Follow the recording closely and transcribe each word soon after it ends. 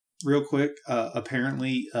real quick,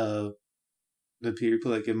 apparently, the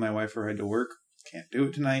people that give my wife a ride to work can't do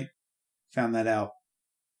it tonight. Found that out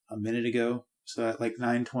a minute ago. So at like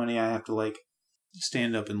 9:20, I have to like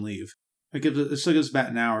stand up and leave. It still gives about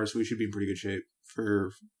an hour, so we should be in pretty good shape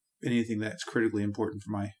for anything that's critically important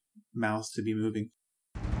for my mouth to be moving.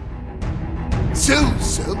 So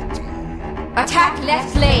salty. Attack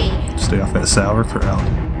left lane. Stay off that sauerkraut.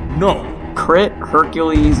 No. Crit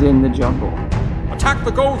Hercules in the jungle. Attack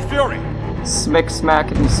the Gold Fury. Smick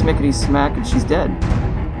smackety smickety smack and she's dead.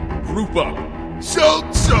 Group up. Salt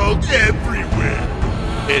everywhere.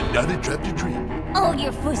 And not a drop to drink. Oh,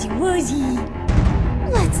 you're fuzzy wuzzy.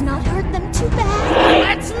 Let's not hurt them too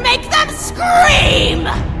bad. Let's make them scream!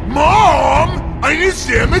 Mom! I need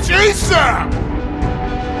sandwich ASAP!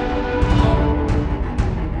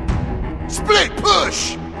 Split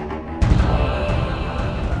push!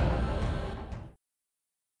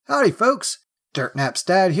 Howdy, folks. Dirtnap's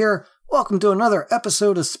dad here. Welcome to another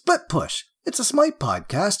episode of Split Push. It's a Smite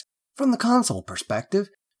podcast from the console perspective.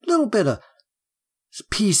 A little bit of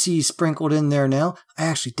PC sprinkled in there now. I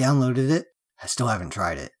actually downloaded it. I still haven't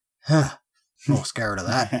tried it. A little scared of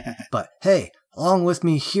that. But hey, along with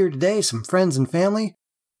me here today, some friends and family.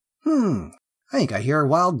 I think I hear a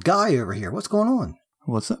wild guy over here. What's going on?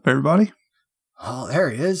 What's up, everybody? Oh, there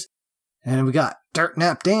he is. And we got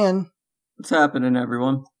Dirtnap Dan. What's happening,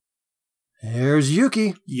 everyone? There's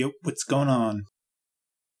Yuki. Yep, what's going on?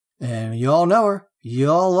 And y'all know her.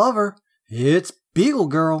 Y'all love her. It's Beagle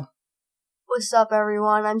Girl. What's up,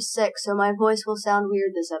 everyone? I'm sick, so my voice will sound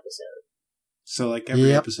weird this episode. So like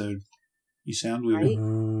every episode, you sound weird. Right?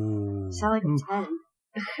 Sound like I'm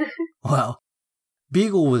 10. Well,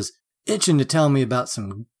 Beagle was itching to tell me about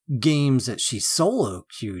some games that she solo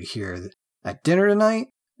queued here at dinner tonight,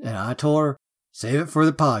 and I told her, save it for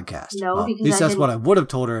the podcast. No, well, because at least that's what I would have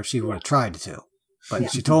told her if she would have tried to. But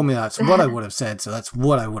she told me that's what I would have said, so that's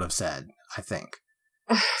what I would have said, I think.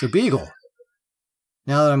 So, Beagle,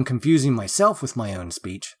 now that I'm confusing myself with my own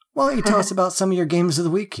speech, why don't you tell us about some of your games of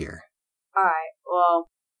the week here? Alright, well,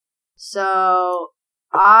 so,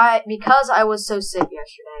 because I was so sick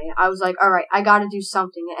yesterday, I was like, alright, I gotta do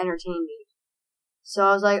something to entertain me. So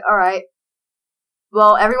I was like, alright,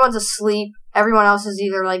 well, everyone's asleep, everyone else is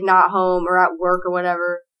either, like, not home or at work or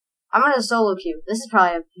whatever. I'm gonna solo queue. This is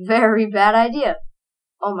probably a very bad idea.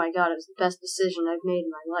 Oh my god, it was the best decision I've made in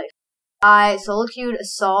my life. I solo queued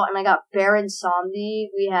Assault, and I got Baron Somdi.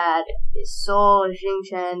 We had Sol,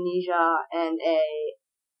 Xingchen, Nija, and a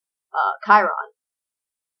Chiron.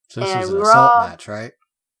 So this and is an we were Assault all... match, right?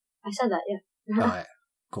 I said that, yeah. Oh, yeah.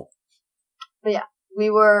 Cool. But yeah,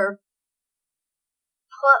 we were...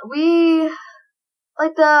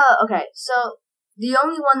 Okay, so the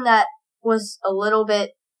only one that was a little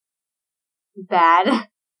bit bad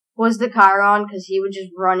was the Chiron, because he would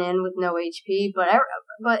just run in with no HP, but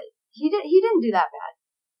he didn't do that bad.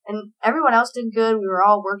 And everyone else did good. We were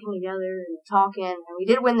all working together and talking, and we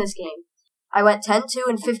did win this game. I went 10-2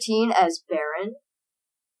 and 15 as Baron,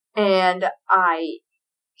 and I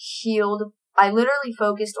healed. I literally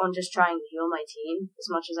focused on just trying to heal my team as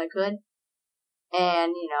much as I could,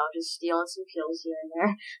 and, just stealing some kills here and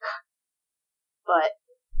there. But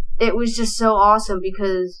it was just so awesome,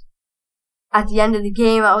 because at the end of the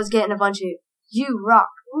game, I was getting a bunch of, you rock,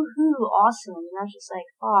 woohoo, awesome. And I was just like,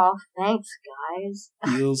 oh, thanks, guys.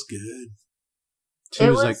 Feels good. She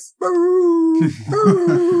was like, boo,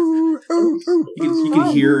 boo, you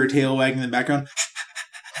can hear her tail wagging in the background.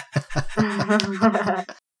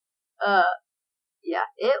 Yeah,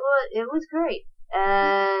 it was great.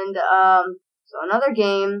 And, so another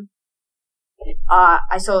game,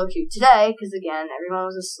 I solo queued today, because again, everyone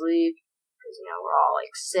was asleep, because, we're all,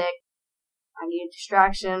 sick. I needed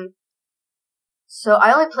distraction. So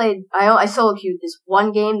I solo queued this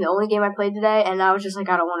one game, the only game I played today, and I was just like,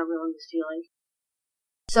 I don't want to ruin this feeling.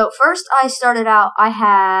 So first I started out, I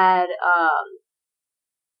had,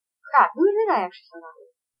 who did I actually start out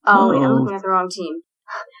with? Oh, wait, I'm looking at the wrong team.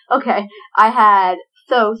 Okay, I had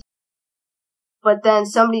Thoth, but then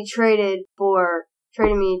somebody traded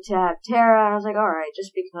me to have Terra, and I was like, alright,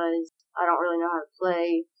 just because I don't really know how to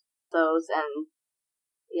play Thoth, and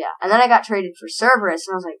yeah. And then I got traded for Cerberus,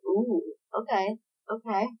 and I was like, ooh, okay,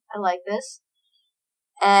 I like this.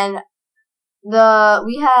 And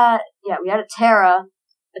we had a Terra,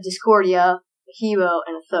 a Discordia, a Hebo,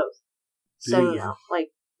 and a Thoth. So,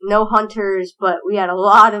 no hunters, but we had a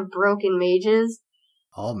lot of broken mages.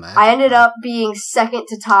 Oh, man. I ended up being second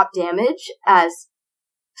to top damage as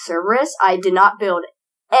Cerberus. I did not build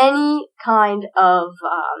any kind of,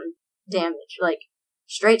 damage.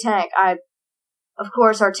 Straight tank. Of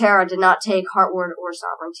course, our Terra did not take Heartward or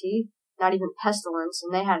Sovereignty. not even Pestilence,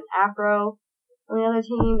 and they had an Afro on the other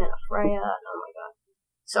team, and a Freya, and oh my god.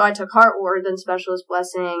 So I took Heart Ward, then Specialist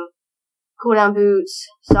Blessing, Cooldown Boots,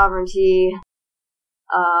 Sovereignty,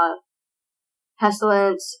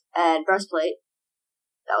 Pestilence, and Breastplate.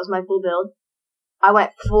 That was my full build. I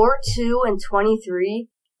went 4-2 and 23,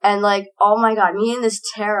 and like, oh my god, me and this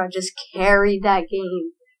Terra just carried that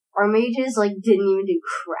game. Our mages, like, didn't even do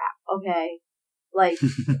crap, okay? Like,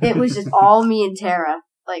 it was just all me and Terra.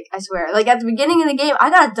 Like, I swear. Like, at the beginning of the game, I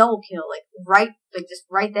got a double kill, just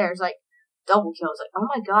right there. It's like, double kill. It's like, oh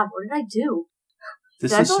my god, what did I do?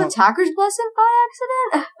 Did I build Attacker's Blessing by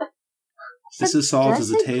accident? This Assault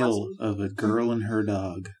is a tale of a girl and her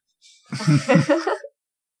dog.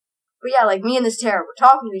 But yeah, like, me and this Terra were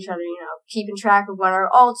talking to each other, keeping track of when our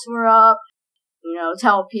ults were up,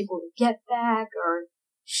 tell people to get back, or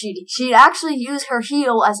she'd actually use her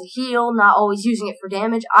heal as a heal, not always using it for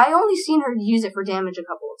damage. I only seen her use it for damage a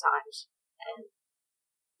couple of times,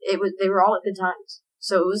 and they were all at good times.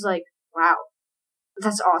 So it was like, wow,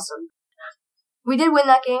 that's awesome. We did win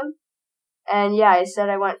that game, and yeah, I said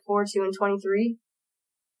I went 4-2 and 23,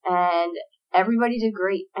 and everybody did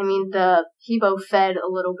great. I mean, the Hebo fed a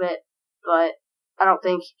little bit, but I don't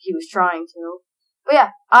think he was trying to. But yeah,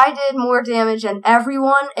 I did more damage than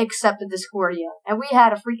everyone except the Discordia. And we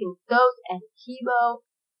had a freaking Thoth and Hebo.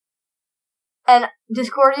 And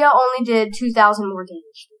Discordia only did 2,000 more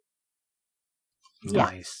damage.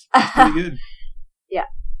 Nice. Yeah. Pretty good. Yeah.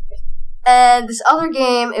 And this other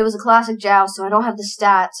game, it was a classic Joust, so I don't have the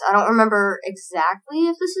stats. I don't remember exactly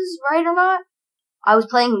if this is right or not. I was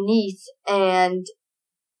playing Neath, and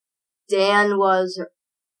Dan was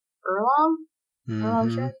Erlong?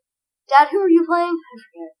 Erlong Shed? Dad, who are you playing? I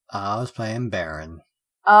forget. I was playing Baron.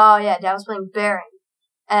 Oh, yeah, Dad was playing Baron.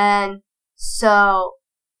 And so,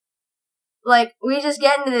 like, we just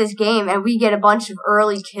get into this game, and we get a bunch of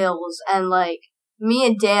early kills, and, like, me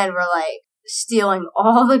and Dan were, like, stealing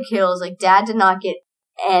all the kills. Like, Dad did not get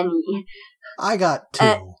any. I got 2.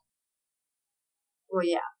 Well,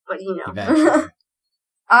 yeah, but Eventually.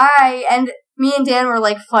 And me and Dan were,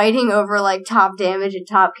 like, fighting over, like, top damage and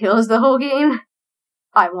top kills the whole game.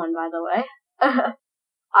 I won, by the way.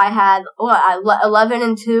 I had, 11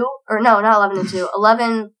 and 2? Or no, not 11 and 2.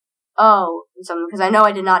 11-0 and something, because I know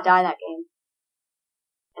I did not die that game.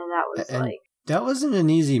 And that was, that wasn't an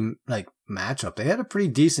easy, like, matchup. They had a pretty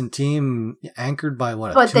decent team anchored by, a 2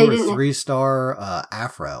 or 3-star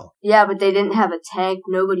Afro. Yeah, but they didn't have a tank.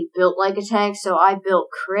 Nobody built like a tank, so I built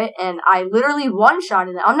Crit, and I literally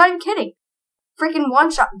one-shotted them. I'm not even kidding. Freaking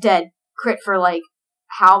one-shot dead. Crit for, like,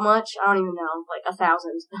 how much? I don't even know. Like,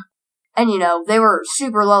 1,000. And, they were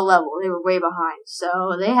super low level. They were way behind.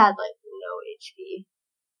 So they had, like, no HP.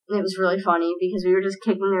 And it was really funny because we were just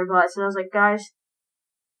kicking their butts. And I was like, guys,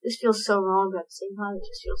 this feels so wrong, but at the same time, it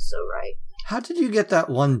just feels so right. How did you get that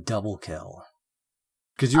one double kill?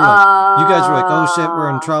 Because you were like, you guys were like, oh shit, we're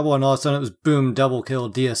in trouble. And all of a sudden it was boom, double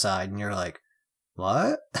kill, deicide. And you're like,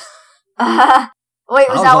 what? Wait,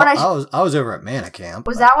 was that when I was over at Mana Camp.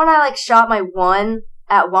 Was that when I, like, shot my one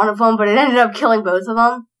at one of them, but it ended up killing both of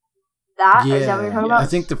them? Is that what you're talking about? I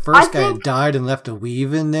think the first guy had died and left a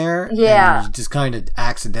weave in there. Yeah. And you just kind of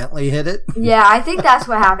accidentally hit it. Yeah, I think that's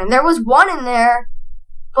what happened. There was one in there,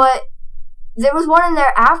 but there was one in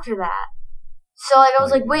there after that. So, like, I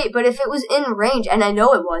was like, wait, but if it was in range, and I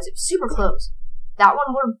know it was super close, that one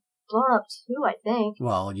would have blown up too, I think.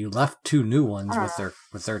 Well, you left 2 new ones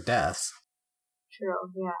with their deaths. True,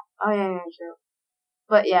 yeah. Oh, yeah, true.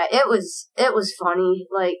 But yeah, it was funny.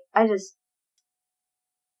 Like, I just...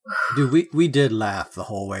 Dude, we did laugh the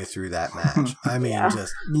whole way through that match. I mean,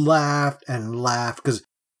 just laughed and laughed, because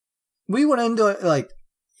we went into it like,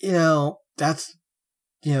 that's,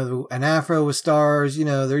 an Afro with stars,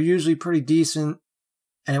 they're usually pretty decent,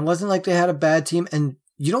 and it wasn't like they had a bad team, and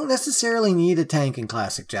you don't necessarily need a tank in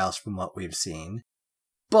Classic Joust from what we've seen,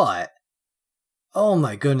 but, oh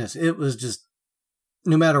my goodness, it was just,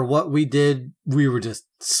 no matter what we did, we were just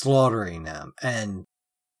slaughtering them, and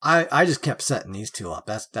I just kept setting these 2 up.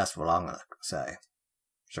 That's what I'm gonna say.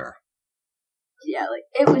 Sure. Yeah, like,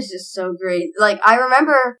 it was just so great. Like, I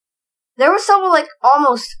remember there was someone, like,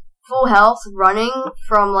 almost full health running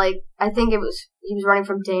from, like, I think he was running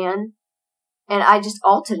from Dan, and I just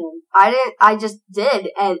ulted him. I just did,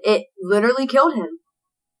 and it literally killed him.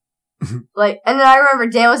 Like, and then I remember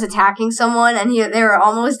Dan was attacking someone, and they were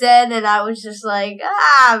almost dead, and I was just like,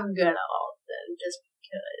 I'm gonna ult them just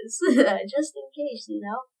because. Just in case,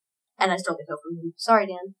 And I stole the kill from him. Sorry,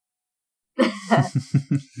 Dan.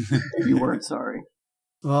 You weren't sorry.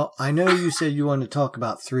 Well, I know you said you wanted to talk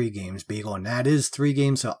about 3 games, Beagle, and that is 3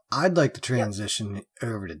 games, so I'd like to transition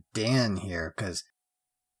over to Dan here, because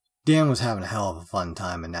Dan was having a hell of a fun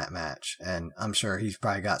time in that match, and I'm sure he's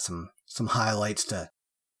probably got some highlights to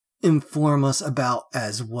inform us about,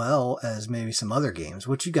 as well as maybe some other games.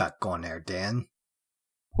 What you got going there, Dan?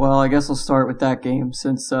 Well, I guess I'll start with that game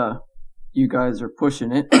since you guys are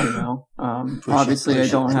pushing it, you know. Obviously, I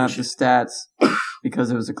don't have the stats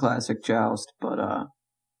because it was a classic joust, but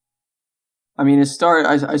I mean, I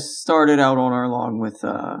started out on Erlong with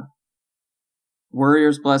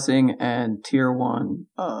Warrior's Blessing and Tier 1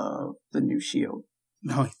 of the new shield.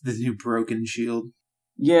 No, the new broken shield.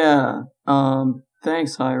 Yeah.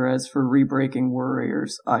 Thanks, Hi-Rez, for re-breaking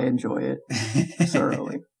Warriors. I enjoy it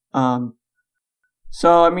thoroughly.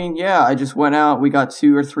 So, I mean, yeah, I just went out. We got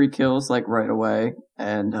 2 or 3 kills, like, right away.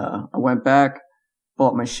 And I went back,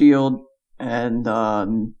 bought my shield, and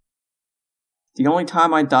the only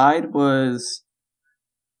time I died was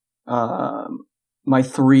my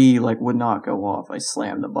 3, like, would not go off. I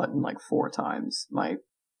slammed the button, like, 4 times. My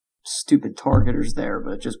stupid targeter's there,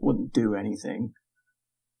 but it just wouldn't do anything.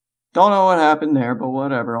 Don't know what happened there, but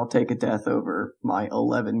whatever. I'll take a death over my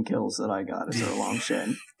 11 kills that I got as Erlong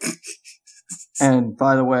Shen. And,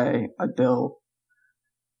 by the way, I built...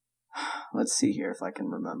 Let's see here if I can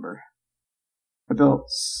remember. I built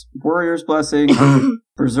Warrior's Blessing,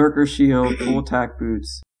 Berserker Shield, Full Attack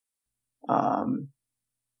Boots,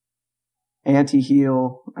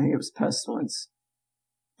 Anti-Heal, I think it was Pestilence,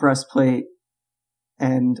 Breastplate,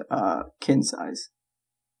 and Kin Size.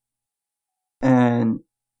 And,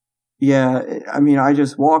 yeah, I mean, I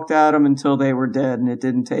just walked at them until they were dead, and it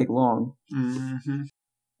didn't take long. Mm-hmm.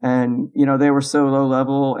 And, you know, they were so low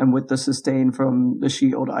level, and with the sustain from the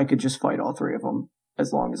shield, I could just fight all 3 of them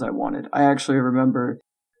as long as I wanted. I actually remember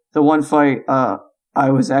the one fight, I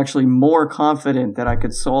was actually more confident that I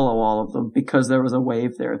could solo all of them because there was a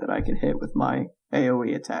wave there that I could hit with my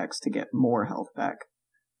AoE attacks to get more health back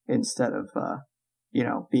instead of, you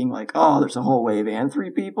know, being like, oh, there's a whole wave and 3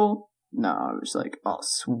 people. No, I was like, oh,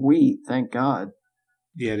 sweet. Thank God.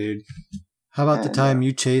 Yeah, dude. How about the time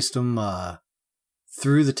you chased them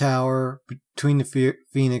through the tower, between the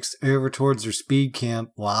Phoenix, over towards their speed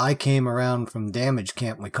camp, while I came around from damage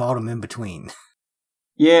camp and we caught them in between?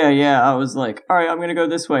 Yeah, I was like, all right, I'm going to go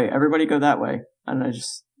this way. Everybody go that way. And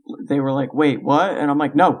they were like, wait, what? And I'm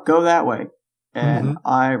like, no, go that way. And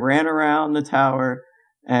I ran around the tower,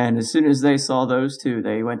 and as soon as they saw those 2,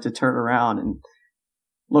 they went to turn around, and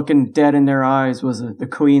looking dead in their eyes was the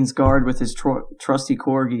Queen's Guard with his trusty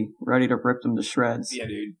corgi, ready to rip them to shreds. Yeah,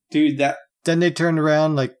 dude, that... Then they turned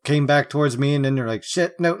around, like, came back towards me, and then they're like,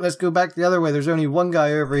 shit, no, let's go back the other way. There's only one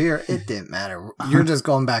guy over here. It didn't matter. You're just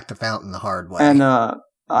going back to Fountain the hard way. And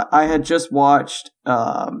I had just watched,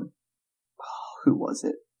 who was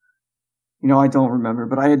it? You know, I don't remember,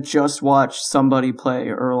 but I had just watched somebody play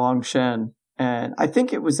Erlong Shen, and I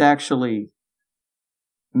think it was actually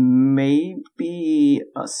maybe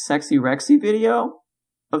a Sexy Rexy video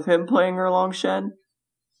of him playing Erlong Shen.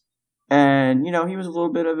 And, you know, he was a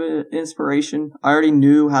little bit of an inspiration. I already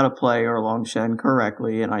knew how to play Erlong Shen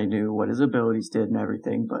correctly, and I knew what his abilities did and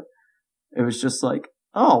everything, but it was just like,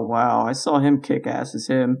 oh, wow, I saw him kick ass as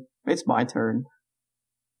him. It's my turn.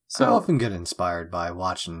 So I often get inspired by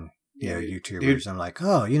watching, you know, YouTubers. I'm like,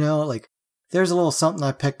 oh, you know, like, there's a little something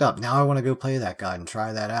I picked up. Now I want to go play that guy and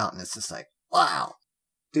try that out. And it's just like, wow.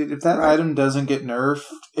 Dude, if that item doesn't get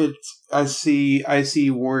nerfed, I see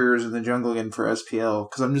Warriors in the jungle again for SPL,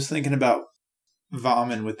 because I'm just thinking about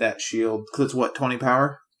Vomit with that shield, because it's what, 20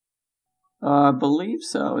 power? I believe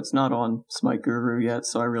so. It's not on Smite Guru yet,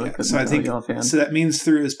 so I really couldn't tell you offhand. So that means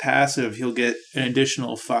through his passive, he'll get an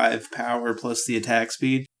additional 5 power plus the attack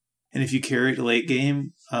speed. And if you carry it to late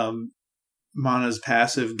game, Mana's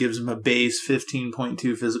passive gives him a base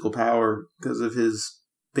 15.2 physical power because of his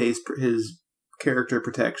character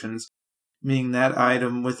protections, meaning that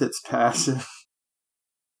item with its passive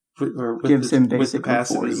gives him basically with the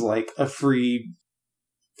passive 40. is like a free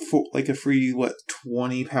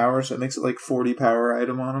 20 power, so it makes it like 40 power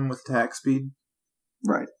item on him with attack speed,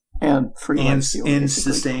 right? And free and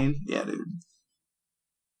sustain. Yeah, dude.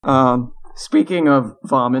 Speaking of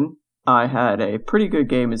Vomit, I had a pretty good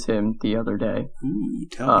game as him the other day. Ooh,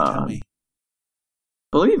 tell me.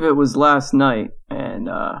 Believe it was last night, and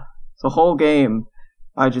the whole game,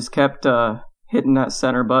 I just kept hitting that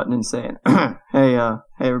center button and saying, hey,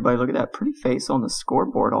 everybody, look at that pretty face on the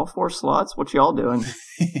scoreboard. All 4 slots. What y'all doing?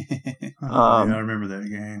 I remember that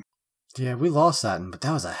game. Yeah, we lost that, but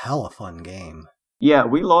that was a hella fun game. Yeah,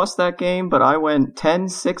 we lost that game, but I went 10,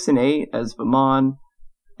 6, and 8 as Vamon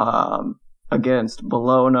against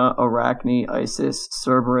Bellona, Arachne, Isis,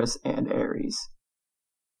 Cerberus, and Ares.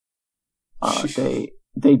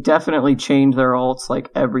 They definitely change their ults like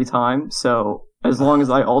every time, so As long as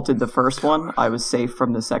I ulted the first one, I was safe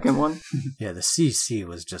from the second one. Yeah, the CC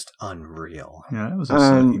was just unreal. Yeah, that was a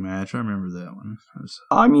sucky match. I remember that one.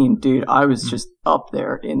 I mean, dude, I was just up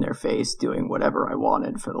there in their face doing whatever I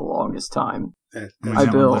wanted for the longest time. I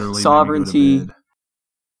built Sovereignty,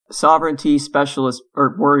 Specialist,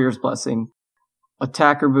 or Warrior's Blessing,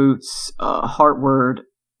 Attacker Boots, Heartword,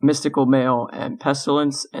 Mystical Mail, and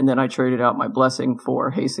Pestilence, and then I traded out my Blessing for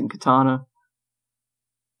Hasten Katana.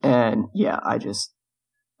 And yeah,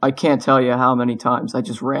 I can't tell you how many times I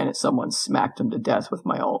just ran at someone, smacked them to death with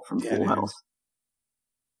my ult from full health.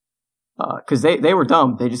 Because they were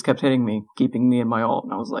dumb. They just kept hitting me, keeping me in my ult,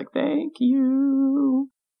 and I was like, thank you.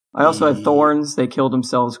 I also had Thorns. They killed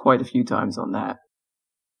themselves quite a few times on that.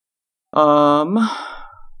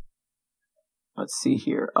 Let's see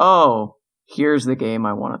here. Oh, here's the game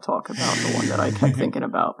I want to talk about, the one that I kept thinking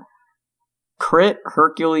about. Crit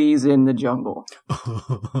Hercules in the Jungle.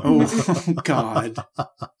 Oh, God.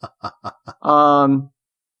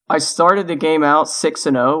 I started the game out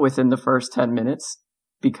 6-0 within the first 10 minutes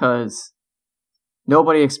because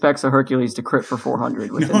nobody expects a Hercules to crit for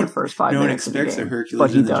 400 within the first 5 minutes of the game. No one expects a Hercules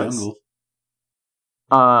but he in the does.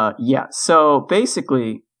 Jungle. Yeah, so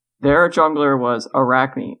basically, their jungler was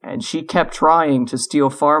Arachne, and she kept trying to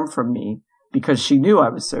steal farm from me because she knew I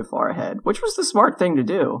was so far ahead, which was the smart thing to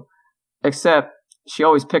do. Except, she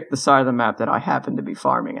always picked the side of the map that I happened to be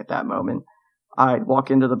farming at that moment. I'd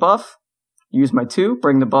walk into the buff, use my 2,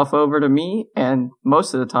 bring the buff over to me, and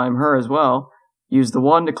most of the time her as well. Use the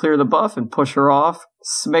 1 to clear the buff and push her off.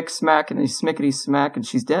 Smack, and a smickety smack, and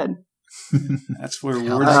she's dead. That's where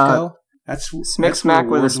wards go. That's smack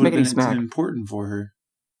with a smickety smack. Important for her.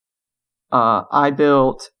 I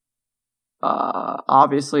built,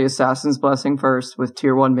 obviously, Assassin's Blessing first with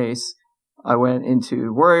tier 1 mace. I went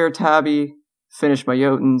into Warrior Tabby, finished my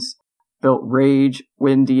Jotuns, built Rage,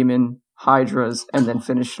 Wind Demon, Hydras, and then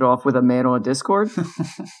finished it off with a Mantle of Discord.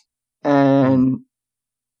 And,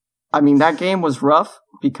 I mean, that game was rough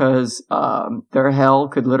because their Hell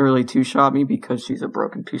could literally 2-shot me because she's a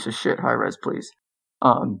broken piece of shit. High res, please.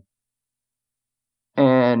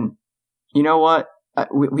 And, you know what?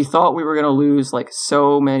 We thought we were going to lose like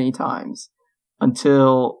so many times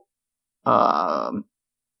until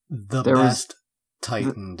the best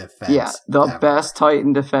Titan defense. Yeah, the best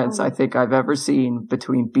Titan defense I think I've ever seen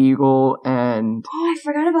between Beagle and... Oh, I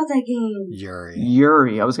forgot about that game.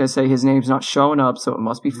 Yuri. I was going to say his name's not showing up, so it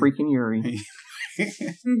must be freaking Yuri.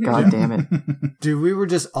 God damn it. Dude,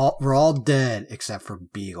 we're all dead except for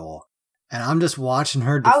Beagle. And I'm just watching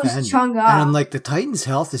her defend. I was chung up. And I'm like, the Titan's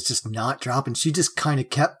health is just not dropping. She just kind of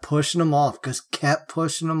kept pushing them off.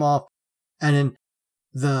 And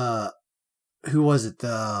then who was it?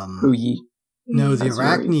 Huyi. No, the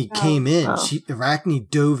Arachne came in. Arachne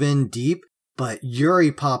dove in deep, but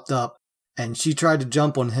Yuri popped up and she tried to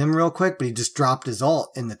jump on him real quick, but he just dropped his ult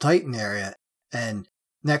in the Titan area. And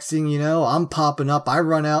next thing you know, I'm popping up. I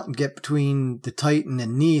run out and get between the Titan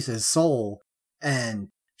and Neith, his soul. And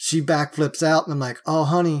she backflips out and I'm like, oh,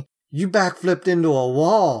 honey, you backflipped into a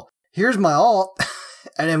wall. Here's my ult.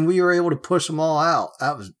 And then we were able to push them all out.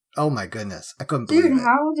 That was... Oh my goodness. I couldn't believe it. Dude,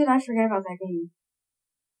 how did I forget about that game?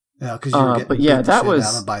 Yeah, because you were getting beat the shit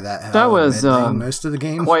out by that was most of the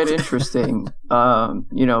game. Quite interesting.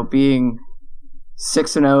 Being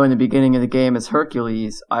 6-0 in the beginning of the game as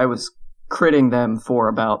Hercules, I was critting them for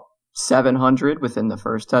about 700 within the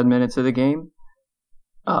first 10 minutes of the game.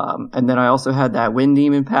 And then I also had that Wind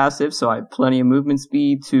Demon passive, so I had plenty of movement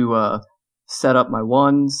speed to set up my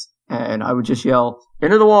ones, and I would just yell,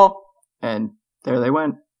 into the wall, and there they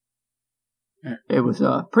went. It was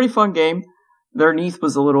a pretty fun game. Their Neith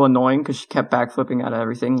was a little annoying because she kept backflipping out of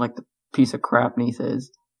everything like the piece of crap Neith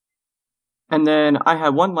is. And then I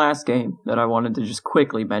had one last game that I wanted to just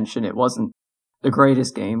quickly mention. It wasn't the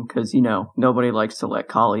greatest game because, nobody likes to let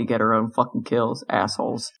Kali get her own fucking kills.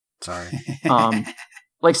 Assholes. Sorry.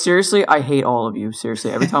 Seriously, I hate all of you.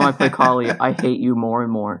 Seriously, every time I play Kali, I hate you more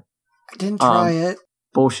and more. I didn't try it.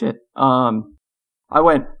 Bullshit. I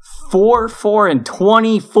went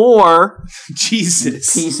 4-4-24.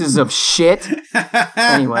 Jesus. Pieces of shit.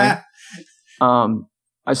 Anyway.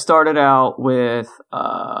 I started out with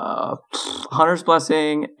Hunter's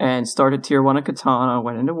Blessing and started tier 1 of Katana,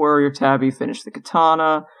 went into Warrior Tabby, finished the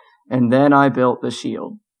Katana, and then I built the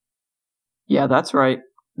shield. Yeah, that's right.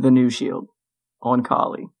 The new shield on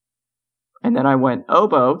Kali. And then I went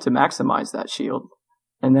Oboe to maximize that shield.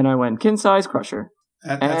 And then I went Kin-Size Crusher.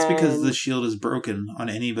 That's because the shield is broken on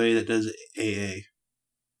anybody that does AA.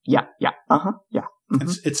 Yeah. Mm-hmm.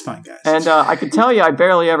 It's fine, guys. And I could tell you I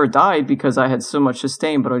barely ever died because I had so much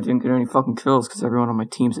sustain, but I didn't get any fucking kills because everyone on my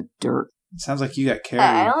team's a dirt. It sounds like you got carried.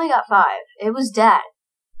 Hey, I only got 5. It was Dad.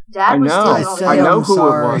 Dad was stealing all the I kills. know who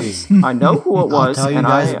sorry. it was. I know who it was, tell you and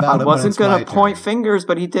guys I about it when wasn't it's my going to point turn. fingers,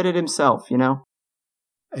 but he did it himself, you know?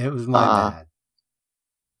 It was my bad.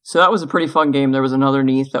 So that was a pretty fun game. There was another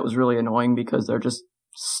Neath that was really annoying because they're just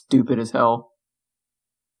stupid as hell.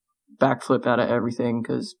 Backflip out of everything,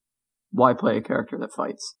 because why play a character that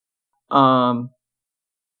fights?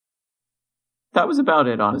 That was about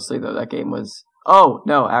it, honestly, though. That game was... Oh,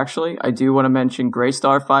 no, actually, I do want to mention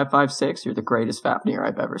Greystar556. You're the greatest Fafnir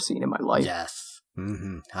I've ever seen in my life. Yes.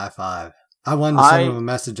 Mm-hmm. High five. I wanted to send him a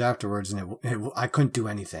message afterwards, and I couldn't do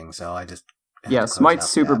anything, so I just... Yeah, Smite's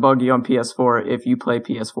super buggy on PS4. If you play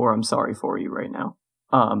PS4, I'm sorry for you right now.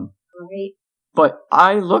 Right. But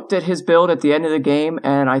I looked at his build at the end of the game,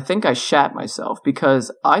 and I think I shat myself,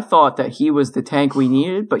 because I thought that he was the tank we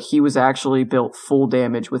needed, but he was actually built full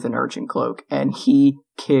damage with an Urchin Cloak, and he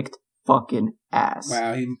kicked fucking ass.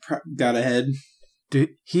 Wow, he got ahead.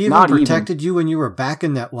 Dude, he even protected you when you were back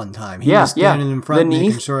in that one time. He was standing in front,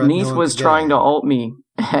 making sure Neath was trying to ult me,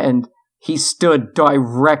 and he stood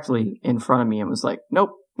directly in front of me and was like,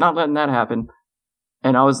 nope, not letting that happen.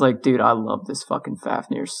 And I was like, dude, I love this fucking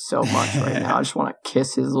Fafnir so much right now. I just want to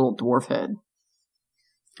kiss his little dwarf head.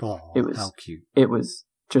 Oh, how cute. It was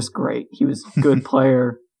just great. He was a good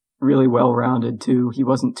player, really well-rounded too. He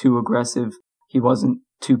wasn't too aggressive. He wasn't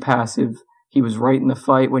too passive. He was right in the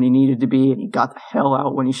fight when he needed to be, and he got the hell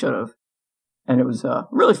out when he should have. And it was a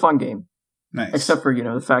really fun game. Nice. Except for,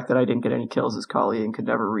 the fact that I didn't get any kills as Kali and could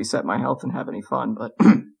never reset my health and have any fun, but...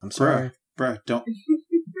 I'm sorry. Bruh, don't...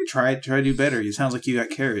 Try to do better. It sounds like you got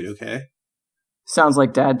carried, okay? Sounds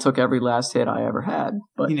like Dad took every last hit I ever had,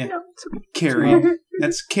 but... Carried.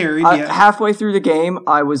 That's carried, yeah. Halfway through the game,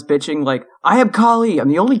 I was bitching like, I am Kali! I'm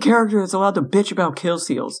the only character that's allowed to bitch about kill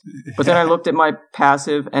steals. But then I looked at my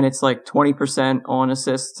passive, and it's like 20% on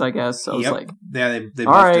assists, I guess. So I was like, yeah, they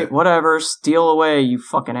alright, whatever, steal away, you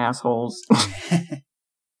fucking assholes.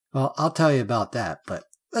 Well, I'll tell you about that, but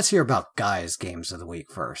let's hear about Guy's games of the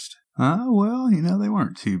week first. Well, they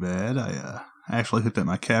weren't too bad. I actually hooked up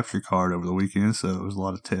my capture card over the weekend, so it was a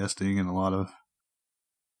lot of testing and a lot of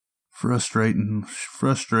frustration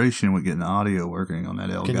with getting the audio working on that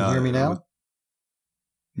Elgato. Can you hear me now?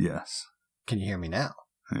 Yes. Can you hear me now?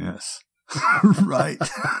 Yes. Right.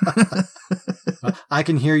 I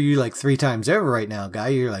can hear you like 3 times over right now, Guy.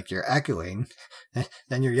 You're echoing.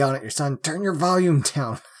 Then you're yelling at your son, turn your volume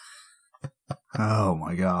down. Oh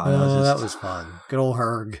my God. That was fun. Good old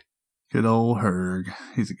Herg. Good old Herg.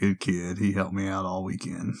 He's a good kid. He helped me out all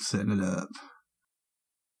weekend setting it up.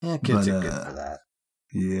 Yeah, kids are good for that.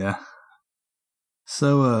 Yeah.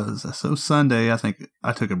 So Sunday, I think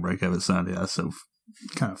I took a break of it Sunday. I was so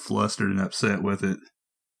kind of flustered and upset with it.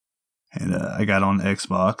 And I got on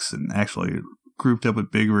Xbox and actually grouped up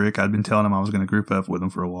with Big Rick. I'd been telling him I was going to group up with him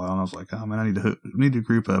for a while. And I was like, oh man, I need to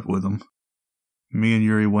group up with him. Me and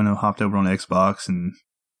Yuri hopped over on Xbox, and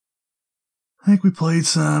I think we played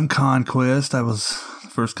some Conquest. The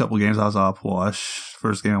first couple games I was Opwash.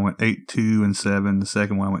 First game I went 8-2-7. The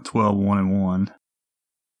second one I went 12-1-1.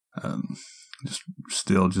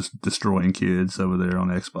 Just destroying kids over there on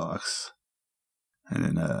Xbox. And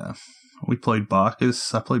then we played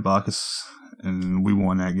Bacchus. I played Bacchus, and we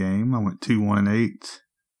won that game. I went 2-1-8.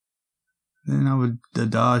 Then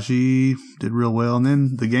Adaji did real well. And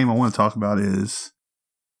then the game I want to talk about is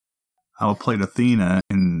I played Athena,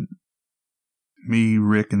 and me,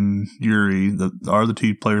 Rick, and Yuri, the other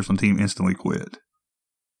 2 players on the team, instantly quit.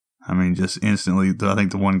 I mean, just instantly. I think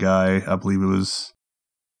the one guy, I believe it was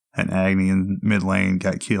an Agni in mid lane,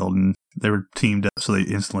 got killed, and they were teamed up, so they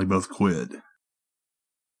instantly both quit.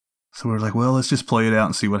 So we were like, well, let's just play it out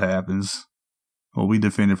and see what happens. Well, we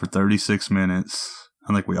defended for 36 minutes.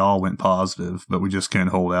 I think we all went positive, but we just couldn't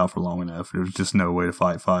hold out for long enough. There was just no way to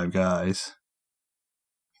fight 5 guys.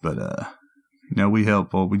 But, we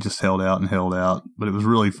just held out and held out. But it was a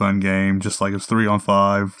really fun game, just like it was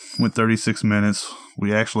 3-on-5. Went 36 minutes.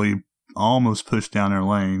 We actually almost pushed down their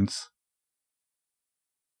lanes.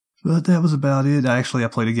 But that was about it. I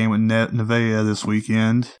played a game with Nevea this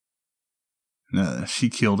weekend. She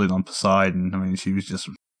killed it on Poseidon. I mean, she was just...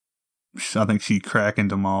 I think she crackened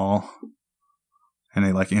them all. And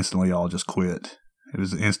they instantly all just quit. It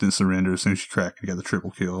was an instant surrender as soon as she cracked and got the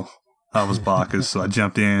triple kill. I was Bacchus, so I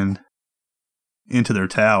jumped into their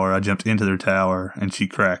tower. And she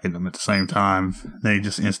cracked them at the same time. They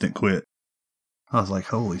just instant quit. I was like,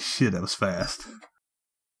 holy shit, that was fast.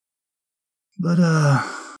 But,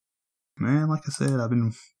 man, like I said, I've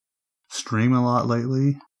been streaming a lot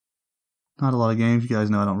lately. Not a lot of games. You guys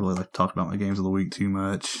know I don't really like to talk about my games of the week too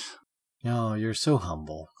much. No, you're so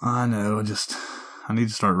humble. I know, I need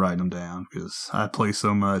to start writing them down because I play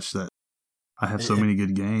so much that I have so many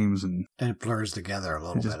good games, and it blurs together a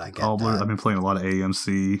little bit. I get that. I've been playing a lot of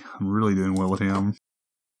AMC. I'm really doing well with him.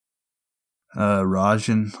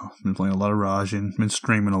 Rajan. I've been playing a lot of Rajan. Been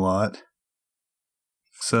streaming a lot.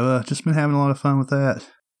 So just been having a lot of fun with that.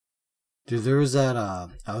 Dude, there was that,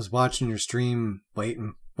 I was watching your stream,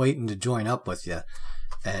 waiting to join up with you,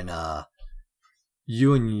 and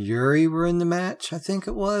you and Yuri were in the match, I think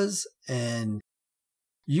it was, and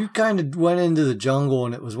you kind of went into the jungle,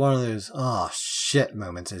 and it was one of those, oh shit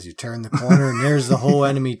moments as you turn the corner, and there's the whole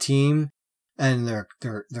enemy team, and their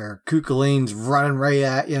Kukulines running right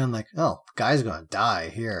at you, and I'm like, oh, guy's gonna die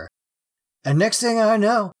here. And next thing I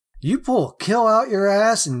know, you pull a kill out your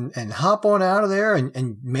ass and hop on out of there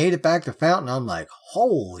and made it back to Fountain. I'm like,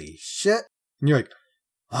 holy shit. And you're like,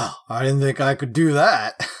 oh, I didn't think I could do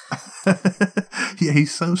that. Yeah,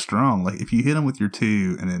 he's so strong. Like, if you hit him with your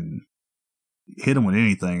 2 and then hit him with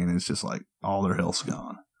anything, and it's just like all their health's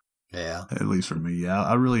gone. Yeah. At least for me. Yeah,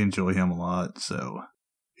 I really enjoy him a lot. So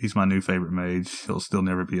he's my new favorite mage. He'll still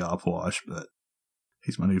never be Opwash, but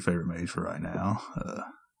he's my new favorite mage for right now.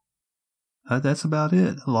 That's about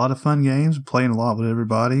it. A lot of fun games, playing a lot with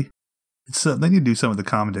everybody. They need to do something with the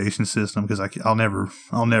commendation system because I'll never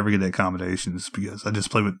get that accommodations because I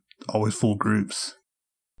just play with always full groups.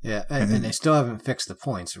 Yeah, and they still haven't fixed the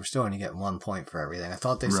points. We're still only getting 1 point for everything. I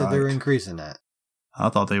thought they said they were increasing that. I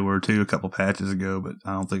thought they were too a couple patches ago, but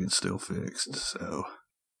I don't think it's still fixed. So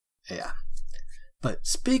yeah. But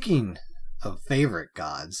speaking of favorite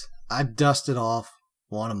gods, I dusted off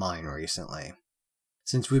one of mine recently.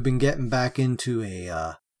 Since we've been getting back into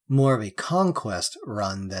a more of a conquest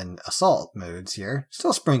run than assault modes here,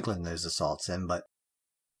 still sprinkling those assaults in, but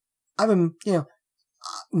I've been,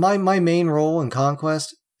 my main role in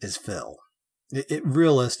conquest is Phil. It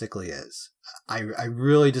realistically is. I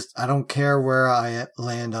really I don't care where I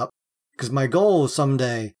land up, because my goal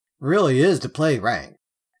someday really is to play rank,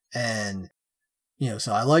 and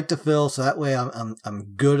so I like to Phil, so that way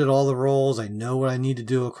I'm good at all the roles. I know what I need to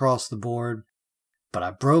do across the board. But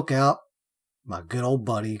I broke out my good old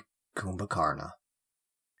buddy, Kumbhakarna.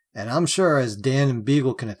 And I'm sure, as Dan and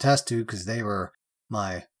Beagle can attest to, because they were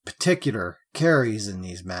my particular carries in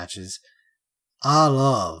these matches, I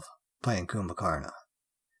love playing Kumbhakarna.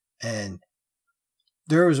 And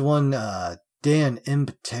there was one, Dan in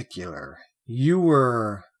particular. You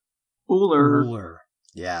were... Uller.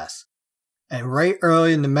 Yes. And right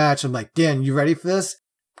early in the match, I'm like, Dan, you ready for this?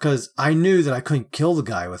 Because I knew that I couldn't kill the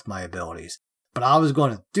guy with my abilities. But I was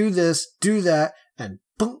going to do this, do that, and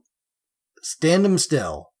boom, stand him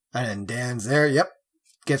still. And then Dan's there,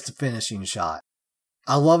 gets the finishing shot.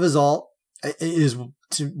 I love his ult. It is,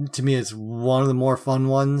 to me, it's one of the more fun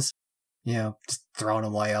ones. Just throwing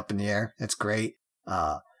him way up in the air. It's great.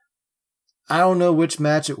 I don't know which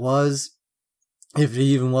match it was, if it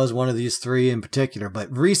even was one of these 3 in particular, but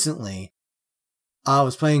recently I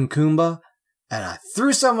was playing Kumba, and I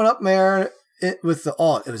threw someone up in the air with the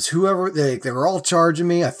ult. It was whoever, they were all charging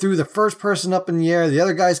me. I threw the first person up in the air. The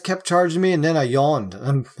other guys kept charging me, and then I yawned.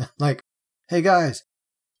 I'm like, hey guys,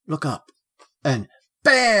 look up. And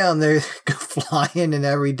bam, they go flying in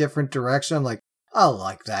every different direction. I'm like, I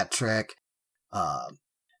like that trick. I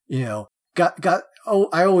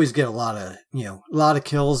always get a lot of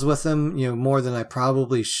kills with them, more than I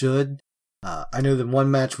probably should. I know the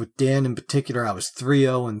one match with Dan in particular, I was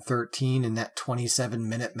 3-0-13 in that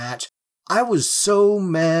 27-minute match. I was so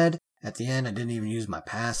mad at the end, I didn't even use my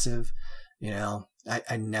passive.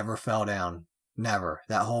 I never fell down. Never.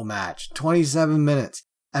 That whole match. 27 minutes.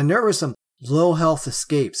 And there were some low health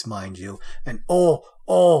escapes, mind you. And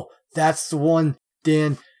that's the one,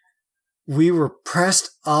 Dan. We were pressed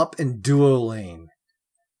up in duo lane.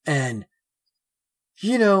 And,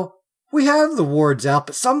 we have the wards out,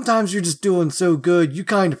 but sometimes you're just doing so good, you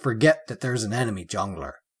kind of forget that there's an enemy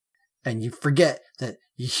jungler. And you forget that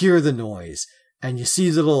you hear the noise, and you see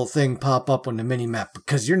the little thing pop up on the minimap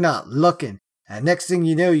because you're not looking. And next thing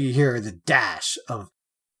you know, you hear the dash of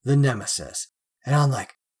the nemesis. And I'm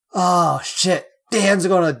like, oh shit, Dan's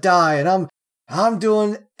gonna die. And I'm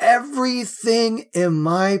doing everything in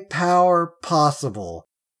my power possible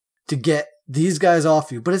to get these guys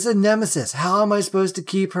off you. But it's a nemesis. How am I supposed to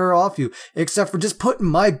keep her off you? Except for just putting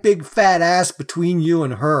my big fat ass between you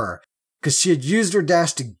and her. Because she had used her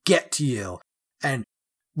dash to get to you. And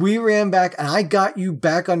we ran back, and I got you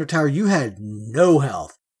back under tower. You had no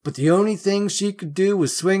health. But the only thing she could do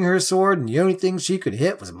was swing her sword, and the only thing she could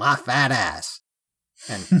hit was my fat ass.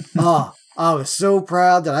 And, I was so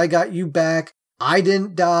proud that I got you back. I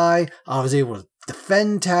didn't die. I was able to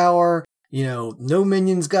defend tower. no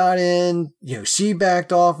minions got in. She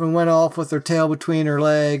backed off and went off with her tail between her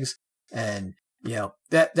legs. And,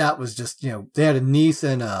 that was just, they had a Neith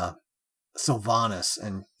and a Sylvanas.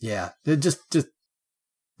 And yeah, it just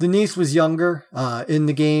the Neith was younger in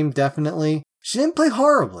the game, definitely. She didn't play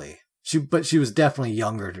horribly, but she was definitely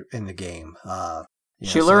younger in the game.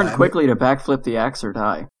 She learned quickly to backflip the axe or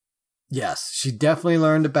die. Yes, she definitely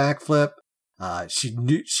learned to backflip. She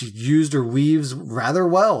used her weaves rather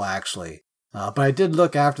well, actually. But I did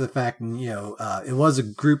look after the fact, and it was a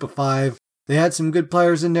group of 5. They had some good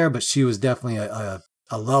players in there, but she was definitely a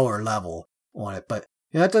lower level on it. But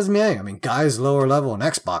that doesn't mean anything. I mean, Guy's lower level on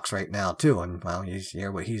Xbox right now too, and well, you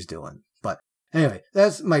hear what he's doing. But anyway,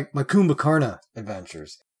 that's my Kumbhakarna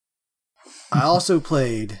adventures. I also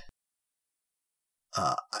played.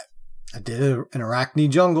 I did an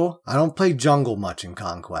Arachne jungle. I don't play jungle much in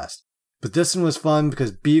Conquest. But this one was fun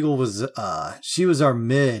because Beagle was, she was our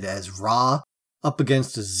mid as Ra up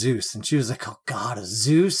against a Zeus. And she was like, oh God, a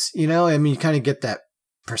Zeus? You kind of get that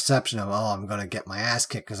perception of, I'm going to get my ass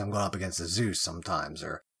kicked because I'm going up against a Zeus sometimes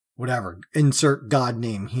or whatever. Insert God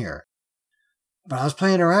name here. But I was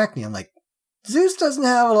playing Arachne. I'm like, Zeus doesn't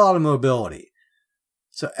have a lot of mobility.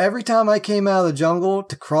 So every time I came out of the jungle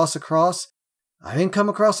to cross across, I didn't come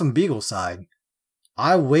across on Beagle's side.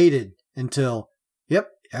 I waited until,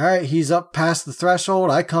 all right, he's up past the threshold.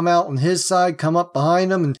 I come out on his side, come up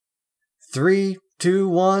behind him, and 3, 2,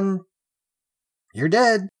 1, you're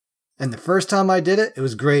dead. And the first time I did it, it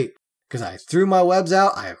was great. Because I threw my webs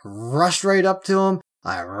out, I rushed right up to him,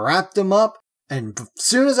 I wrapped him up, and as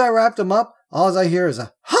soon as I wrapped him up, all I hear is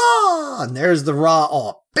a ha! And there's the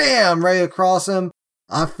Ra, bam, right across him.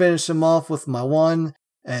 I finished him off with my 1,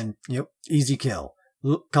 and, easy kill.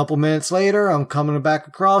 A couple minutes later, I'm coming back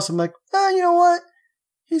across, I'm like, you know what?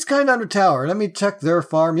 He's kind of under tower. Let me check their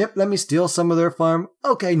farm. Yep, let me steal some of their farm.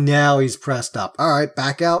 Okay, now he's pressed up. All right,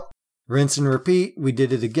 back out. Rinse and repeat. We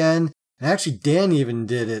did it again. And actually, Dan even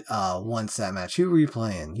did it once that match. Who were you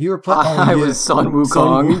playing? You were playing... I was Sun Wukong.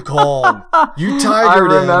 Sun Wukong. You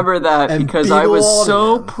tigered him. I remember that because I was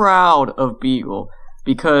so proud of Beagle.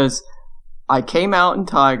 Because I came out in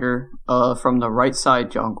Tiger from the right side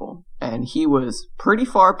jungle. And he was pretty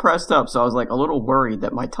far pressed up. So I was like a little worried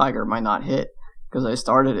that my Tiger might not hit. Because I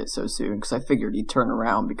started it so soon, because I figured he'd turn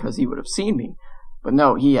around because he would have seen me. But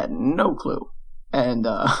no, he had no clue. And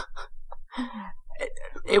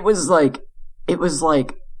it was like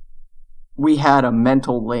we had a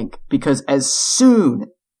mental link, because as soon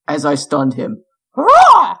as I stunned him,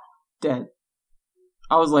 hurrah! Dead.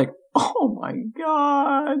 I was like, oh my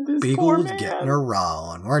God, this Beagle poor was man. getting a raw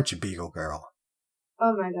on, weren't you, Beagle girl?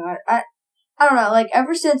 Oh my God. I don't know,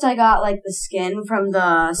 ever since I got, the skin from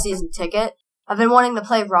the season ticket, I've been wanting to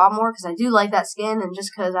play Ra more because I do like that skin, and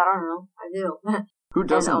just because, I don't know, I do. Who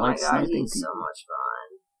doesn't like sniping people? He's so much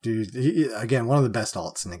fun. Dude, again, one of the best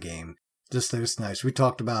alts in the game. Just those nice. We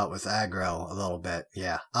talked about with aggro a little bit.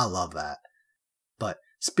 Yeah, I love that. But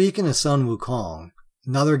speaking of Sun Wukong,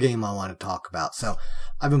 another game I want to talk about. So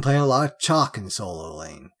I've been playing a lot of Chalk in solo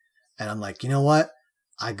lane. And I'm like, you know what?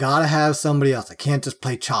 I gotta have somebody else. I can't just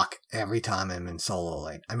play Chalk every time I'm in solo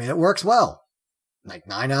lane. I mean, it works well.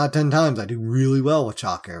 9 out of 10 times I do really well with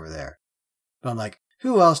Chalk over there. But I'm like,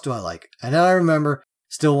 who else do I like? And then I remember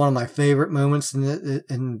still one of my favorite moments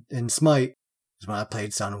in Smite is when I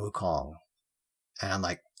played Sun Wukong. And I'm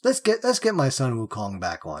like, let's get my Sun Wukong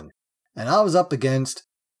back on. And I was up against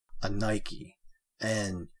a Nike.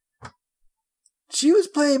 And she was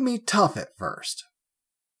playing me tough at first.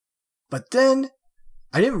 But then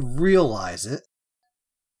I didn't realize it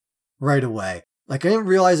right away. I didn't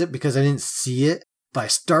realize it because I didn't see it. But I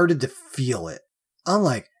started to feel it. I'm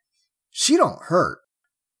like, she don't hurt.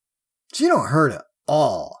 She don't hurt at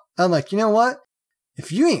all. I'm like, you know what? If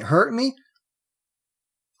you ain't hurting me,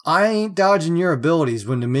 I ain't dodging your abilities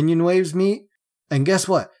when the minion waves meet. And guess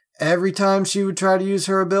what? Every time she would try to use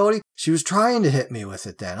her ability, she was trying to hit me with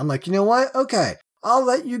it then. I'm like, you know what? Okay, I'll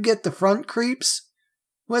let you get the front creeps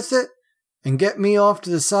with it and get me off to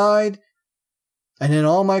the side. And then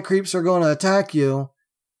all my creeps are going to attack you.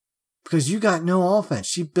 Because you got no offense.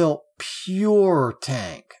 She built pure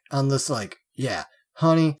tank on this, yeah,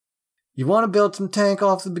 honey, you want to build some tank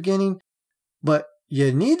off the beginning, but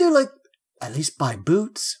you need to, at least buy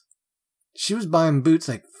boots. She was buying boots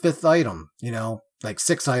 5th item,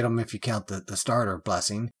 6th item if you count the starter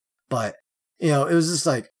blessing. But, it was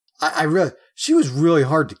just I really, she was really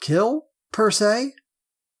hard to kill, per se,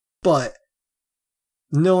 but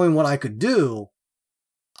knowing what I could do,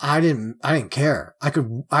 I didn't care. I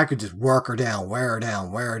could just work her down, wear her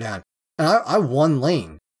down. And I won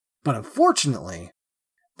lane. But unfortunately,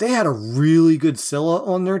 they had a really good Scylla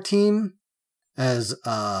on their team. as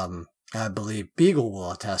I believe Beagle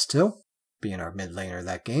will attest to, being our mid laner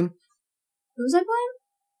that game. Who's I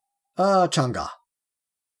playing? Chang'e.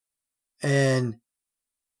 And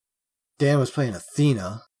Dan was playing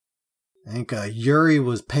Athena. I think Yuri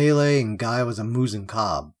was Pele and Guy was a Muzen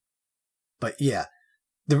Cobb. But yeah,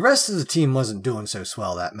 the rest of the team wasn't doing so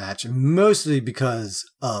swell that match, mostly because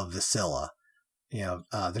of the Scylla. You know,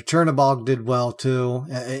 their Chernobog did well too.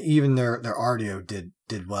 Even their Artio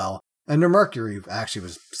did well. And their Mercury actually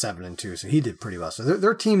was 7-2, so he did pretty well. So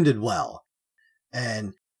their team did well.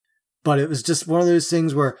 But it was just one of those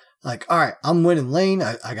things where, like, all right, I'm winning lane.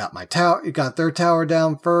 I got my tower, got their tower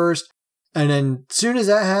down first. And then as soon as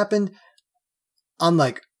that happened, I'm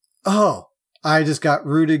like, oh, I just got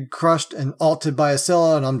rooted, crushed, and ulted by a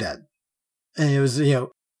Scylla, and I'm dead. And it was, you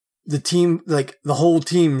know, the team, like, the whole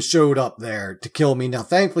team showed up there to kill me. Now,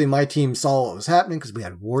 thankfully, my team saw what was happening because we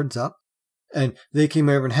had wards up. And they came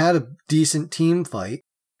over and had a decent team fight.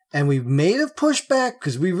 And we made a pushback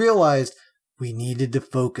because we realized we needed to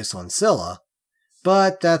focus on Scylla.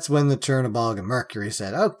 But that's when the Chernobog and Mercury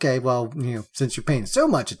said, okay, well, you know, since you're paying so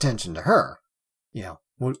much attention to her, you know,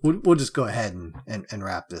 we'll just go ahead and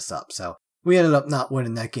wrap this up. So we ended up not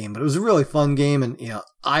winning that game, but it was a really fun game. And, you know,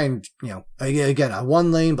 I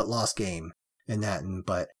won lane, but lost game in that.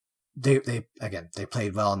 But they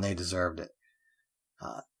played well and they deserved it.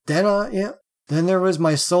 Then there was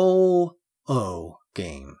my solo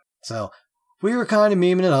game. So we were kind of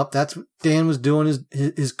memeing it up. That's what Dan was doing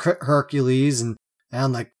his crit Hercules. And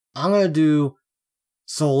I'm like, I'm going to do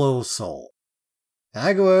solo soul. And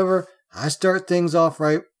I go over, I start things off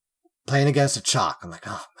right, playing against a Chalk. I'm like,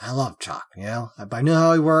 oh, I love Chalk, you know? I know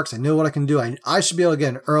how he works. I know what I can do. I should be able to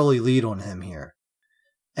get an early lead on him here.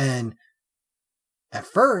 And at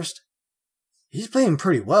first, he's playing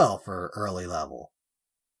pretty well for early level.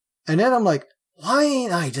 And then I'm like, why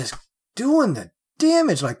ain't I just doing the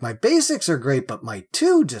damage? Like, my basics are great, but my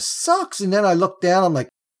 2 just sucks. And then I look down, I'm like,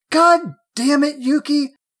 God damn it, Yuki.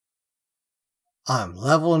 I'm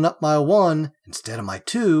leveling up my 1 instead of my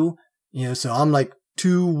 2, you know, so I'm like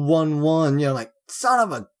 2-1-1, you know, like, son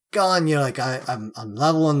of a gun, you know, like, I'm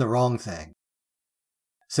leveling the wrong thing.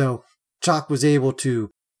 So, Chalk was able to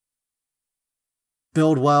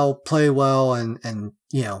build well, play well, and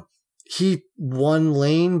you know, he won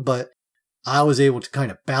lane, but I was able to kind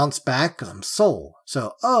of bounce back because I'm soul.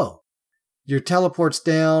 So, your teleport's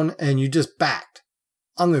down and you just backed.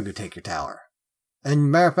 I'm going to go take your tower.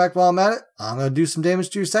 And matter of fact, while I'm at it, I'm going to do some damage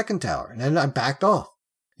to your second tower. And then I backed off,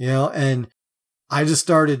 you know, and I just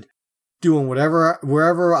started doing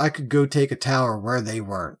wherever I could go take a tower where they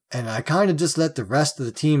weren't. And I kind of just let the rest of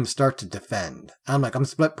the team start to defend. I'm like, I'm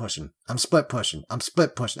split pushing.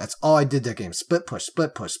 That's all I did that game. Split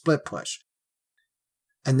push.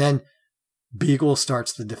 And then Beagle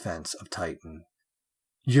starts the defense of Titan.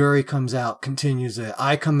 Yuri comes out, continues it.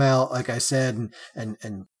 I come out, like I said,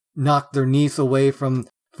 and knock their Neith away from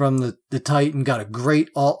the Titan. Got a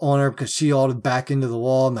great ult on her because she ulted back into the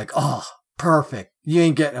wall. I'm like, oh, perfect. You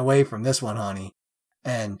ain't getting away from this one, honey.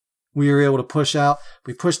 And we were able to push out.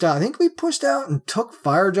 We pushed out. I think we pushed out and took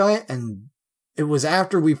Fire Giant. And it was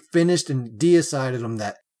after we finished and decided them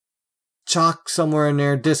that Chalk somewhere in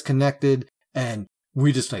there disconnected. And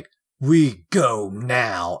we just like, we go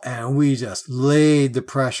now. And we just laid the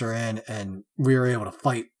pressure in and we were able to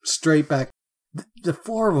fight straight back. The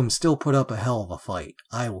 4 of them still put up a hell of a fight.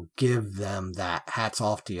 I will give them that. Hats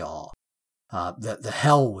off to y'all. The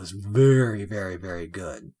hell was very, very, very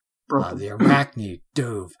good. The Arachne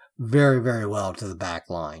dove very, very well to the back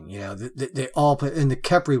line. You know, they all put, and the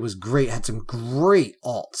Khepri was great. Had some great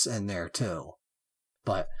ults in there too.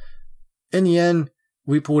 But in the end,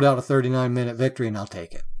 we pulled out a 39-minute victory, and I'll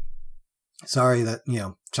take it. Sorry that, you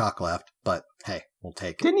know, Chalk left, but hey, we'll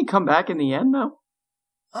take it. Didn't he come back in the end though?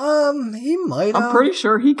 He might have. I'm pretty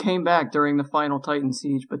sure he came back during the final Titan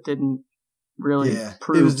siege, but didn't really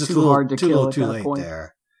prove it was just too hard to kill at too that late point.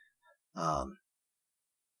 There. And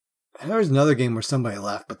there was another game where somebody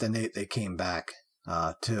left, but then they came back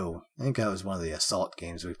too. I think that was one of the assault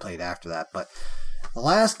games we played after that. But the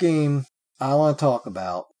last game I want to talk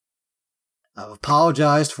about, I've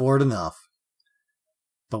apologized for it enough,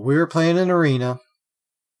 but we were playing an arena.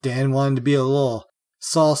 Dan wanted to be a little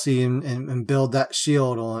saucy and build that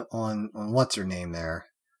shield on what's her name there?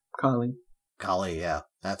 Kali, yeah,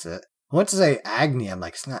 that's it. I want to say Agni. I'm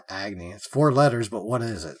like, it's not Agni. It's 4 letters, but what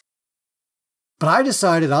is it? But I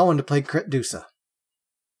decided I wanted to play Crit Dusa.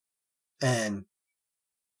 And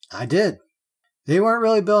I did. They weren't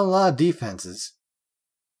really building a lot of defenses.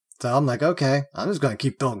 So I'm like, okay, I'm just going to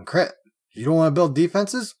keep building crit. You don't want to build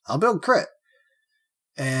defenses? I'll build crit.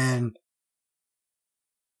 And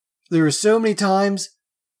there were so many times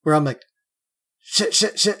where I'm like, shit.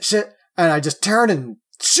 And I just turn and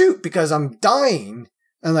shoot because I'm dying.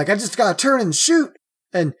 And like, I just gotta turn and shoot.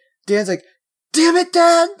 And Dan's like, damn it,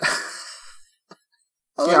 Dad.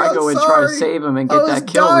 I go and try to save him and get that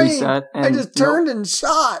kill dying. reset. And I just turned and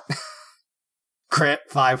shot. Crit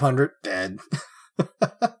 500, dead.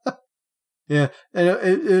 Yeah, and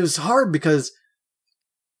it was hard because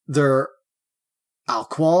their Ao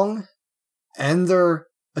Kuang and their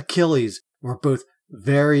Achilles were both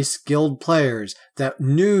very skilled players that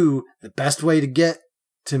knew the best way to get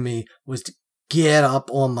to me was to get up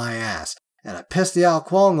on my ass. And I pissed the Ao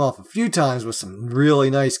Kuang off a few times with some really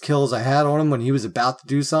nice kills I had on him when he was about to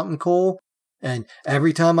do something cool. And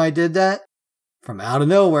every time I did that, from out of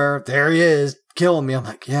nowhere, there he is, killing me. I'm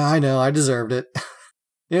like, yeah, I know, I deserved it.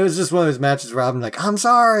 It was just one of those matches where I'm like, I'm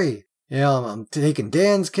sorry. You know, I'm taking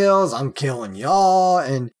Dan's kills, I'm killing y'all.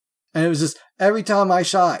 And it was just, every time I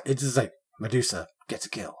shot, it's just like, Medusa gets a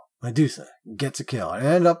kill. Medusa gets a kill. And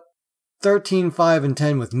I ended up 13, 5, and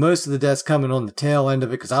 10 with most of the deaths coming on the tail end of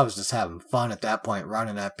it because I was just having fun at that point,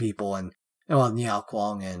 running at people. And Ao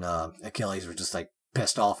Kuang and Achilles were just like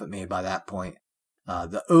pissed off at me by that point.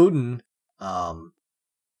 The Odin,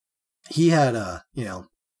 he had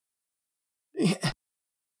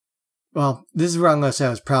well, this is where I'm going to say I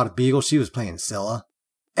was proud of Beagle. She was playing Scylla.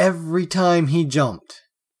 Every time he jumped,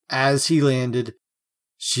 as he landed,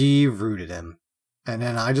 she rooted him. And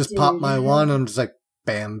then I just popped my one and just like,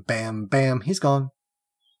 bam, bam, bam, he's gone.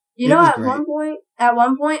 You know, at one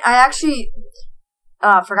point, I actually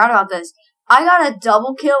forgot about this. I got a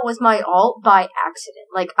double kill with my ult by accident.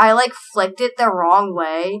 Like, I flicked it the wrong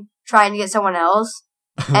way, trying to get someone else,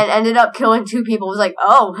 and ended up killing 2 people. It was like,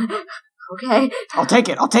 oh, okay. I'll take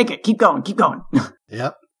it. Keep going.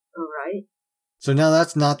 Yep. All right. So now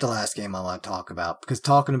that's not the last game I want to talk about, because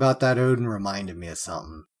talking about that Odin reminded me of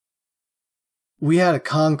something. We had a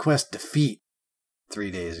conquest defeat 3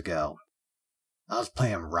 days ago. I was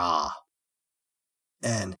playing Ra.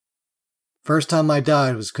 And first time I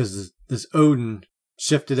died was because this Odin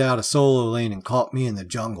shifted out a solo lane and caught me in the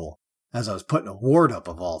jungle as I was putting a ward up,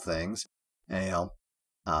 of all things. And,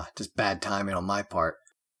 just bad timing on my part.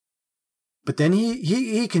 But then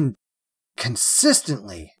he can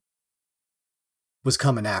consistently was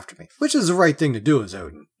coming after me, which is the right thing to do as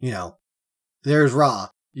Odin. You know, there's Ra.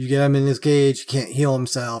 You get him in his cage, he can't heal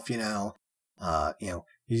himself, he's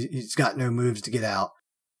got no moves to get out.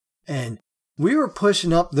 And we were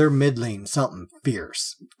pushing up their mid lane, something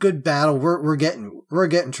fierce. Good battle. We're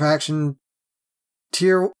getting traction.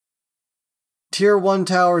 Tier 1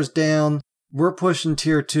 towers down. We're pushing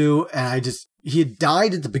tier 2, and he had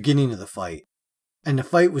died at the beginning of the fight. And the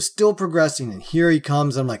fight was still progressing, and here he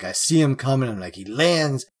comes. I'm like, I see him coming. I'm like, he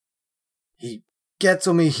lands. He gets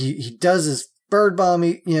on me. He does his bird bomb.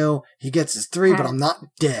 He gets his 3, but I'm not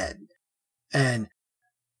dead. And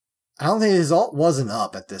I don't think his ult wasn't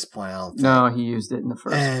up at this point. I don't think. No, he used it in the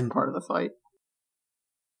first part of the fight.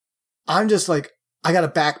 I'm just like, I got to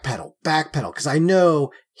backpedal, because I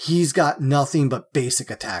know he's got nothing but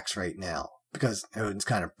basic attacks right now. Because Odin's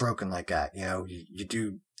kind of broken like that. You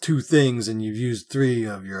do 2 things and you've used 3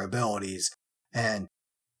 of your abilities. And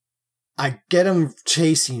I get him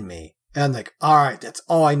chasing me. And I'm like, alright, that's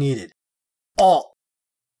all I needed. Ult,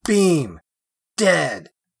 beam, dead.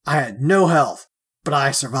 I had no health, but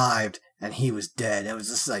I survived and he was dead. It was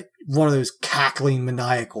just like one of those cackling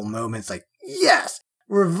maniacal moments like, yes,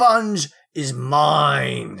 revenge is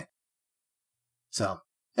mine. So,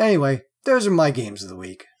 anyway, those are my games of the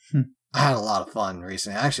week. I had a lot of fun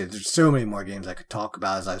recently. Actually, there's so many more games I could talk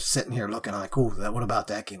about as I was sitting here looking. I'm like, what about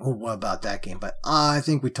that game? Oh, what about that game? But I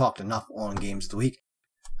think we talked enough on games of the week.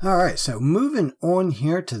 All right, so moving on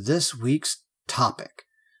here to this week's topic.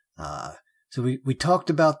 So we talked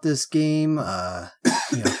about this game. A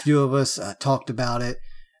few of us talked about it.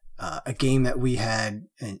 A game that we had,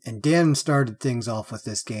 and Dan started things off with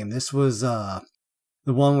this game. This was the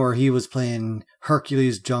one where he was playing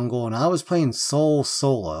Hercules Jungle, and I was playing Soul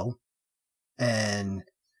Solo. And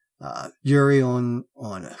Yuri on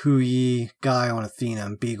Hu-Yi, Guy on Athena,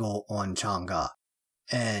 and Beagle on Chang'e.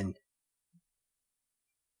 And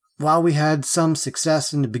while we had some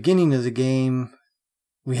success in the beginning of the game,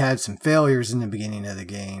 we had some failures in the beginning of the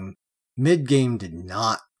game. Mid-game did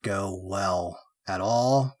not go well at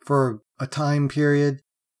all for a time period.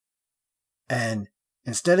 And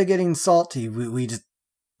instead of getting salty, we just,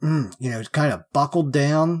 kind of buckled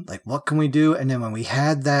down. Like, what can we do? And then when we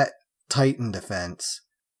had that Titan defense,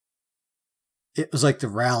 it was like the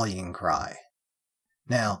rallying cry.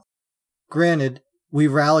 Now, granted, we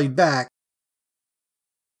rallied back,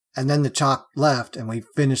 and then the Chalk left, and we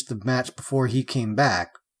finished the match before he came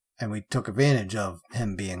back, and we took advantage of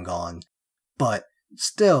him being gone. But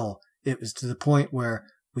still, it was to the point where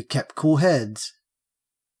we kept cool heads,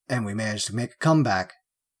 and we managed to make a comeback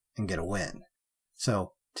and get a win.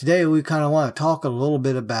 So today we kind of want to talk a little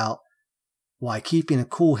bit about why keeping a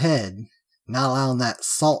cool head, not allowing that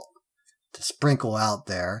salt to sprinkle out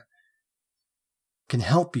there, can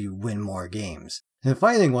help you win more games. And the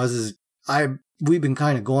funny thing was, we've been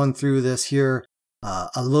kind of going through this here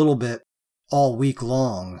a little bit all week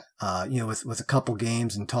long, with a couple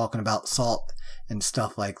games and talking about salt and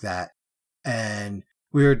stuff like that. And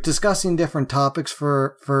we were discussing different topics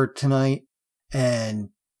for tonight. And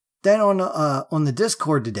then on the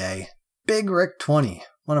Discord today, Big Rick 20,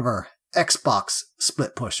 one of our Xbox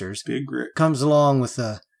split pushers, Big Rick, comes along with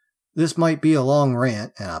this might be a long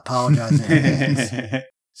rant, and I apologize in advance.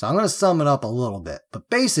 So I'm going to sum it up a little bit. But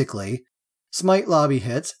basically, Smite lobby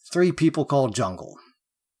hits, 3 people called jungle.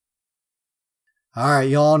 All right,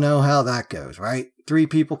 y'all know how that goes, right? 3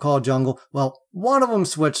 people called jungle. Well, one of them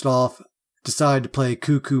switched off, decided to play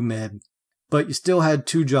cuckoo mid, but you still had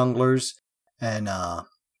 2 junglers, and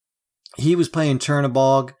he was playing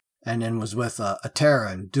Chernobog, and then was with a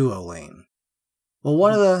Terra in duo lane. Well,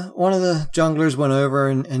 one of the junglers went over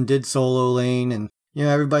and did solo lane, and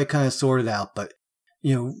everybody kind of sorted out. But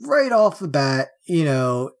right off the bat,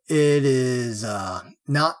 it is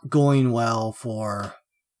not going well for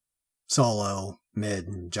solo, mid,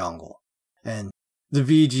 and jungle, and the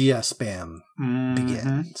VGS spam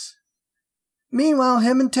begins. Meanwhile,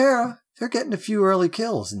 him and Terra, they're getting a few early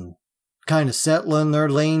kills and kind of settling their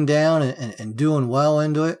lane down and doing well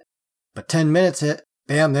into it. But 10 minutes hit.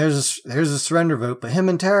 Bam, there's a surrender vote. But him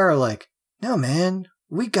and Terra are like, no, man,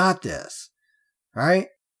 we got this. Right?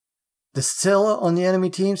 The Scylla on the enemy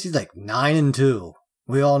teams, he's like 9-2.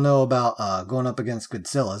 We all know about going up against good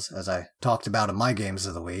Scyllas, as I talked about in my games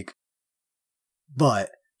of the week. But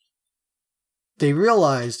they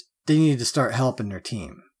realized they needed to start helping their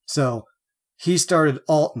team. So he started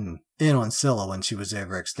ulting in on Scylla when she was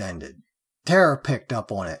overextended. Terra picked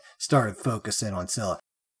up on it, started focusing on Scylla.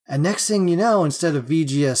 And next thing you know, instead of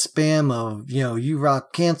VGS spam of, you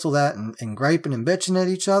rock, cancel that and griping and bitching at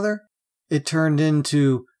each other, it turned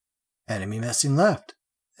into enemy messing left,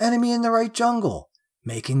 enemy in the right jungle,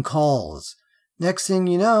 making calls. Next thing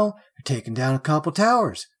you know, you're taking down a couple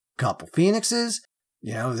towers, couple phoenixes,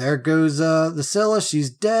 there goes the Scylla, she's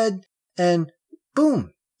dead, and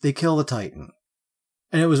boom, they kill the Titan.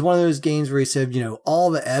 And it was one of those games where he said, all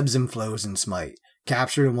the ebbs and flows in Smite.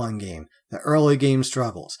 Captured in one game, the early game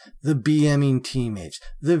struggles, the BMing teammates,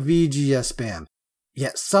 the VGS spam.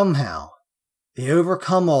 Yet somehow, they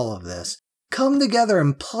overcome all of this, come together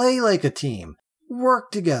and play like a team,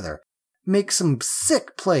 work together, make some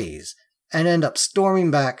sick plays, and end up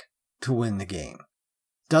storming back to win the game.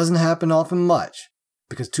 Doesn't happen often much,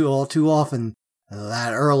 because too often,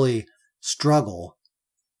 that early struggle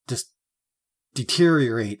just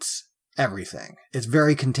deteriorates everything. It's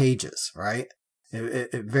very contagious, right?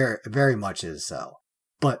 It very, very much is so.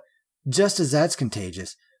 But just as that's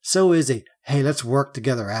contagious, so is a, hey, let's work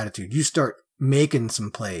together attitude. You start making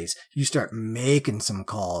some plays. You start making some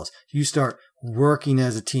calls. You start working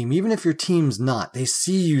as a team. Even if your team's not, they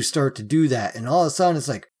see you start to do that. And all of a sudden it's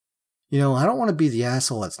like, I don't want to be the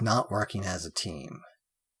asshole that's not working as a team.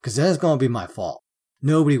 Because then it's going to be my fault.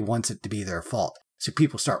 Nobody wants it to be their fault. So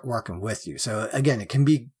people start working with you. So again, it can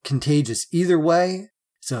be contagious either way.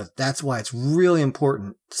 So that's why it's really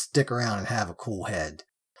important to stick around and have a cool head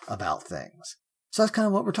about things. So that's kind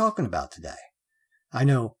of what we're talking about today. I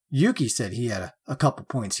know Yuki said he had a couple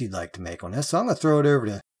points he'd like to make on this, so I'm going to throw it over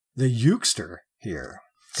to the Yukester here.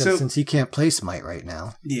 Because since he can't play Smite right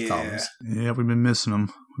now. Yeah, we've been missing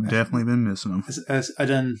him. We've definitely been missing him. As I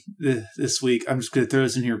done this week, I'm just going to throw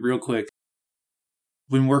this in here real quick.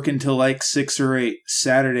 Been working till like 6 or 8.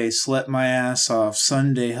 Saturday, slept my ass off.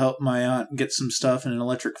 Sunday, helped my aunt get some stuff in an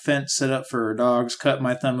electric fence set up for her dogs. Cut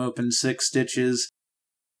my thumb open 6 stitches.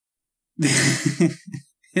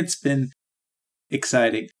 It's been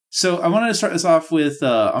exciting. So I wanted to start this off with,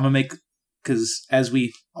 I'm going to make, because as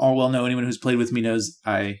we all well know, anyone who's played with me knows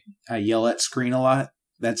I yell at screen a lot.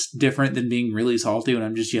 That's different than being really salty when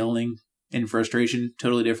I'm just yelling in frustration.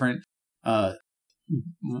 Totally different.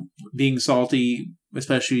 Being salty,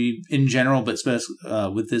 especially in general, but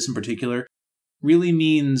with this in particular, really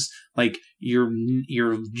means like you're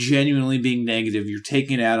genuinely being negative. You're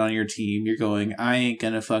taking it out on your team. You're going, I ain't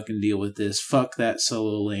gonna fucking deal with this. Fuck that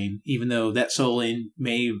solo lane. Even though that solo lane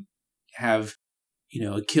may have,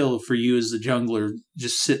 a kill for you as the jungler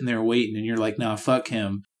just sitting there waiting, and you're like, nah, fuck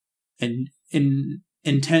him. And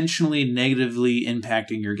intentionally negatively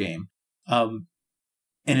impacting your game. And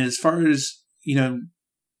as far as,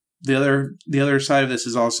 the other side of this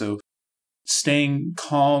is also staying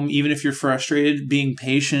calm, even if you're frustrated, being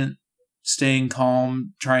patient, staying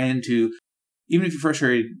calm, trying to, even if you're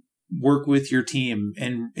frustrated, work with your team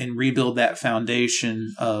and rebuild that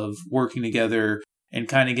foundation of working together and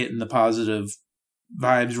kind of getting the positive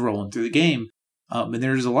vibes rolling through the game. And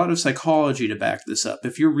there's a lot of psychology to back this up.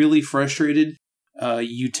 If you're really frustrated,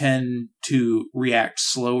 you tend to react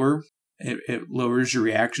slower. It lowers your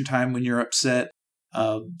reaction time when you're upset.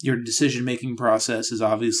 Your decision-making process is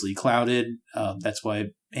obviously clouded. That's why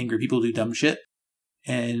angry people do dumb shit.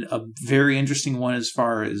 And a very interesting one as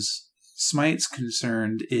far as Smite's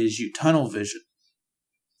concerned is you tunnel vision.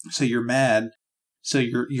 So you're mad. So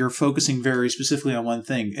you're focusing very specifically on one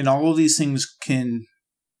thing. And all of these things can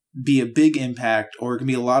be a big impact, or it can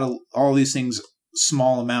be all these things,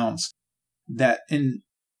 small amounts that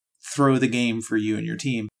throw the game for you and your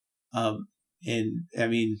team. And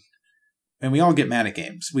we all get mad at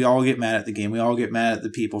games. We all get mad at the game. We all get mad at the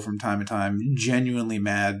people from time to time, genuinely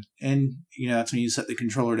mad. And, that's when you set the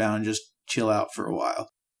controller down and just chill out for a while.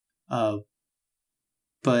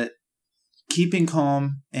 But keeping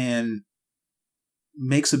calm and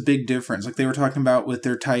makes a big difference. Like they were talking about with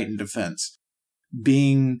their Titan defense.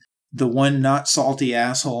 Being the one not salty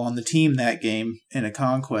asshole on the team that game in a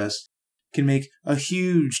conquest can make a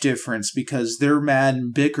huge difference because they're mad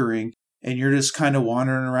and bickering, and you're just kind of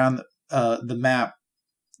wandering around the map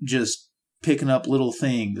just picking up little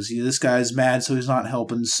things. This guy's mad, so he's not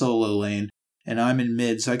helping solo lane, and I'm in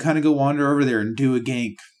mid, so I kind of go wander over there and do a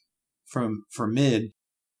gank from mid,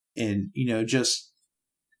 and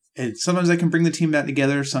and sometimes I can bring the team back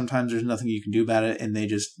together. Sometimes there's nothing you can do about it, and they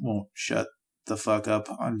just won't shut the fuck up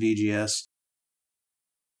on VGS.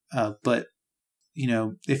 But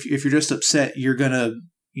if you're just upset, you're gonna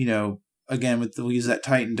again we'll use that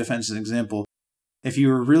Titan defense as an example. If you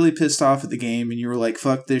were really pissed off at the game and you were like,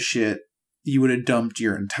 fuck this shit, you would have dumped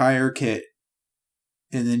your entire kit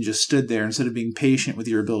and then just stood there instead of being patient with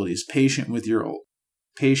your abilities, patient with your ult,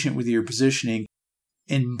 patient with your positioning,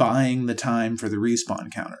 and buying the time for the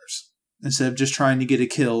respawn counters. Instead of just trying to get a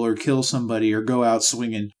kill or kill somebody or go out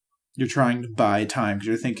swinging, you're trying to buy time because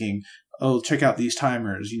you're thinking, oh, check out these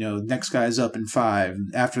timers. Next guy's up in 5.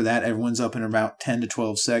 After that, everyone's up in about 10 to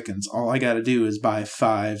 12 seconds. All I got to do is buy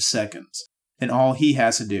 5 seconds. And all he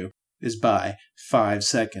has to do is buy 5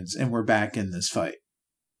 seconds, and we're back in this fight.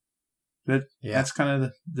 But that's kind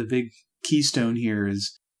of the big keystone here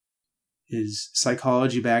is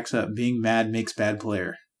psychology backs up. Being mad makes bad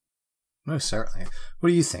player. Most certainly. What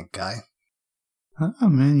do you think, Guy? Oh,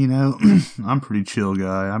 man, I'm a pretty chill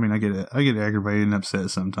guy. I mean, I get aggravated and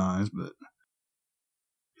upset sometimes, but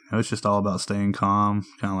it's just all about staying calm.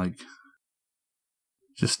 Kind of like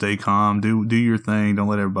just stay calm, do your thing. Don't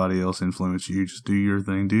let everybody else influence you. Just do your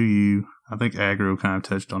thing, do you. I think Aggro kind of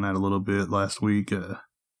touched on that a little bit last week.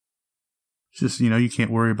 Just you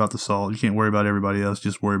can't worry about the salt. You can't worry about everybody else.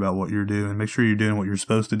 Just worry about what you're doing. Make sure you're doing what you're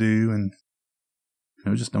supposed to do, and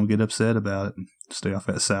just don't get upset about it. Stay off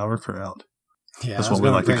that sauerkraut. Yeah, that's what we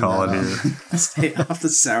like to call it here. Stay off the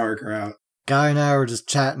sauerkraut. Guy and I were just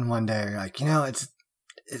chatting one day, like, it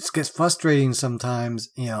gets frustrating sometimes,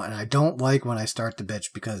 and I don't like when I start to bitch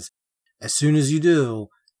because as soon as you do,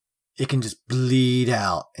 it can just bleed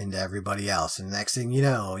out into everybody else. And the next thing you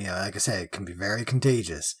know, like I said, it can be very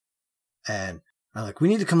contagious. And I'm like, we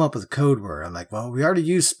need to come up with a code word. I'm like, well, we already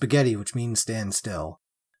used spaghetti, which means stand still.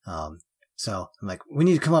 So I'm like, we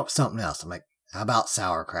need to come up with something else. I'm like, how about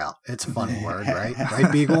sauerkraut? It's a funny word, right? Right,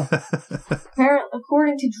 Beagle? Apparently,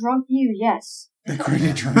 according to Drunk You, yes. According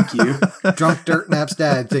to Drunk You. Drunk Dirt Nap's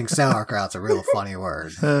dad thinks sauerkraut's a real funny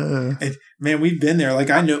word. Man, we've been there. Like,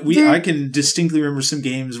 I can distinctly remember some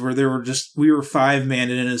games where we were 5-man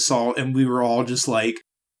in an assault, and we were all just like,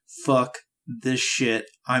 fuck this shit.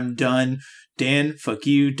 I'm done. Dan, fuck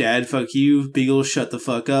you. Dad, fuck you. Beagle, shut the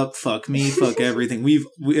fuck up. Fuck me. Fuck everything.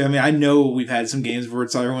 I know we've had some games where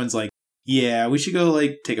everyone's like, yeah, we should go,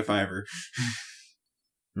 take a $5.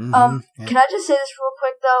 Can I just say this real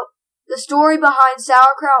quick, though? The story behind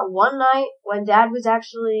sauerkraut, one night when Dad was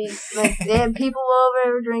actually, they had people over,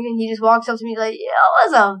 they were drinking, he just walks up to me like, yeah,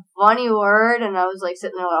 it was a funny word, and I was,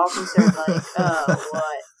 sitting there all concerned, what?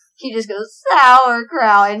 He just goes,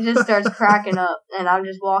 sauerkraut, and just starts cracking up, and I'm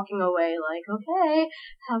just walking away okay,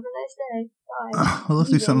 have a nice day, bye. Well,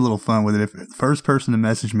 let's do something a little fun with it. If the first person to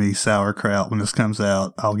message me sauerkraut when this comes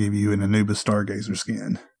out, I'll give you an Anubis Stargazer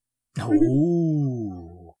skin.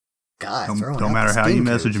 Ooh. God, don't matter how you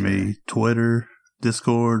message me, Twitter,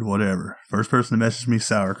 Discord, whatever. First person to message me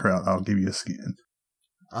sauerkraut, I'll give you a skin.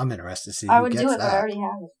 I'm interested to see I would do it, but I already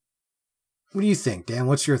have it. What do you think, Dan?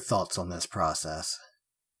 What's your thoughts on this process?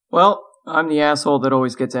 Well, I'm the asshole that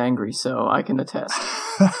always gets angry, so I can attest.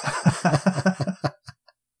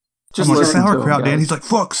 Just like sauerkraut, Dan. He's like,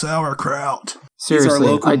 fuck sauerkraut.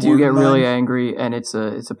 Seriously, I do get really angry, and it's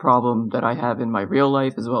a problem that I have in my real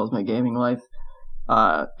life as well as my gaming life.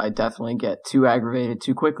 I definitely get too aggravated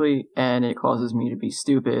too quickly, and it causes me to be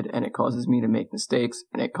stupid, and it causes me to make mistakes,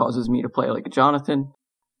 and it causes me to play like a Jonathan,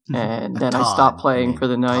 and then I stop playing for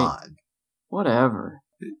the night. Todd. Whatever.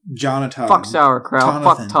 Jonathan. Fuck sauerkraut.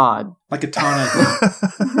 Fuck Todd. Like a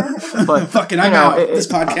Tonathan. But fucking, I'm out. This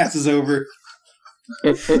podcast is over.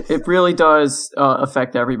 It really does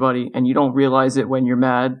affect everybody, and you don't realize it when you're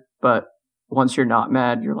mad, but once you're not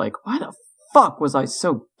mad, you're like, why the fuck was I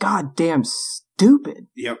so goddamn stupid?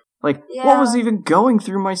 Yep. Like, what was even going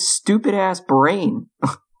through my stupid ass brain?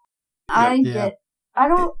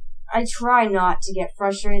 I try not to get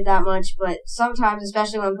frustrated that much, but sometimes,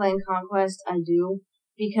 especially when playing Conquest, I do.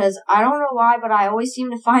 Because I don't know why, but I always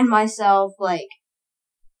seem to find myself, like,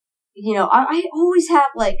 you know, I always have,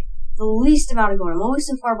 like, the least amount of gold. I'm always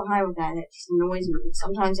so far behind with that, and it just annoys me.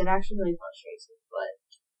 Sometimes it actually really frustrates me,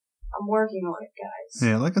 but I'm working on it, guys.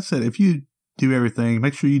 Yeah, like I said, if you do everything,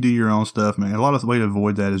 make sure you do your own stuff, man. A lot of the way to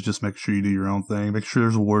avoid that is just make sure you do your own thing. Make sure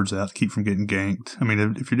there's wards out to keep from getting ganked. I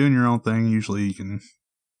mean, if you're doing your own thing, usually you can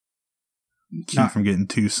keep from getting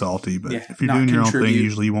too salty, but if you're doing your own thing,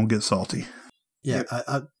 usually you won't get salty. Yeah,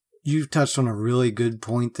 you touched on a really good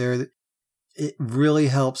point there. That it really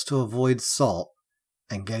helps to avoid salt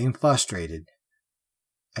and getting frustrated,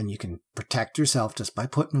 and you can protect yourself just by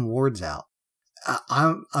putting wards out.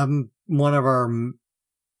 I'm one of our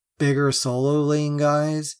bigger solo lane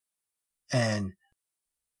guys, and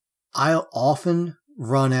I often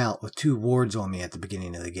run out with 2 wards on me at the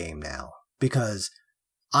beginning of the game now, because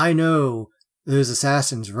I know those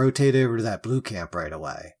assassins rotate over to that blue camp right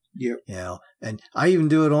away. Yep. You know, and I even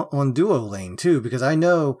do it on duo lane too, because I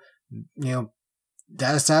know, you know,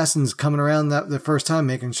 that assassin's coming around the first time,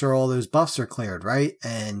 making sure all those buffs are cleared, right?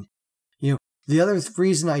 And, you know, the other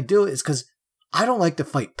reason I do it is because I don't like to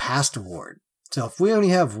fight past a ward. So if we only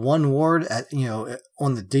have 1 ward at, you know,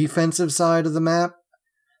 on the defensive side of the map,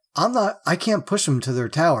 I can't push them to their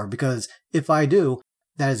tower, because if I do,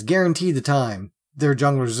 that is guaranteed the time their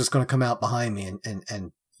jungler is just going to come out behind me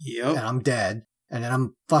and I'm dead, and then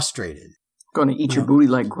I'm frustrated. Going to eat your booty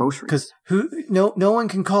like groceries. Because no one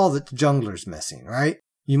can call that the jungler's missing, right?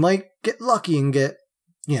 You might get lucky and get,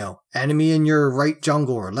 you know, enemy in your right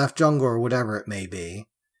jungle or left jungle or whatever it may be.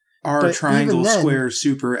 Or triangle, then, square,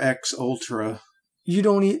 super, X, ultra. You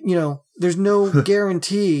don't, you know, there's no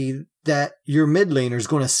guarantee that your mid laner is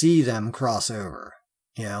going to see them cross over,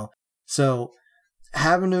 you know? So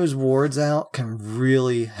having those wards out can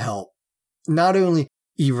really help. Not only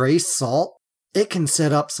erase salt, it can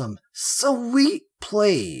set up some sweet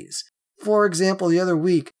plays. For example, the other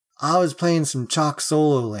week, I was playing some Chalk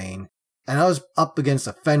solo lane, and I was up against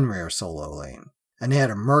a Fenrir solo lane, and they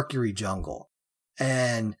had a Mercury jungle.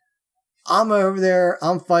 And I'm over there,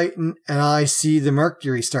 I'm fighting, and I see the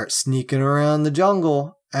Mercury start sneaking around the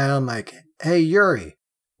jungle, and I'm like, hey, Yuri,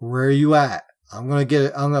 where are you at? I'm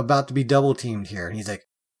about to be double teamed here. And he's like,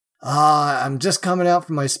 I'm just coming out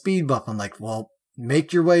from my speed buff. I'm like, well,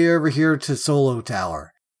 make your way over here to Solo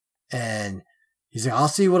Tower. And he's like, I'll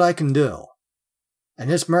see what I can do. And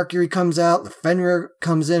this Mercury comes out, the Fenrir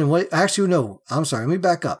comes in. Let me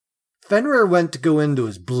back up. Fenrir went to go into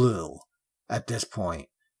his blue at this point.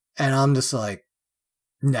 And I'm just like,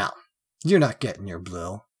 no, you're not getting your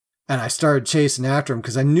blue. And I started chasing after him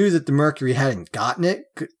because I knew that the Mercury hadn't gotten it.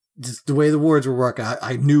 Just the way the wards were working,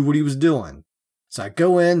 I knew what he was doing. So I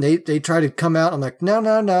go in, they try to come out. I'm like,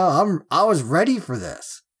 no, I was ready for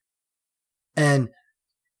this. And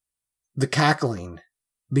the cackling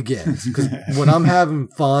begins. Because when I'm having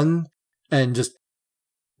fun and just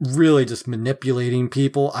really just manipulating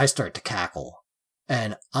people, I start to cackle.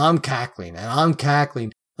 And I'm cackling. I'm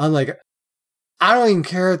like, I don't even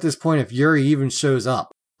care at this point if Yuri even shows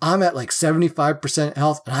up. I'm at like 75%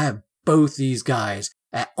 health, and I have both these guys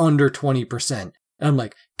at under 20%. And I'm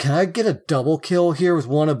like, can I get a double kill here with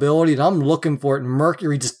one ability? And I'm looking for it, and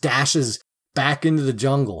Mercury just dashes back into the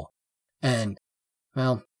jungle. And,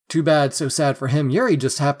 well, too bad, so sad for him. Yuri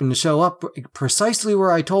just happened to show up precisely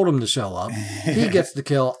where I told him to show up. He gets the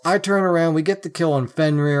kill. I turn around, we get the kill on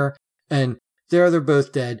Fenrir, and there they're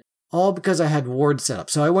both dead. All because I had ward set up.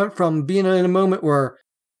 So I went from being in a moment where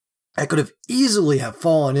I could have easily have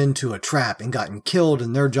fallen into a trap and gotten killed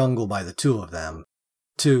in their jungle by the 2 of them,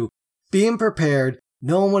 to being prepared,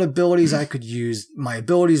 knowing what abilities I could use. My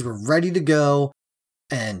abilities were ready to go,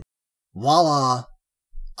 and voila,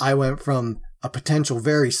 I went from a potential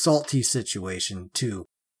very salty situation to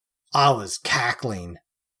I was cackling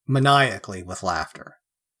maniacally with laughter.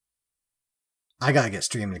 I gotta get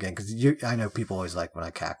streaming again because I know people always like when I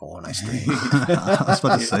cackle when I stream. I was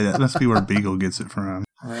about to say that must be where Beagle gets it from.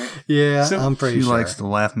 Right. Yeah, So I'm pretty She sure. likes to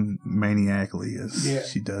laugh maniacally as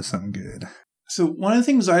she does something good. So one of the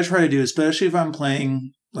things I try to do, especially if I'm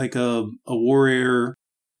playing like a warrior,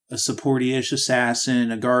 a support-ish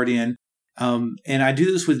assassin, a guardian, and I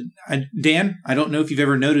do this with Dan. I don't know if you've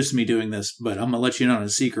ever noticed me doing this, but I'm gonna let you know in a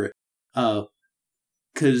secret.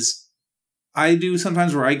 Because I do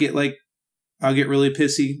sometimes where I'll get really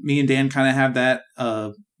pissy. Me and Dan kind of have that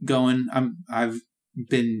going. I've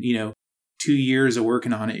been 2 years of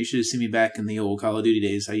working on it. You should have seen me back in the old Call of Duty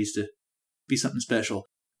days. I used to be something special.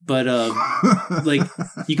 But like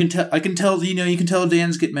you can tell, you can tell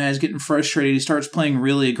Dan's getting mad, he's getting frustrated. He starts playing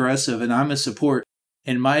really aggressive, and I'm a support.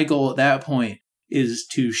 And my goal at that point is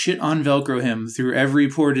to shit on Velcro him through every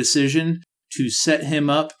poor decision, to set him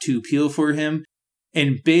up, to peel for him,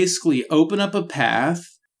 and basically open up a path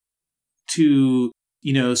to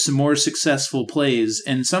some more successful plays.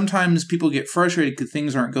 And sometimes people get frustrated because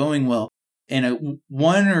things aren't going well, and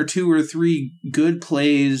one or two or three good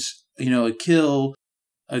plays, a kill,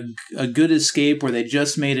 a good escape where they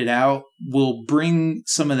just made it out will bring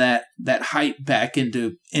some of that hype back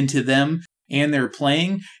into them and their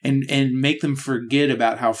playing and make them forget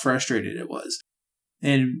about how frustrated it was.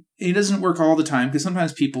 And it doesn't work all the time because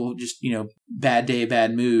sometimes people just, bad day,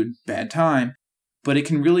 bad mood, bad time. But it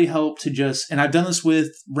can really help to just, and I've done this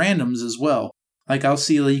with randoms as well. Like I'll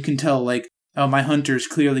see, you can tell oh, my hunter's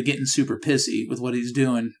clearly getting super pissy with what he's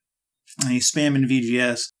doing. And he's spamming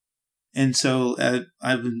VGS. And so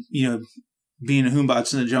I've been, being a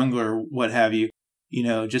Hoombots in the jungle or what have you,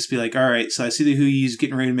 just be like, all right, so I see the Huyi's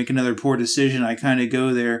getting ready to make another poor decision. I kind of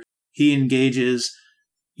go there. He engages,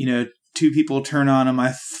 two people turn on him.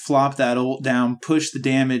 I flop that ult down, push the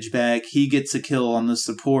damage back. He gets a kill on the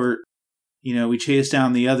support. We chase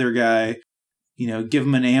down the other guy, give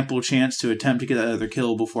him an ample chance to attempt to get that other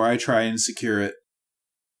kill before I try and secure it.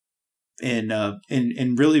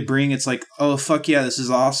 And really bring, it's like, oh, fuck yeah, this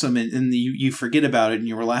is awesome. And you forget about it and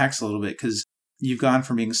you relax a little bit because you've gone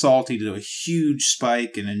from being salty to a huge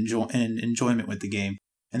spike and enjoyment with the game.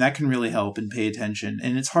 And that can really help and pay attention.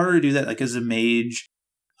 And it's harder to do that as a mage.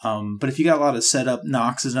 But if you got a lot of setup,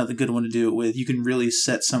 Nox is another good one to do it with. You can really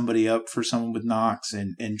set somebody up for someone with Nox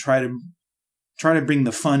and try to bring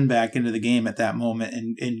the fun back into the game at that moment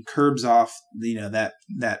and curbs off,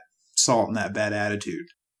 that salt and that bad attitude.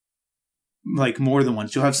 More than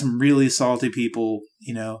once. You'll have some really salty people.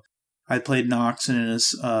 I played Nox in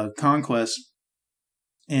a Conquest,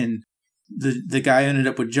 and the guy who ended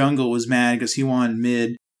up with jungle was mad because he wanted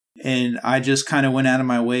mid, and I just kind of went out of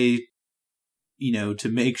my way, to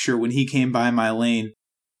make sure when he came by my lane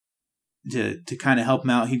to kind of help him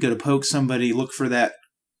out. He'd go to poke somebody, look for that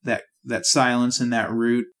silence in that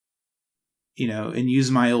root, and use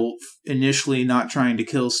my ult initially, not trying to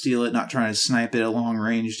kill steal it, not trying to snipe it at long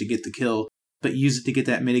range to get the kill, but use it to get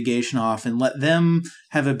that mitigation off and let them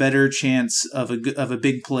have a better chance of a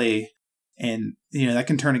big play. And, that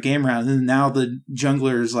can turn a game around. And now the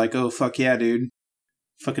jungler is like, oh, fuck yeah, dude.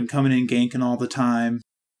 Fucking coming in, ganking all the time.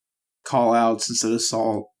 Call outs instead of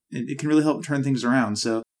salt. It can really help turn things around.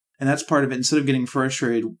 So, and that's part of it. Instead of getting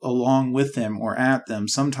frustrated along with them or at them,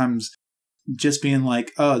 sometimes just being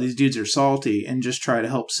like, oh, these dudes are salty, and just try to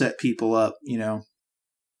help set people up,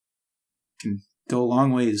 can go a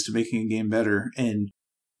long ways to making a game better. And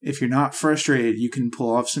if you're not frustrated, you can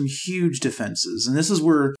pull off some huge defenses. And this is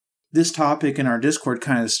where this topic in our Discord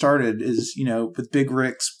kind of started, is, with Big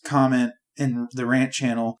Rick's comment in the rant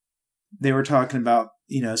channel. They were talking about,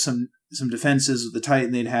 some defenses with the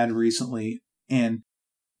Titan they'd had recently. And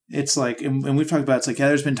it's like, and we've talked about, it's like, yeah,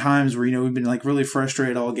 there's been times where, we've been really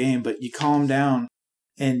frustrated all game, but you calm down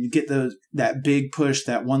and get that big push,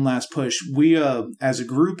 that one last push. We, as a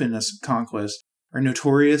group in this Conquest, are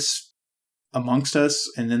notorious amongst us,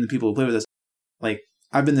 and then the people who play with us.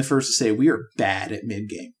 I've been the first to say we are bad at mid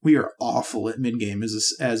game. We are awful at mid game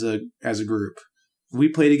as a group. We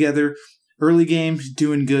play together. Early game,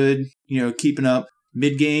 doing good, keeping up.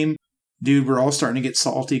 Mid game, dude, we're all starting to get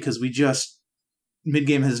salty because mid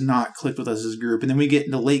game has not clicked with us as a group. And then we get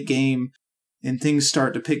into late game and things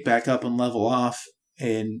start to pick back up and level off.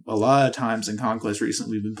 And a lot of times in Conquest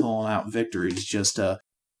recently, we've been pulling out victories just not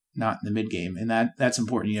in the mid game. And that's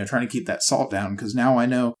important, trying to keep that salt down, because now I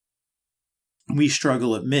know we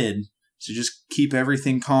struggle at mid. So just keep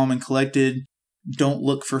everything calm and collected. Don't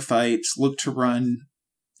look for fights. Look to run,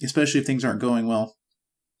 especially if things aren't going well.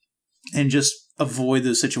 And just avoid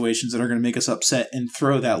those situations that are going to make us upset and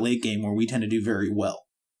throw that late game where we tend to do very well.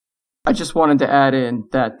 I just wanted to add in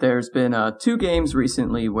that there's been 2 games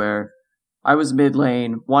recently where I was mid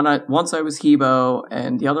lane. Once I was Hebo,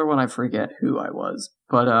 and the other one I forget who I was.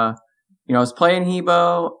 But I was playing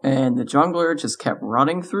Hebo, and the jungler just kept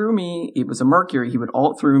running through me. It was a Mercury. He would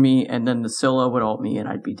ult through me, and then the Scylla would ult me, and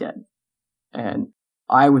I'd be dead. And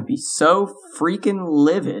I would be so freaking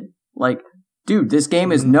livid. Like, dude, this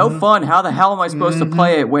game is no fun. How the hell am I supposed to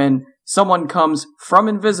play it when someone comes from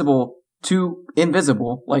invisible to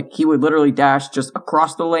invisible? Like, he would literally dash just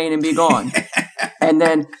across the lane and be gone. And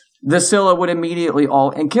then the Scylla would immediately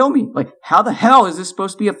ult and kill me. Like, how the hell is this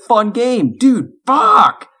supposed to be a fun game? Dude,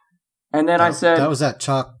 fuck! And then I said... That was that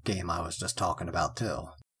chalk game I was just talking about, too.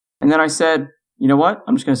 And then I said, you know what?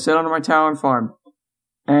 I'm just going to sit under my tower and farm.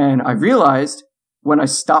 And I realized, when I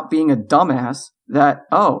stopped being a dumbass, that,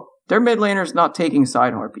 their mid laner's not taking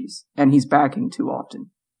side harpies. And he's backing too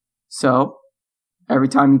often. So, every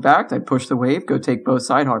time he backed, I'd push the wave, go take both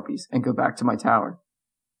side harpies, and go back to my tower.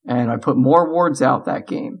 And I put more wards out that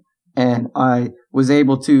game. And I was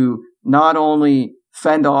able to not only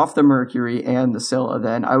fend off the Mercury and the Scylla,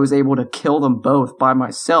 then I was able to kill them both by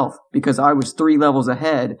myself because I was 3 levels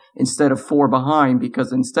ahead instead of 4 behind,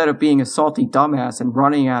 because instead of being a salty dumbass and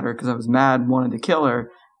running at her because I was mad and wanted to kill her,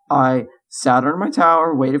 I sat under my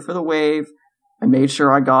tower, waited for the wave. I made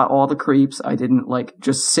sure I got all the creeps. I didn't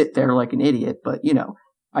just sit there like an idiot, but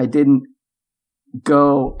I didn't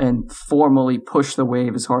go and formally push the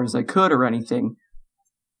wave as hard as I could or anything.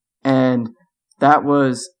 And that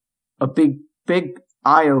was a big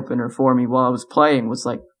eye-opener for me while I was playing, was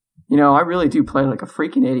like, I really do play like a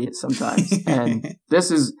freaking idiot sometimes. And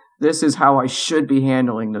this is how I should be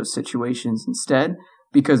handling those situations instead,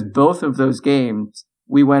 because both of those games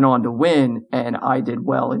we went on to win, and I did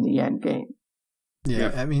well in the end game.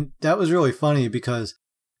 Yeah, I mean, that was really funny because,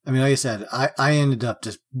 I mean, like I said, I ended up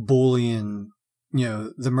just bullying,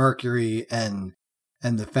 the Mercury and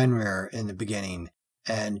the Fenrir in the beginning,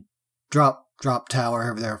 and drop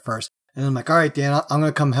tower over there first. And I'm like, all right, Dan, I'm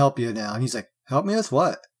going to come help you now. And he's like, help me with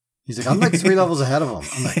what? He's like, I'm like 3 levels ahead of him.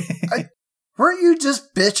 I'm like, weren't you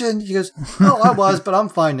just bitching? He goes, no, I was, but I'm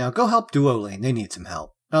fine now. Go help Duo Lane. They need some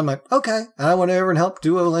help. And I'm like, okay. And I went over and helped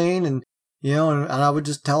Duo Lane, and, and I would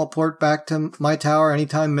just teleport back to my tower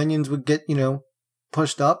anytime minions would get,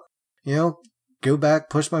 pushed up, go back,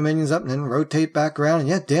 push my minions up, and then rotate back around. And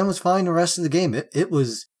yeah, Dan was fine the rest of the game. It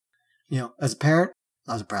was, as a parent,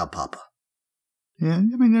 I was a proud papa. Yeah, I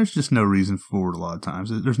mean, there's just no reason for it a lot of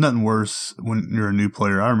times. There's nothing worse when you're a new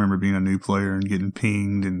player. I remember being a new player and getting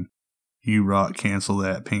pinged, and you rock cancel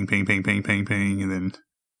that, ping, ping, ping, ping, ping, ping, and then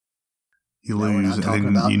you lose, and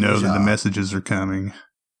then that the messages are coming.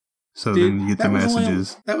 So Dude, then you get the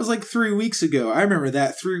messages. That was like 3 weeks ago. I remember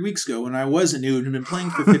that 3 weeks ago when I wasn't new and had been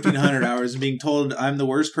playing for 1,500 hours and being told I'm the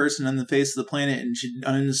worst person on the face of the planet and should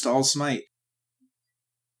uninstall Smite.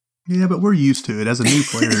 Yeah, but we're used to it. As a new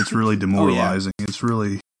player, it's really demoralizing. Oh,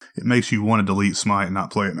 yeah. It makes you want to delete Smite and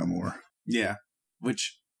not play it no more. Yeah,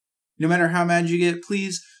 which, no matter how mad you get,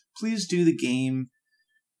 please do the game.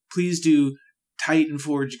 Please do Titan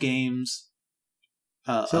Forge games.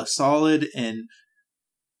 Solid, and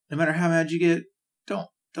no matter how mad you get,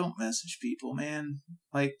 don't message people, man.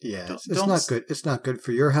 Like, yeah, it's not good. It's not good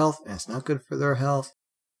for your health, and it's not good for their health.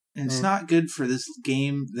 And it's not good for this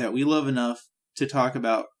game that we love enough to talk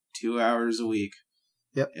about 2 hours a week.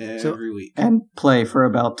 Yep. Every week. And play for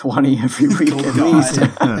about 20 every week at least.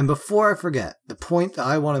 And before I forget, the point that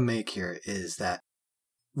I want to make here is that,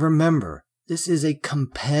 remember, this is a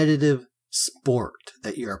competitive sport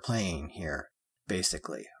that you're playing here,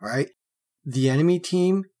 basically, right? The enemy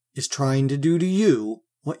team is trying to do to you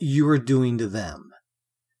what you are doing to them.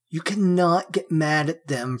 You cannot get mad at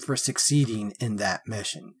them for succeeding in that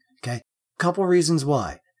mission, okay? Couple reasons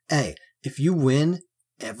why. A, if you win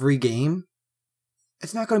every game,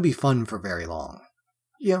 it's not going to be fun for very long.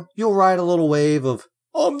 You'll ride a little wave of,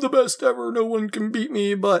 I'm the best ever, no one can beat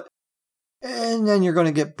me, and then you're going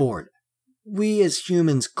to get bored. We as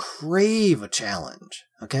humans crave a challenge,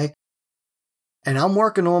 okay? And I'm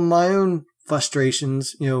working on my own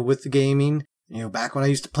frustrations, with the gaming. Back when I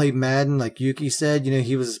used to play Madden, like Yuki said,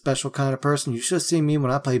 he was a special kind of person. You should have seen me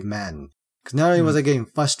when I played Madden. Because not only was I getting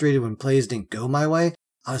frustrated when plays didn't go my way,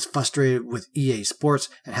 I was frustrated with EA Sports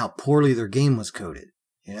and how poorly their game was coded.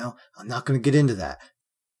 I'm not going to get into that.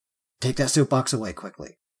 Take that soapbox away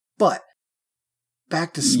quickly. But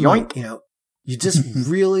back to Smite, you just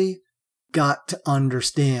really got to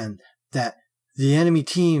understand that the enemy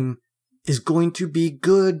team is going to be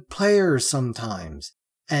good players sometimes.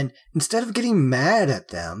 And instead of getting mad at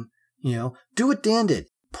them, do what Dan did.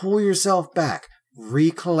 Pull yourself back.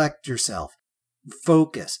 Recollect yourself.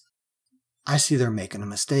 Focus. I see they're making a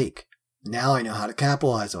mistake. Now I know how to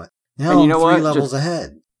capitalize on it. Now And you I'm know 3 what? levels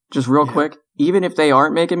ahead. Just real quick, even if they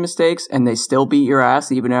aren't making mistakes and they still beat your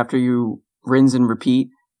ass even after you rinse and repeat,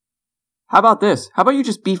 how about this? How about you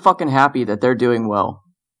just be fucking happy that they're doing well?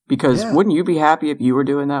 Because wouldn't you be happy if you were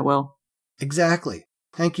doing that well? Exactly.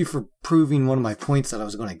 Thank you for proving one of my points that I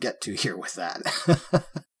was going to get to here with that.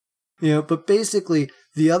 But basically,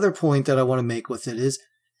 the other point that I want to make with it is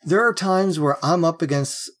there are times where I'm up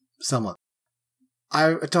against someone.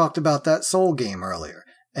 I talked about that Soul game earlier,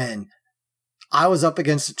 and I was up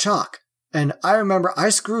against a Chalk. And I remember I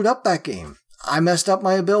screwed up that game. I messed up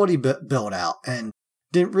my ability build out and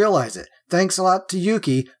didn't realize it. Thanks a lot to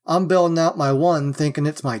Yuki. I'm building out my 1 thinking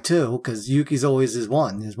it's my 2 because Yuki's always his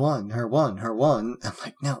 1, her 1. I'm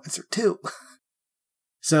like, no, it's her 2.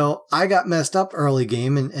 So I got messed up early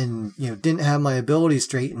game and didn't have my ability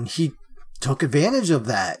straight, and he took advantage of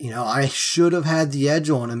that. I should have had the edge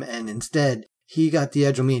on him, and instead he got the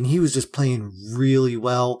edge on me, and he was just playing really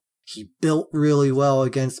well. He built really well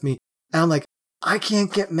against me. And I'm like, I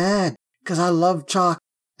can't get mad because I love Chalk.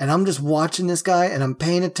 And I'm just watching this guy and I'm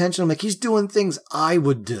paying attention. I'm like, he's doing things I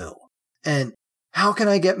would do. And how can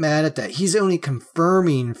I get mad at that? He's only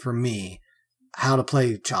confirming for me how to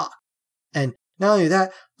play Chalk. And not only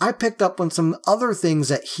that, I picked up on some other things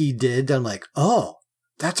that he did. I'm like, oh,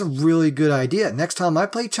 that's a really good idea. Next time I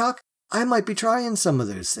play Chalk, I might be trying some of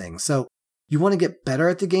those things. So you want to get better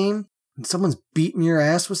at the game? When someone's beating your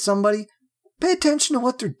ass with somebody, pay attention to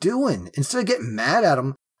what they're doing. Instead of getting mad at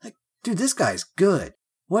them, like, dude, this guy's good.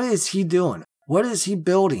 What is he doing? What is he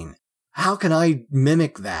building? How can I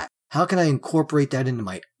mimic that? How can I incorporate that into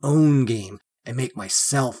my own game and make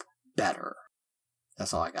myself better?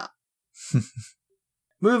 That's all I got.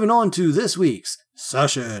 Moving on to this week's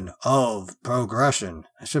Session of Progression.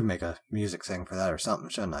 I should make a music thing for that or something,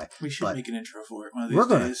 shouldn't I? We should make an intro for it one of these days.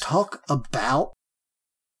 We're going to talk about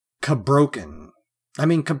Cabrakan.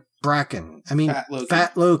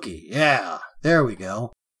 Fat Loki. Yeah, there we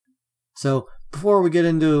go. So, before we get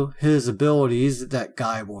into his abilities that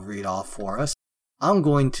Guy will read off for us, I'm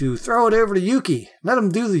going to throw it over to Yuki. Let him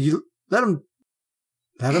do the lore.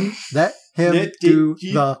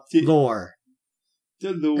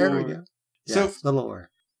 The lore. There we go. Yes, the lore.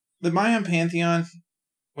 The Mayan Pantheon,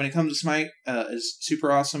 when it comes to Smite, is super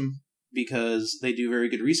awesome because they do very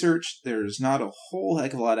good research. There's not a whole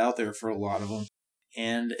heck of a lot out there for a lot of them.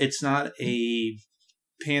 And it's not a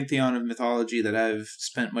pantheon of mythology that I've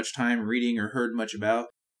spent much time reading or heard much about.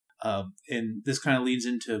 And this kind of leads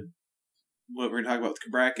into what we're going to talk about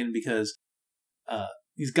with Cabrakan, because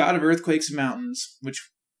he's god of earthquakes and mountains, which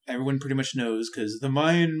everyone pretty much knows because the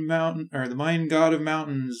Mayan god of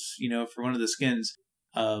mountains, for one of the skins.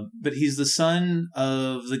 But he's the son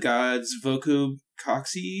of the gods Voku,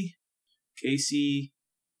 Kashi,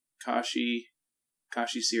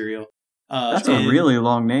 Cereal. That's a really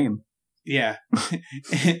long name. Yeah.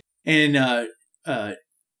 and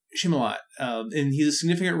Shimalat. And he's a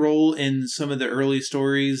significant role in some of the early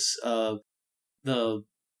stories of the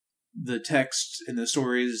text and the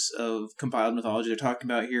stories of compiled mythology they're talking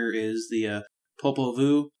about here is the Popol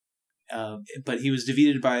Vuh. But he was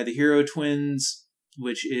defeated by the hero twins,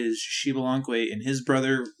 which is Xbalanque and his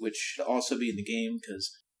brother, which should also be in the game because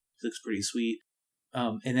he looks pretty sweet.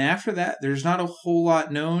 And after that, there's not a whole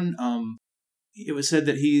lot known. It was said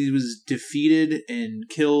that he was defeated and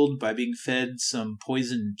killed by being fed some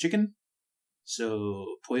poisoned chicken. So,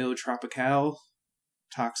 Pollo Tropical,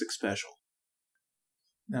 toxic special.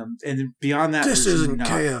 And beyond that, this isn't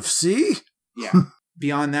KFC. Yeah.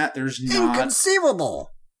 Beyond that, there's not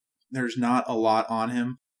inconceivable. There's not a lot on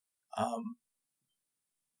him.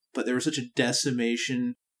 But there was such a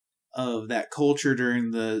decimation of that culture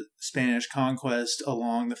during the Spanish conquest,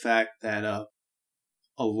 along the fact that a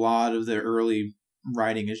lot of the early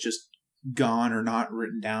writing is just gone or not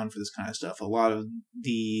written down for this kind of stuff. A lot of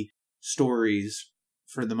the stories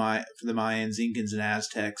for the Mayans, Incans, and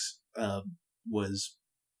Aztecs was,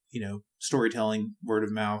 storytelling, word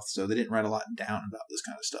of mouth. So they didn't write a lot down about this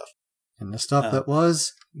kind of stuff. And the stuff that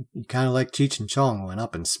was, kind of like Cheech and Chong went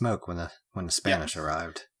up in smoke when the Spanish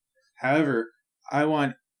arrived. However, I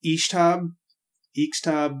want Ixtab,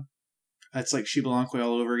 that's like Xbalanque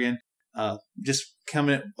all over again. Just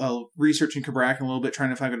coming at researching Cabrakan a little bit,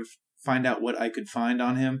 trying to find out what I could find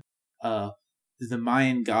on him. The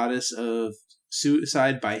Mayan goddess of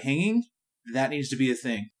suicide by hanging, that needs to be a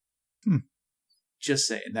thing. Just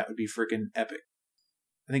saying, that would be freaking epic.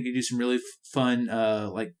 I think you do some really fun,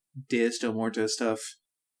 like Deus de Morta stuff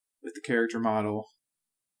with the character model.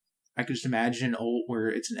 I could just imagine where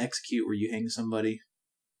it's an execute where you hang somebody,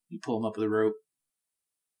 you pull them up with a rope.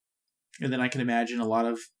 And then I can imagine a lot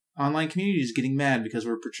of online community is getting mad because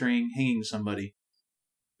we're portraying hanging somebody.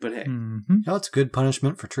 But hey. Mm-hmm. No, it's good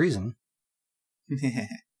punishment for treason.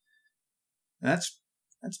 That's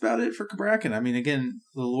about it for Cabrakan. I mean, again,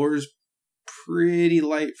 the lore is pretty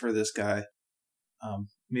light for this guy.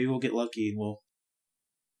 Maybe we'll get lucky and we'll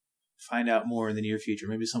find out more in the near future.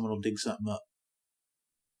 Maybe someone will dig something up.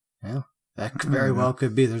 Yeah, that very well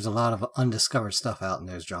could be. There's a lot of undiscovered stuff out in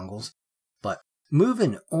those jungles. But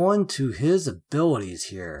moving on to his abilities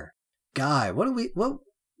here, Guy, what do we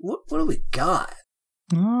got?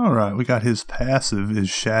 All right, we got his passive is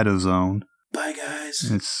Shadow Zone. Bye,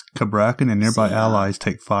 guys. It's Cabrakan and nearby allies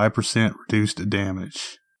take 5% reduced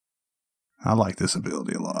damage. I like this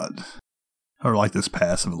ability a lot. Or like this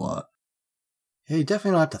passive a lot. Yeah, you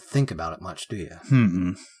definitely don't have to think about it much, do you?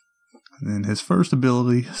 And then his first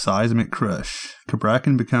ability, Seismic Crush.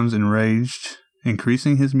 Cabrakan becomes enraged,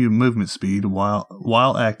 increasing his movement speed.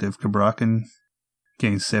 While active, Cabrakan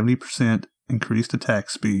gains 70% increased attack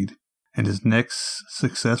speed, and his next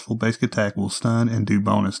successful basic attack will stun and do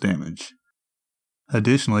bonus damage.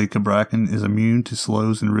 Additionally, Cabrakan is immune to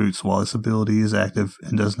slows and roots while this ability is active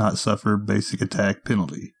and does not suffer basic attack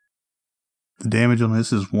penalty. The damage on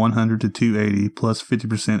this is 100 to 280 plus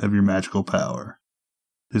 50% of your magical power.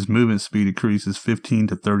 His movement speed increases 15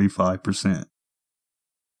 to 35%.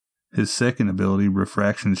 His second ability,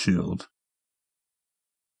 Refraction Shield.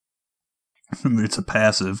 It's a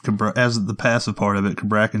passive. As the passive part of it,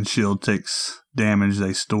 Cabrakan's shield takes damage,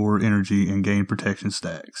 they store energy, and gain protection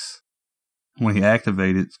stacks. When he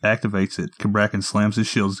activates it, Cabrakan slams his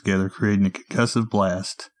shields together, creating a concussive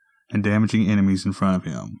blast and damaging enemies in front of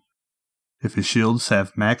him. If his shields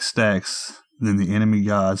have max stacks, then the enemy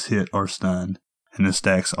gods hit are stunned, and the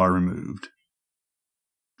stacks are removed.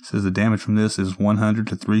 It says the damage from this is 100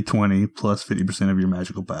 to 320 plus 50% of your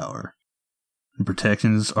magical power. The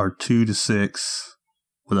protections are 2 to 6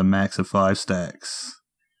 with a max of 5 stacks,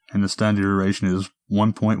 and the stun duration is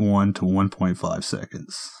 1.1 to 1.5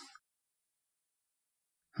 seconds.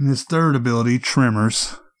 And his third ability,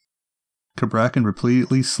 Tremors. Cabrakan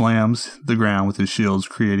repeatedly slams the ground with his shields,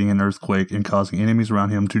 creating an earthquake and causing enemies around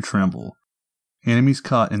him to tremble. Enemies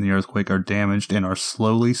caught in the earthquake are damaged and are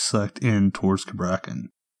slowly sucked in towards Cabrakan.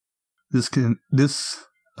 This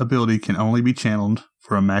ability can only be channeled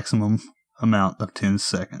for a maximum amount of 10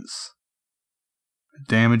 seconds.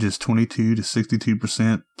 Damage is 22 to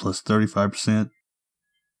 62% plus 35%.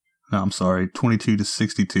 No, I'm sorry, 22 to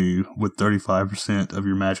 62 with 35% of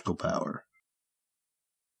your magical power.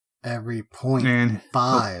 Every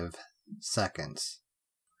 0.5 seconds.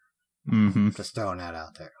 Mm-hmm. Just throwing that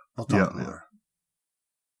out there. We'll talk more.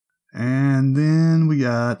 And then we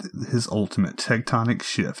got his ultimate, Tectonic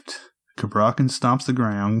Shift. Cabrakan stomps the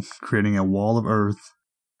ground, creating a wall of earth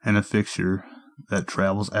and a fixture that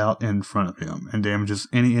travels out in front of him and damages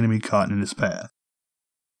any enemy caught in his path.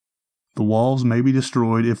 The walls may be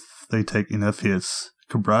destroyed if they take enough hits.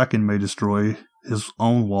 Cabrakan may destroy his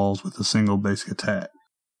own walls with a single basic attack.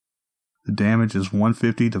 The damage is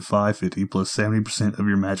 150 to 550 plus 70% of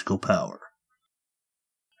your magical power.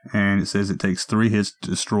 And it says it takes 3 hits to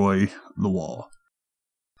destroy the wall.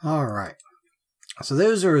 Alright. So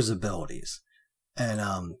those are his abilities. And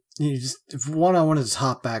one I wanted to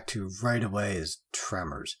hop back to right away is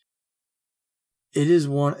Tremors. It is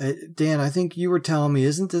one... Dan, I think you were telling me,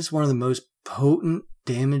 isn't this one of the most potent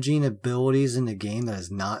damaging abilities in the game that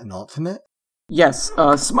is not an ultimate? Yes,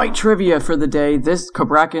 Smite trivia for the day. This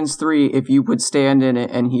Cabrakan's 3, if you would stand in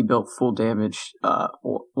it and he built full damage,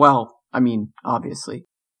 obviously.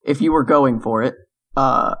 If you were going for it,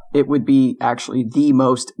 it would be actually the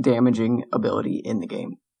most damaging ability in the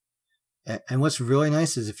game. And what's really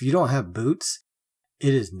nice is if you don't have boots,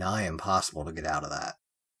 it is nigh impossible to get out of that.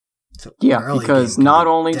 So yeah, because not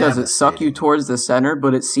only does it suck you towards the center,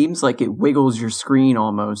 but it seems like it wiggles your screen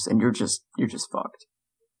almost, and you're just fucked.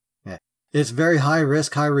 Yeah. It's very high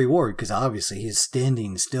risk, high reward, because obviously he's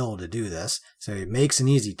standing still to do this, so it makes an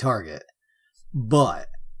easy target. But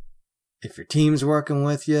if your team's working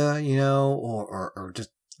with you, or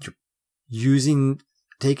just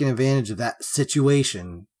taking advantage of that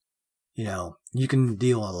situation, you can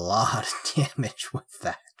deal a lot of damage with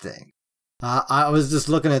that thing. I was just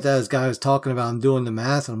looking at that as guy was talking about and doing the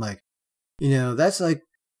math, and I'm like, that's like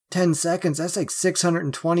 10 seconds, that's like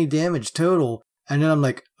 620 damage total. And then I'm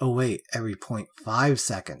like, oh wait, every 0.5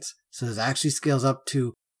 seconds. So this actually scales up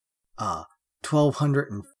to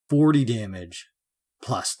 1,240 damage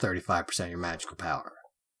plus 35% of your magical power,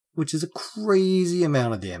 which is a crazy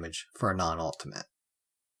amount of damage for a non-ultimate.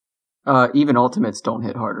 Even ultimates don't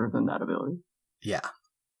hit harder than that ability. Yeah.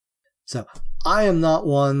 So I am not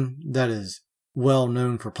one that is well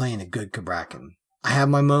known for playing a good Cabrakan. I have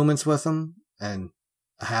my moments with him, and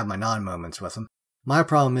I have my non-moments with him. My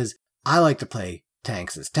problem is I like to play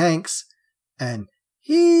tanks as tanks, and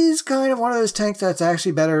he's kind of one of those tanks that's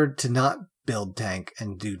actually better to not build tank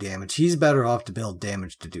and do damage. He's better off to build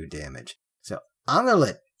damage to do damage. So I'm going to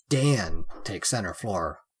let Dan take center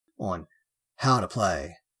floor on how to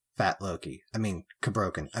play Fat Loki.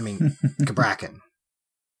 Cabrakan.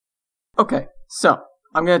 Okay, so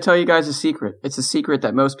I'm going to tell you guys a secret. It's a secret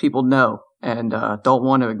that most people know and don't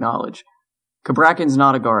want to acknowledge. Cabrakan's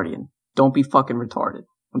not a guardian. Don't be fucking retarded.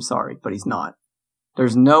 I'm sorry, but he's not.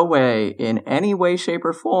 There's no way, in any way, shape,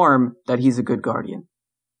 or form, that he's a good guardian.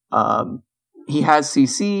 He has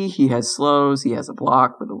CC, he has slows, he has a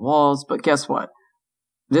block with the walls, but guess what?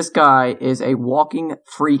 This guy is a walking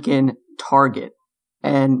freaking target.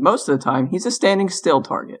 And most of the time, he's a standing still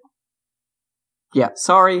target. Yeah,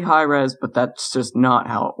 sorry, high res, but that's just not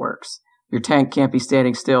how it works. Your tank can't be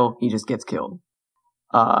standing still, he just gets killed.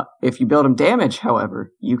 If you build him damage,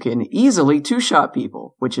 however, you can easily two-shot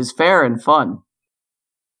people, which is fair and fun.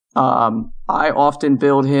 I often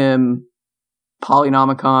build him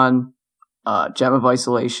Polynomicon, Gem of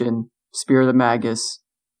Isolation, Spear of the Magus,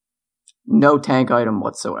 no tank item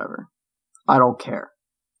whatsoever. I don't care.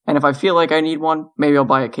 And if I feel like I need one, maybe I'll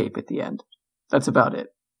buy a cape at the end. That's about it.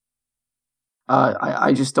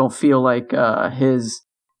 I just don't feel like his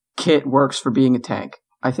kit works for being a tank.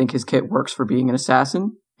 I think his kit works for being an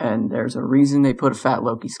assassin, and there's a reason they put a Fat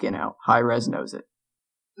Loki skin out. High Res knows it.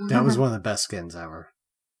 That was one of the best skins ever.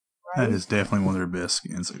 That is definitely one of their best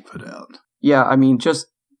skins they put out. Yeah, I mean, just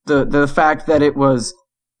the fact that it was,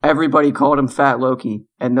 everybody called him Fat Loki,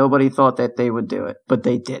 and nobody thought that they would do it, but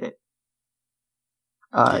they did it.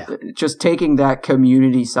 Just taking that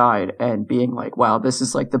community side and being like, wow, this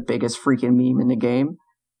is like the biggest freaking meme in the game.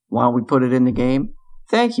 Why don't we put it in the game?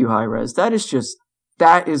 Thank you, High Res. That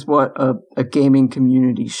is what a gaming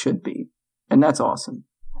community should be. And that's awesome.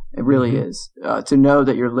 It really is. To know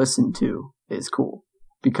that you're listened to is cool.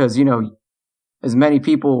 Because, you know, as many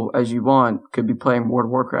people as you want could be playing World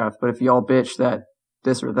of Warcraft, but if you all bitch that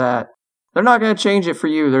this or that, they're not going to change it for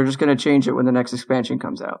you. They're just going to change it when the next expansion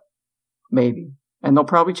comes out. Maybe. And they'll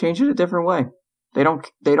probably change it a different way. They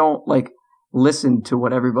don't like listen to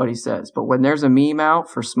what everybody says. But when there's a meme out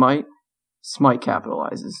for Smite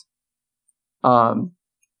capitalizes.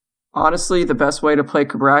 Honestly, the best way to play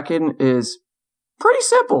Cabrakan is pretty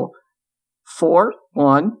simple. 4,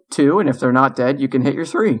 1, 2, and if they're not dead, you can hit your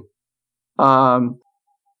 3. A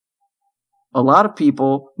lot of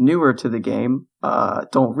people newer to the game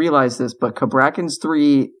don't realize this, but Cabrakan's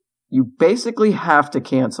 3, you basically have to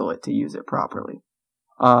cancel it to use it properly.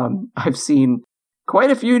 I've seen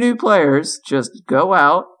quite a few new players just go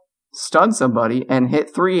out, stun somebody, and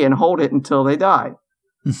hit 3 and hold it until they die.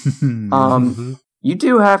 You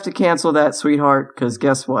do have to cancel that, sweetheart, because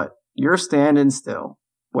guess what? You're standing still.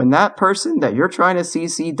 When that person that you're trying to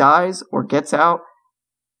CC dies or gets out,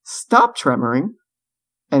 stop tremoring.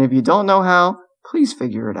 And if you don't know how, please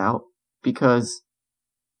figure it out, because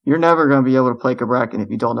you're never going to be able to play Cabrakan if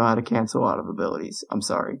you don't know how to cancel out of abilities. I'm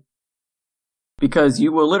sorry. Because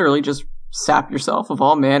you will literally just sap yourself of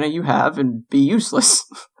all mana you have and be useless.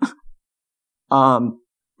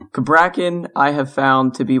 Cabrakan, I have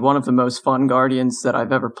found to be one of the most fun guardians that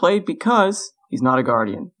I've ever played because he's not a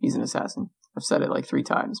guardian. He's an assassin. I've said it like 3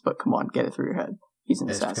 times, but come on, get it through your head. He's an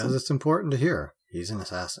assassin. Because it's important to hear. He's an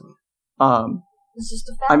assassin. It's just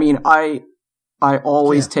a fact. I mean, I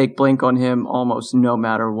always take blink on him almost no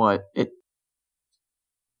matter what.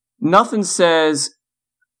 Nothing says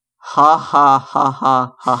ha ha ha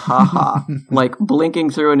ha ha ha ha like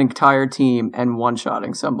blinking through an entire team and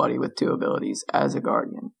one-shotting somebody with 2 abilities as a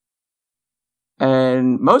guardian.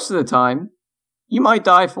 And most of the time, you might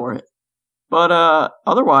die for it. But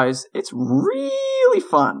otherwise, it's really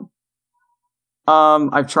fun.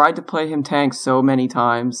 I've tried to play him tank so many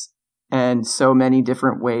times and so many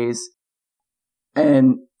different ways.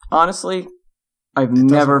 And honestly, I've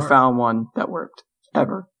never found one that worked.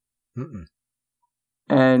 Ever. Mm-mm.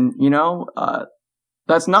 And, you know,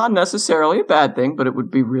 that's not necessarily a bad thing, but it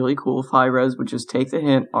would be really cool if High Res would just take the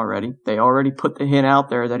hint already. They already put the hint out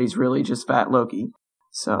there that he's really just Fat Loki.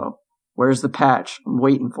 So, where's the patch? I'm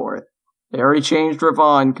waiting for it. They already changed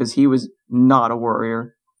Ravon because he was not a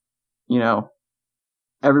warrior. You know,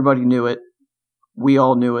 everybody knew it. We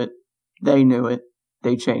all knew it. They knew it.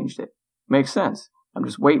 They changed it. Makes sense. I'm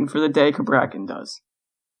just waiting for the day Cabrakan does.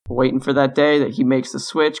 Waiting for that day that he makes the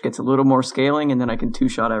switch, gets a little more scaling, and then I can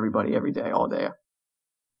 2-shot everybody every day, all day.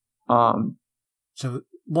 So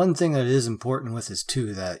one thing that is important with this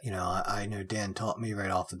too, that, you know, I know Dan taught me right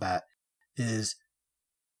off the bat, is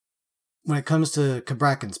when it comes to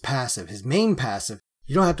Cabrakan's passive, his main passive,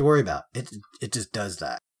 you don't have to worry about it. It just does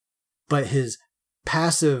that. But his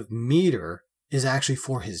passive meter is actually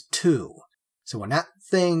for his 2. So when that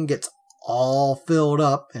thing gets all filled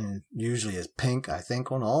up, and usually is pink, I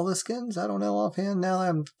think, on all the skins. I don't know offhand now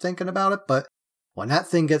I'm thinking about it, but when that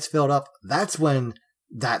thing gets filled up, that's when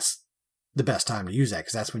that's the best time to use that,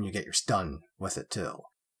 because that's when you get your stun with it too.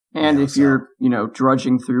 And if you're,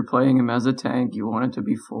 drudging through playing him as a tank, you want it to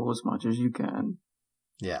be full as much as you can.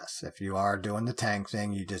 Yes, if you are doing the tank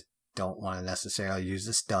thing, you just don't want to necessarily use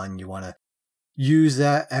the stun. You want to use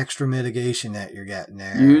that extra mitigation that you're getting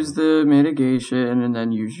there. Use the mitigation and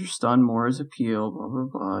then use your stun more as a peel, blah, blah,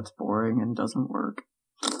 blah. It's boring and doesn't work.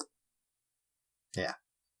 Yeah.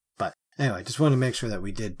 But anyway, just wanted to make sure that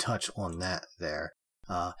we did touch on that there.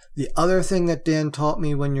 The other thing that Dan taught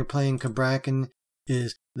me when you're playing Cabrakan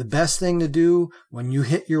is the best thing to do when you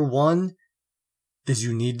hit your 1 is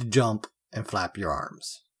you need to jump and flap your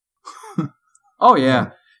arms. Oh,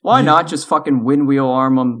 yeah. Why not just fucking wind wheel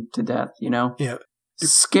arm them to death, Yeah.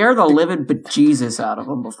 Scare the living bejesus out of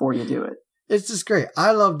them before you do it. It's just great.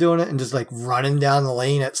 I love doing it and just like running down the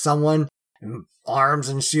lane at someone, and arms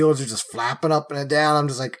and shields are just flapping up and down. I'm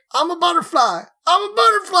just like, I'm a butterfly. I'm a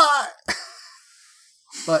butterfly.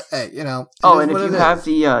 But hey, Oh, and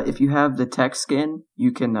if you have the tech skin,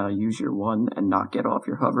 you can use your 1 and not get off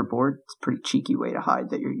your hoverboard. It's a pretty cheeky way to hide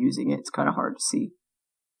that you're using it. It's kind of hard to see.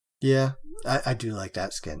 Yeah, I do like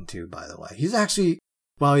that skin too, by the way. He's actually,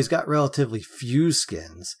 while he's got relatively few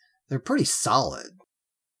skins, they're pretty solid.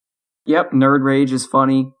 Yep, Nerd Rage is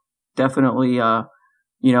funny. Definitely,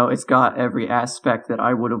 it's got every aspect that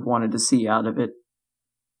I would have wanted to see out of it.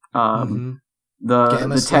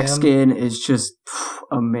 The tech skin is just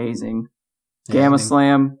amazing. Yeah, Gamma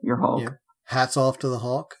Slam, your Hulk. Yeah. Hats off to the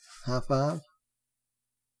Hulk. High five.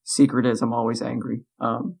 Secret is I'm always angry.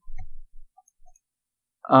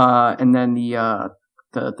 And then the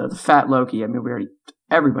fat Loki. I mean,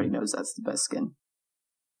 everybody knows that's the best skin.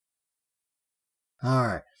 All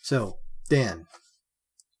right, so Dan.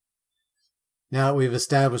 Now that we've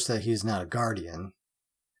established that he's not a Guardian,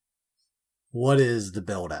 what is the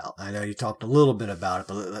build out? I know you talked a little bit about it,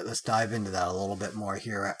 but let's dive into that a little bit more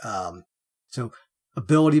here. So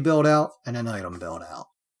ability build out and an item build out.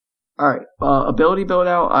 All right, ability build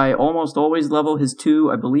out. I almost always level his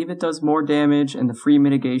 2. I believe it does more damage, and the free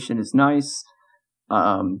mitigation is nice.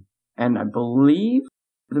 And I believe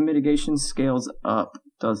the mitigation scales up.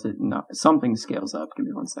 Does it not? Something scales up. Give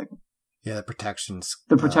me 1 second. Yeah, the protections.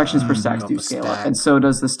 The protections per stack do scale up, and so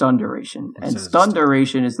does the stun duration. And stun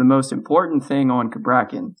duration is the most important thing on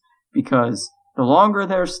Cabrakan, because the longer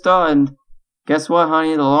they're stunned, guess what,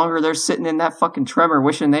 honey? The longer they're sitting in that fucking tremor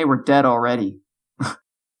wishing they were dead already.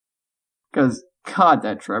 Because, God,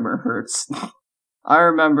 that tremor hurts. I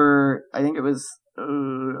remember, I think it was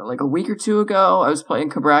like a week or 2 ago, I was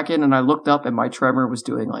playing Cabrakan, and I looked up, and my tremor was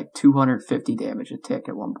doing like 250 damage a tick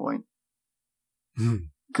at one point.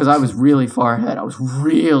 Because I was really far ahead.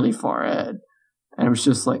 And it was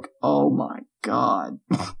just like, oh my God.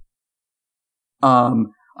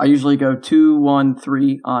 I usually go 2, 1,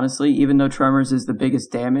 3, honestly, even though Tremors is the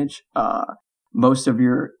biggest damage. Most of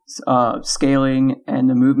your scaling and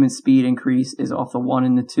the movement speed increase is off the 1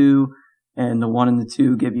 and the 2, and the 1 and the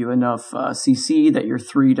 2 give you enough CC that your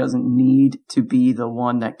 3 doesn't need to be the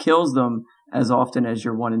one that kills them as often as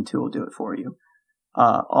your 1 and 2 will do it for you.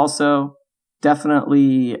 Also,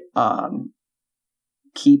 definitely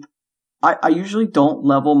keep... I usually don't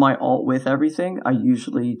level my alt with everything. I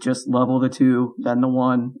usually just level the 2, then the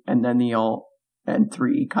 1, and then the alt, and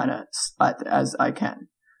 3 kind of as I can.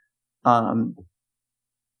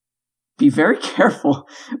 Be very careful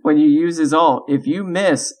when you use his ult. If you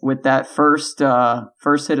miss with that first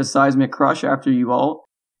hit of Seismic Crush after you ult,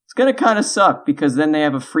 it's gonna kind of suck, because then they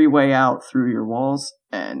have a free way out through your walls,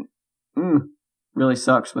 and really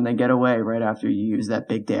sucks when they get away right after you use that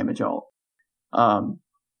big damage ult.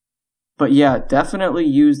 But yeah, definitely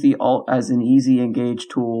use the ult as an easy engage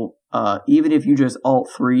tool. Even if you just ult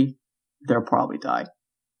 3, they'll probably die.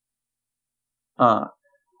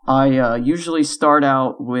 I usually start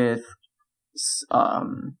out with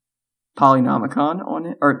Polynomicon on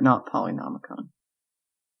it, or not Polynomicon.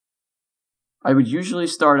 I would usually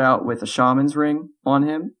start out with a Shaman's Ring on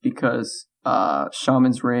him, because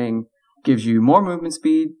Shaman's Ring gives you more movement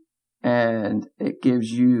speed, and it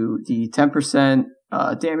gives you the 10%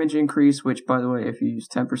 damage increase, which, by the way, if you use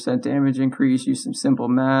 10% damage increase, use some simple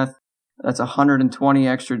math, that's 120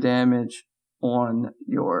 extra damage on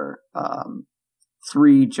your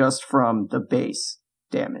 3 just from the base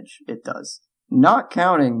damage it does. Not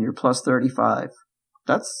counting your plus 35.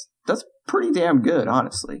 That's pretty damn good,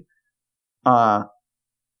 honestly. And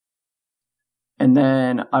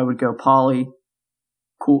then I would go Poly,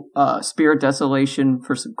 Spirit Desolation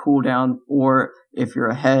for some cooldown, or if you're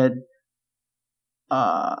ahead,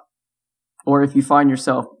 or if you find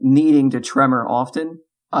yourself needing to Tremor often,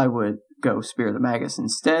 I would go Spear of the Magus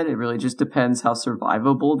instead. It really just depends how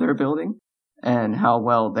survivable they're building and how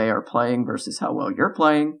well they are playing versus how well you're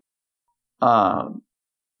playing.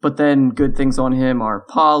 But then good things on him are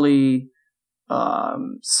Poly,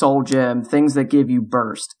 Soul Gem, things that give you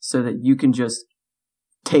burst so that you can just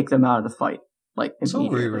take them out of the fight. Like Soul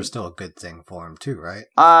Reaver is still a good thing for him too, right?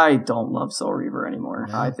 I don't love Soul Reaver anymore.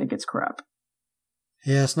 No? I think it's crap.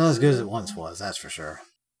 Yeah, it's not as good as it once was, that's for sure.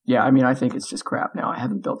 Yeah, I mean, I think it's just crap now. I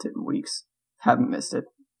haven't built it in weeks. Haven't missed it.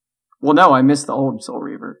 Well, no, I missed the old Soul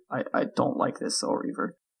Reaver. I don't like this Soul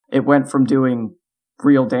Reaver. It went from doing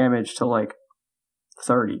real damage to like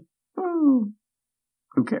 30. Who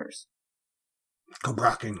cares?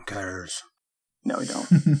 Cabrakan cares. No, we don't.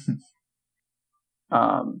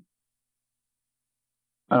 I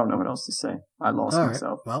don't know what else to say. I lost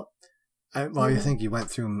myself. Well, I think you went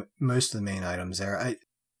through most of the main items there.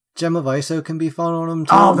 Gem of Iso can be fun on them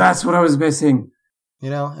too. Oh, that's what I was missing. You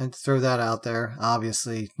know, and throw that out there.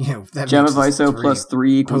 Obviously, that Gem of Iso plus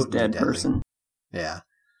 3 equals dead deadly. person. Yeah.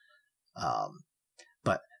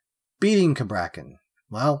 But beating Cabrakan,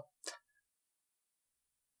 well,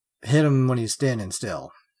 hit him when he's standing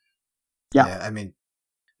still. Yeah. I mean,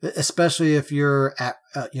 especially if you're at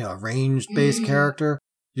a ranged-based character,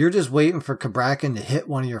 you're just waiting for Cabrakan to hit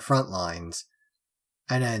one of your front lines,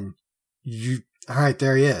 and then all right,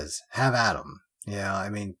 there he is. Have at him. I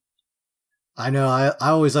mean, I know I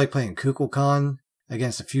always like playing Kukulkan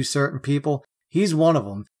against a few certain people. He's one of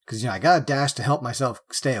them, because, I got to dash to help myself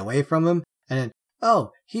stay away from him, and then,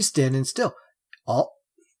 he's standing still.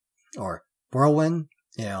 Or Whirlwind,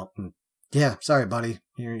 yeah, sorry, buddy.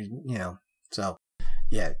 So,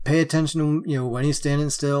 yeah, pay attention to, when he's standing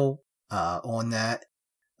still, on that.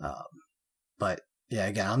 But, yeah,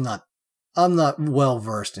 again, I'm not well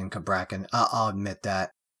versed in Cabrakan. I'll admit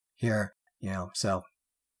that here, so.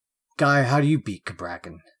 Guy, how do you beat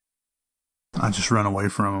Cabrakan? I just run away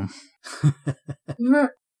from him.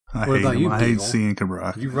 I What hate about him. you, I hate Beagle? seeing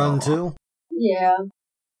Cabrakan. You run too? Yeah.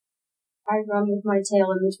 I run with my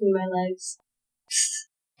tail in between my legs.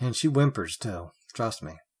 And she whimpers too. Trust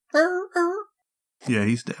me. Yeah,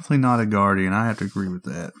 he's definitely not a guardian. I have to agree with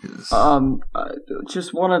that.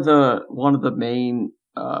 Just one of the main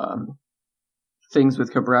things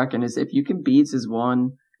with Cabrakan is if you can beads his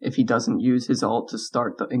one, if he doesn't use his ult to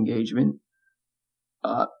start the engagement,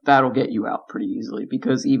 that'll get you out pretty easily,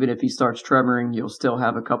 because even if he starts tremoring, you'll still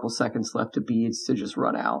have a couple seconds left to beads to just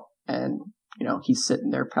run out, and he's sitting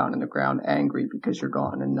there pounding the ground angry because you're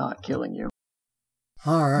gone and not killing you.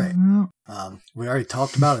 All right. We already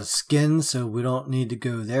talked about his skin, so we don't need to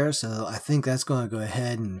go there. So I think that's going to go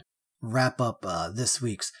ahead and wrap up this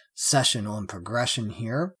week's session on progression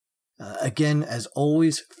here. Again, as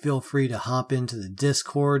always, feel free to hop into the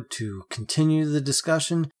Discord to continue the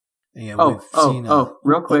discussion. Real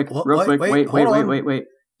quick. Wait.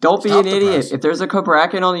 Don't be an idiot. If there's a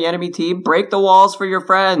Cabrakan on the enemy team, break the walls for your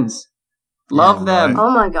friends. Love them. Oh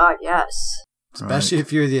my god, yes. Especially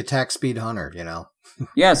if you're the attack speed hunter,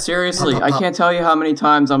 Yeah, seriously. I can't tell you how many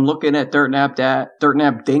times I'm looking at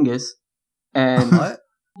Dirtnap Dingus, and What?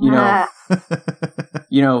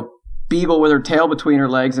 Beagle with her tail between her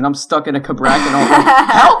legs, and I'm stuck in a Cabrakan. And I'm like,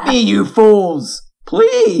 help me, you fools!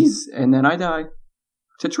 Please! And then I die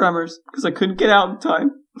to tremors because I couldn't get out in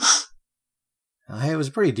time. Hey, it was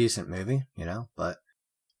a pretty decent movie, but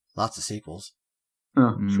lots of sequels.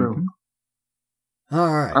 Oh, true.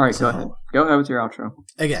 All right. Go ahead. Go ahead with your outro.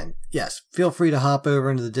 Again, yes, feel free to hop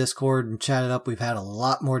over into the Discord and chat it up. We've had a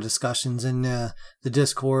lot more discussions in the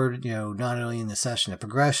Discord, not only in the session of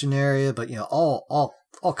progression area, but,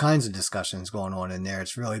 all kinds of discussions going on in there.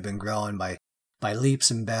 It's really been growing by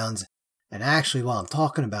leaps and bounds. And actually, while I'm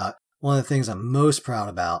talking about, one of the things I'm most proud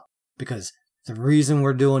about, because the reason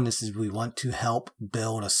we're doing this is we want to help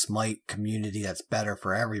build a Smite community that's better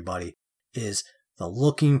for everybody, is the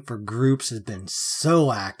looking for groups has been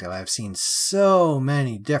so active. I've seen so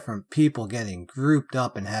many different people getting grouped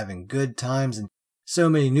up and having good times, and so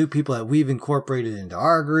many new people that we've incorporated into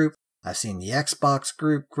our group. I've seen the Xbox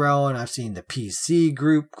group growing. I've seen the PC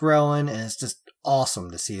group growing, and it's just awesome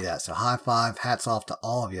to see that. So high five, hats off to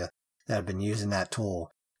all of you that have been using that tool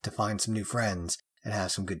to find some new friends and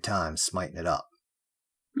have some good times smiting it up.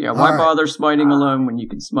 Yeah, why bother smiting alone when you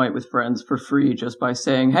can smite with friends for free just by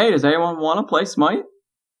saying, hey, does anyone want to play Smite?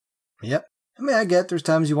 Yep. I mean, I get there's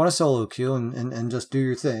times you want to solo queue and just do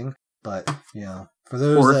your thing, but, for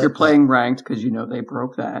those or if you're playing ranked, because they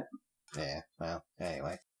broke that. Yeah, well,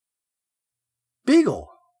 anyway. Beagle,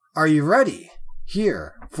 are you ready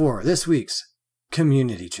here for this week's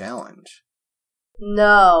community challenge?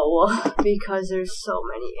 No, because there's so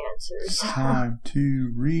many answers. Time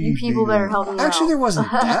to read. You people better help me out. Actually, there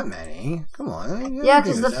wasn't that many. Come on. Yeah,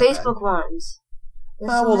 because the Facebook ones.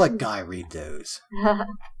 Oh, we'll let Guy read those.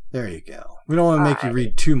 There you go. We don't want to make you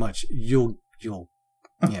read too much. You'll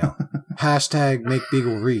hashtag make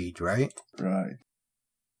Beagle read, right? Right.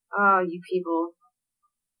 Oh, you people.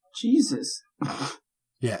 Jesus.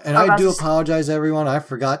 Yeah, and I do apologize, everyone. I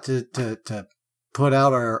forgot to put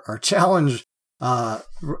out our challenge,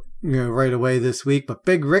 right away this week. But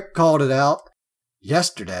Big Rick called it out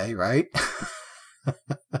yesterday, right?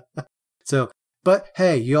 But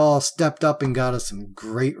hey, you all stepped up and got us some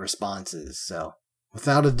great responses. So,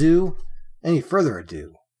 without any further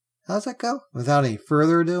ado, how's that go? Without any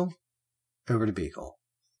further ado, over to Beagle.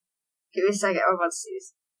 Give me a second. I'm about to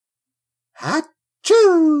sneeze.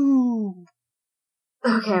 Achoo!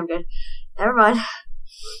 Okay, I'm good. Never mind.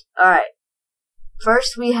 Alright.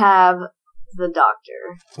 First, we have the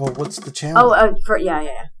doctor. Well, what's the challenge? Oh,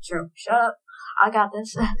 yeah. True. Shut up. I got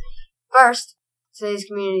this. First, today's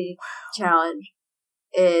community challenge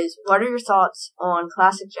is, what are your thoughts on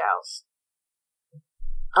Classic Joust?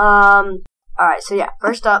 Alright, so yeah,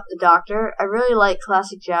 first up, the doctor. I really like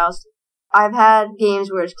Classic Joust. I've had games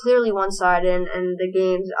where it's clearly one-sided, and the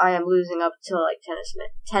games I am losing up till like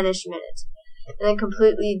 10-ish minutes, and then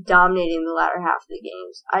completely dominating the latter half of the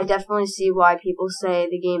games. I definitely see why people say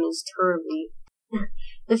the game is terribly.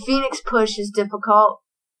 The Phoenix push is difficult,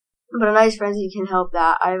 but a nice frenzy can help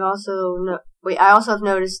that. I also have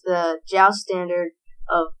noticed the Joust standard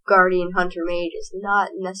of Guardian Hunter Mage is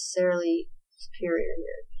not necessarily superior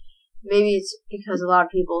here. Maybe it's because a lot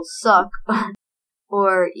of people suck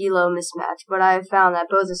or elo mismatch, but I have found that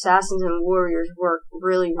both Assassins and Warriors work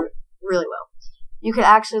really, really well. You can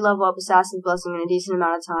actually level up Assassin's Blessing in a decent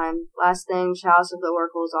amount of time. Last thing, Chalice of the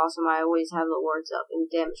Oracle is awesome. I always have the wards up and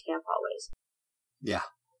damage camp always. Yeah.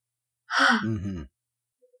 Mm-hmm.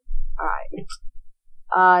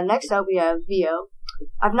 Alright. Next up we have Vio.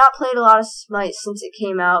 I've not played a lot of Smite since it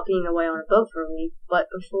came out, being away on a boat for a week, but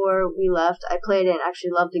before we left, I played it and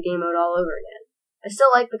actually loved the game mode all over again. I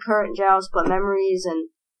still like the current Joust, but memories and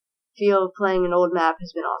feel of playing an old map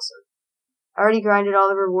has been awesome. I already grinded all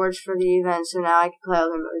the rewards for the event, so now I can play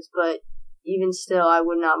other modes, but even still, I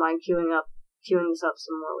would not mind queuing this up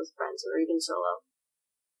some more with friends, or even solo.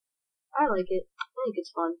 I like it. I think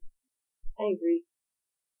it's fun. I agree.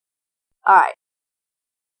 Alright.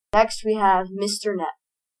 Next we have Mr. Net.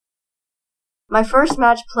 My first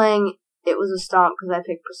match playing it was a stomp because I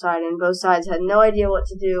picked Poseidon. Both sides had no idea what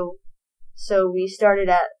to do, so we started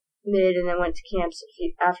at mid and then went to camps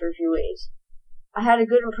after a few waves. I had a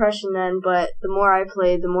good impression then, but the more I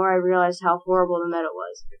played, the more I realized how horrible the meta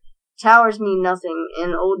was. Towers mean nothing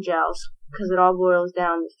in old Joust because it all boils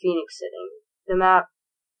down to Phoenix sitting. The map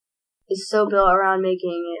is so built around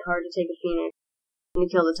making it hard to take a Phoenix and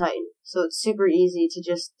to kill the Titan, so it's super easy to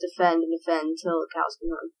just defend until the cows come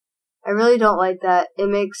home. I really don't like that. It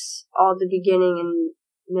makes all the beginning and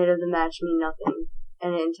mid of the match mean nothing,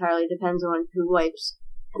 and it entirely depends on who wipes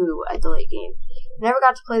who at the late game. I never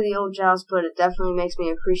got to play the old Joust, but it definitely makes me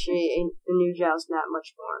appreciate the new Joust map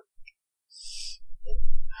much more.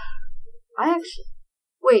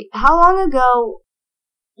 Wait, how long ago?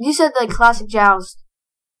 You said like Classic Joust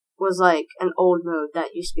was like an old mode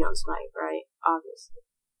that used to be on Smite, right? Obviously.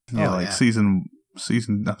 Yeah,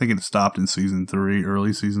 season. I think it stopped in season 3,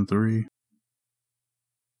 early season 3.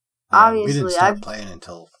 Obviously, we didn't start playing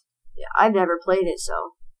until. Yeah, I've never played it, so.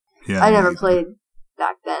 Yeah, I never played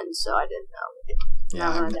back then, so I didn't know.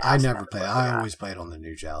 Yeah, I never played. I always played on the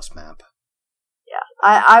new Joust map. Yeah,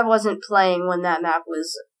 I wasn't playing when that map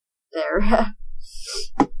was there.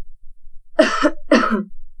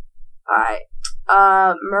 Alright.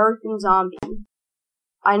 American Zombie.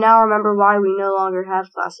 I now remember why we no longer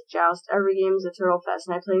have Classic Joust. Every game is a turtle fest,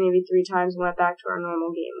 and I played maybe 3 times and went back to our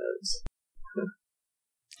normal game modes.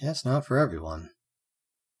 Yeah, it's not for everyone.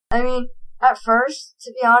 I mean, at first,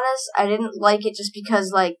 to be honest, I didn't like it just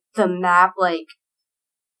because, like, the map, like,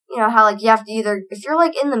 you know, how, like, you have to either, if you're,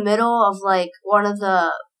 like, in the middle of, like, one of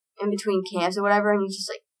the in-between camps or whatever, and you just,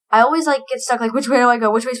 like, I always, like, get stuck, like, which way do I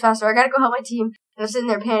go? Which way's faster? I gotta go help my team. And I'm sitting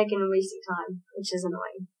there panicking and wasting time, which is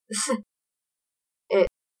annoying.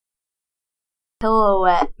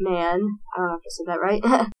 Kilowatt Man. I don't know if I said that right.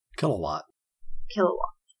 Kilowatt.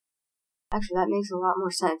 Actually, that makes a lot more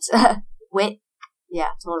sense. Wit? Yeah,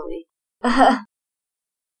 totally. I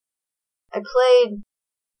played...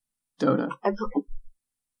 Dota.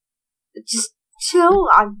 Just chill.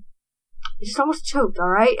 I just almost choked,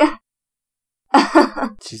 alright?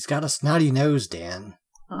 She's got a snotty nose, Dan.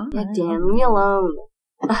 Yeah, Dan, leave me alone.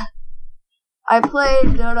 I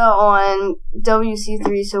played Dota on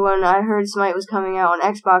WC3, so when I heard Smite was coming out on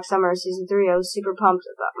Xbox Summer Season 3, I was super pumped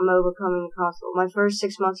about MOBA coming to console. My first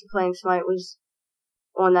 6 months of playing Smite was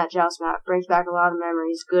on that Joust map. Brings back a lot of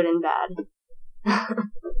memories, good and bad.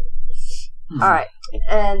 Alright,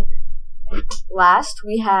 and last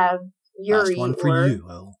we have Yuri. Last one for you,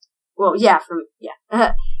 Will. Well,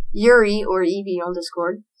 Yuri, or EB on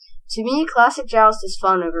Discord. To me, Classic Joust is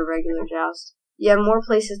fun over regular Joust. You have more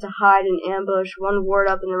places to hide and ambush, one ward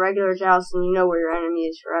up in the regular Joust, and you know where your enemy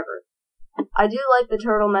is forever. I do like the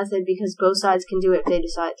turtle method because both sides can do it if they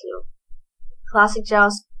decide to. Classic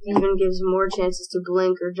Joust even gives more chances to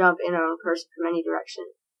blink or jump in on a person from any direction.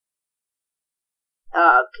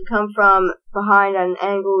 Can come from behind at an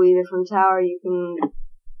angle, either from tower,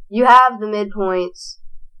 you have the midpoints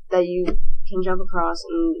that you can jump across,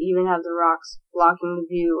 and even have the rocks blocking the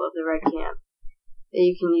view of the red camp that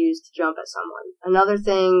you can use to jump at someone. Another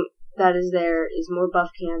thing that is there is more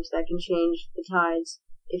buff camps that can change the tides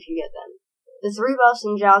if you get them. The 3 buffs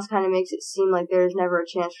in Joust kind of makes it seem like there's never a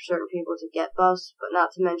chance for certain people to get buffs, but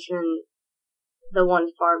not to mention the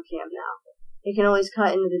 1 farm camp now. You can always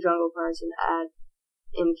cut into the jungle parts and add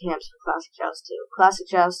in camps for Classic Joust too. Classic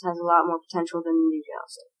Joust has a lot more potential than the new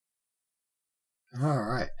Joust.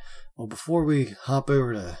 Alright. Well, before we hop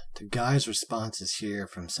over to Guy's responses here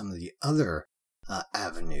from some of the other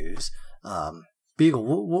avenues, Beagle,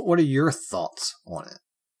 what are your thoughts on it?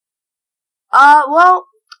 Well,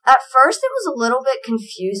 at first it was a little bit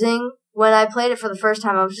confusing. When I played it for the first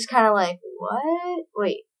time, I was just kind of like, what?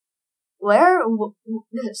 Wait, where?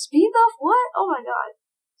 Speed buff? What? Oh my god.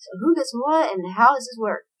 So who gets what, and how does this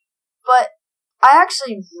work? But I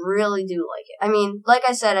actually really do like it. I mean, like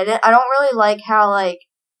I said, I don't really like how, like,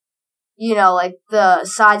 you know, like, the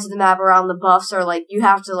sides of the map around the buffs are, like, you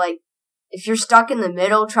have to, like, if you're stuck in the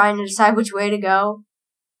middle trying to decide which way to go,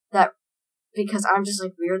 because I'm just,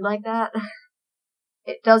 like, weird like that,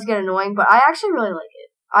 it does get annoying, but I actually really like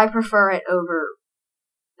it. I prefer it over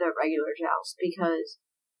the regular Joust, because,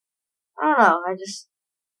 I don't know, I just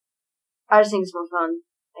think it's more fun,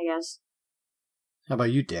 I guess. How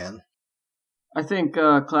about you, Dan? I think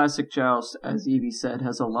Classic Joust, as Evie said,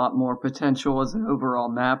 has a lot more potential as an overall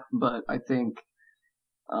map, but I think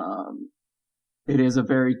it is a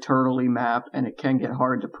very turtley map, and it can get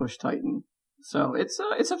hard to push Titan. So it's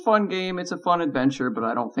a fun game, it's a fun adventure, but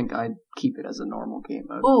I don't think I'd keep it as a normal game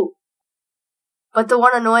mode. Ooh. But the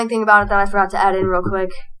one annoying thing about it that I forgot to add in real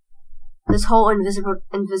quick, this whole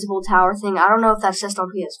invisible tower thing, I don't know if that's just on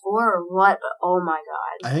PS4 or what, but oh my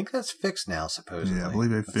god. I think that's fixed now, supposedly. Yeah, I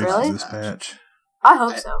believe they fixed Really? this patch. I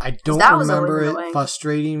hope so. I don't remember it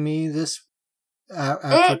frustrating me this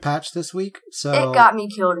after patch this week. So it got me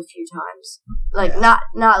killed a few times. Like, yeah.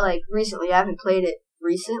 not like recently. I haven't played it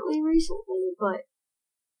recently, but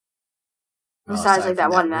besides like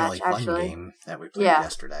that one match, really actually. Fun game that we played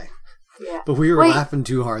yesterday. Yeah. But we were laughing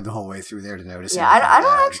too hard the whole way through there to notice. Yeah, I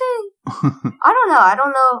don't actually. I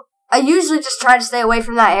don't know. I usually just try to stay away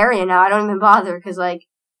from that area now. I don't even bother because, like,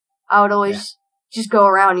 I would always just go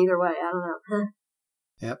around either way. I don't know.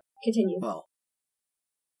 Yep. Continue. Well,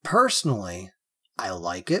 personally, I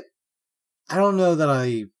like it. I don't know that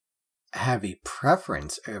I have a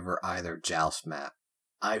preference over either Joust map.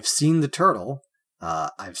 I've seen the turtle.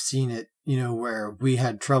 I've seen it, where we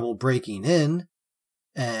had trouble breaking in.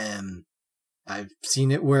 And I've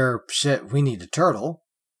seen it where, we need a turtle.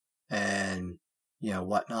 And,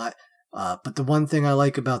 whatnot. But the one thing I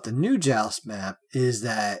like about the new Joust map is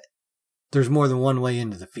that there's more than one way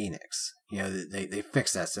into the Phoenix. They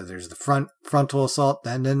fixed that. So there's the frontal assault,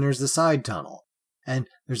 and then there's the side tunnel. And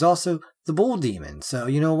there's also the bull demon. So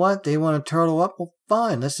you know what? They want to turtle up? Well,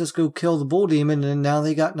 fine. Let's just go kill the bull demon, and now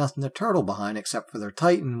they got nothing to turtle behind except for their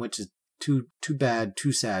Titan, which is too bad,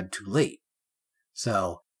 too sad, too late.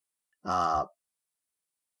 So,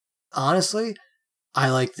 honestly, I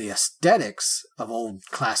like the aesthetics of old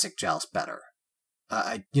classic Joust better.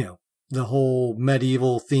 The whole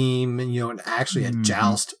medieval theme, and actually a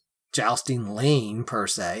jousting lane per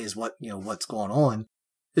se is what's going on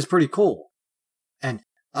is pretty cool. And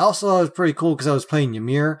also I was pretty cool because I was playing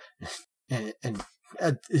Ymir, and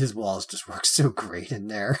his walls just work so great in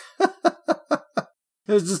there.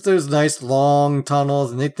 There's just those nice long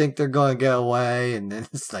tunnels, and they think they're going to get away, and then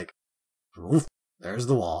it's like, oof, there's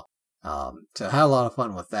the wall. So I had a lot of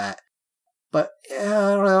fun with that. But yeah,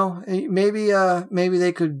 I don't know. Maybe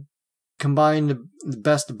they could combine the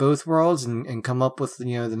best of both worlds and come up with the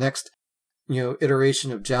next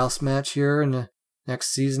iteration of Joust match here in the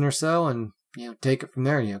next season or so, and take it from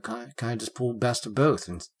there. Kind of just pull best of both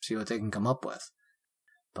and see what they can come up with.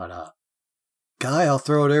 But Guy, I'll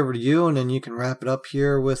throw it over to you, and then you can wrap it up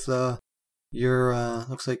here with your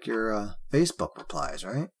looks like your Facebook replies,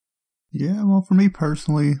 right? Yeah, well, for me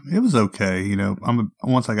personally, it was okay.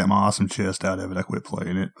 Once I got my awesome chest out of it, I quit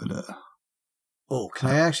playing it. But oh, can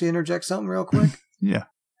I actually interject something real quick? Yeah,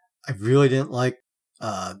 I really didn't like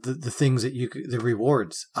the things that the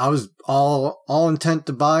rewards. I was all intent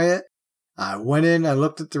to buy it. I went in, I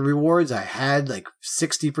looked at the rewards. I had like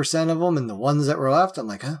 60% of them, and the ones that were left, I'm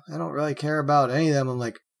like, I don't really care about any of them. I'm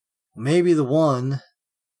like, maybe the one.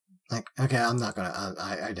 Like, okay, I'm not gonna.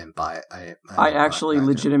 I didn't buy it. I actually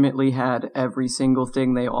legitimately had every single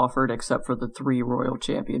thing they offered except for the 3 Royal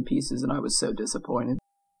Champion pieces, and I was so disappointed.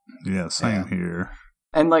 Yeah, same here.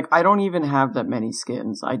 And like, I don't even have that many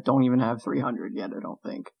skins. I don't even have 300 yet. I don't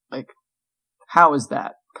think. Like, how is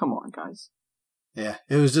that? Come on, guys. Yeah,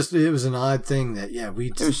 it was an odd thing that it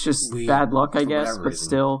was just bad luck, I guess. But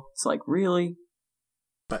still, it's like, really.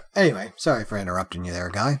 But anyway, sorry for interrupting you there,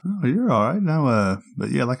 Guy. Oh, you're all right. No,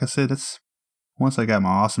 but yeah, like I said, once I got my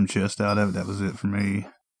awesome chest out of it, that was it for me.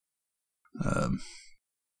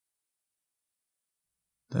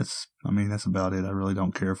 That's about it. I really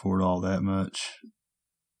don't care for it all that much.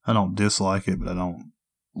 I don't dislike it, but I don't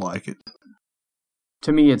like it.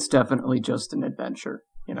 To me, it's definitely just an adventure,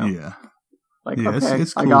 Yeah. Like, yeah, okay,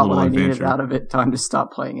 it's cool, I got what I adventure. needed out of it. Time to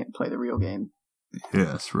stop playing it and play the real game.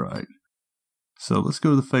 Yes, right. So let's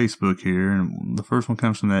go to the Facebook here, and the first one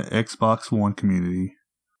comes from that Xbox One community,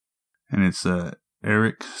 and it's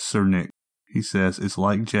Eric Cernick. He says, it's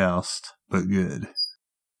like Joust, but good.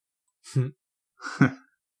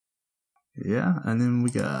 Yeah, and then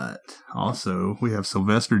we have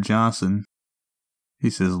Sylvester Johnson.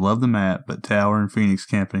 He says, love the map, but tower and Phoenix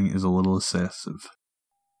camping is a little excessive.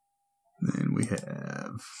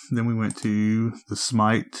 Then we went to the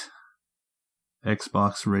Smite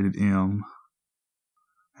Xbox Rated M.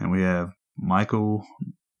 And we have Michael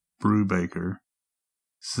Brubaker.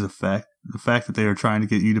 The fact that they are trying to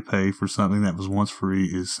get you to pay for something that was once free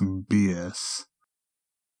is some BS.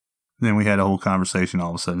 Then we had a whole conversation all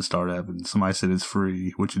of a sudden start up, and somebody said it's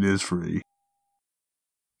free, which it is free.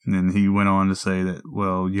 And then he went on to say that,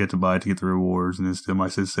 well, you have to buy it to get the rewards, and then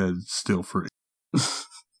somebody said it's still free.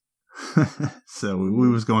 So we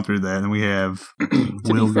was going through that, and we have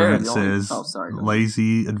Will Grant says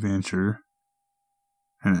lazy adventure.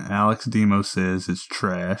 And Alex Demo says it's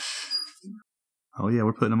trash. Oh yeah,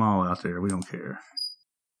 we're putting them all out there. We don't care.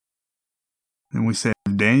 Then we said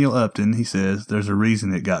Daniel Upton. He says there's a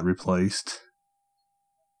reason it got replaced.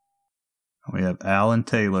 We have Alan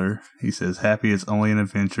Taylor. He says happy it's only an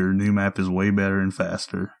adventure. New map is way better and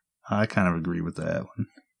faster. I kind of agree with that one.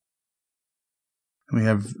 And we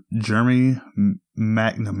have Jeremy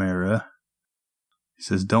McNamara. He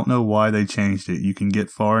says, don't know why they changed it. You can get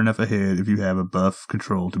far enough ahead if you have a buff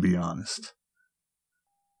control, to be honest.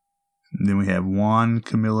 And then we have Juan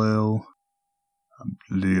Camilo.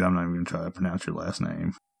 Dude, I'm not even going to try to pronounce your last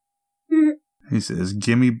name. He says,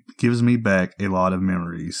 gives me back a lot of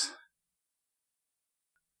memories.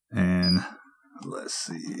 And let's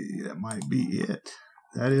see, that might be it.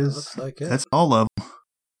 That is, looks like it. That's all of them.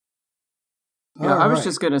 Yeah, I was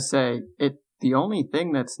just going to say, the only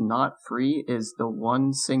thing that's not free is the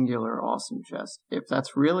one singular awesome chest. If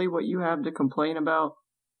that's really what you have to complain about,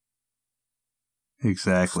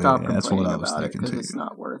 exactly. Stop that's what I was about thinking it, too. It's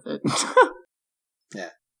not worth it. Yeah,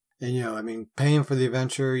 and paying for the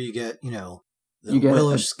adventure, you get the you get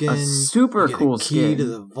Willish skin, a super cool key skin to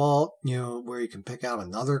the vault. Where you can pick out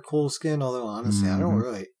another cool skin. Although honestly, I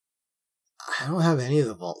don't have any of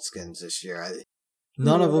the vault skins this year.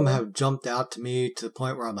 None of them have jumped out to me to the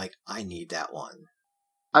point where I'm like, I need that one.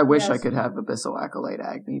 I wish I could have Abyssal Acolyte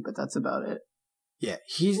Agni, but that's about it. Yeah,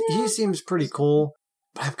 he seems pretty cool,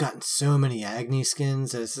 but I've gotten so many Agni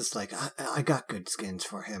skins that it's just like, I got good skins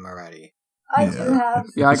for him already. I do have.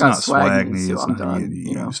 Yeah, I got Swagni, so I'm done.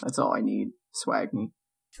 used. That's all I need. Swagni.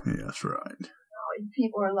 Yeah, that's right.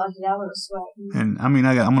 People are lucky I was Swagni. And I'm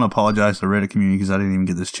going to apologize to the Reddit community because I didn't even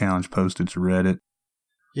get this challenge posted to Reddit.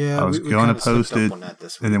 Yeah, I was going to post it,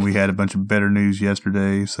 and then we had a bunch of better news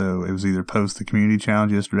yesterday, so it was either post the community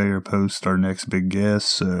challenge yesterday or post our next big guest,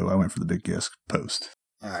 so I went for the big guest post.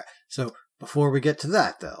 All right, so before we get to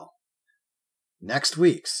that, though, next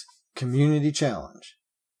week's community challenge,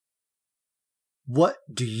 what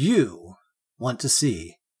do you want to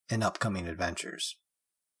see in upcoming adventures?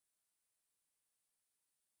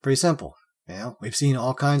 Pretty simple. We've seen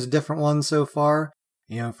all kinds of different ones so far,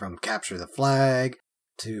 from Capture the Flag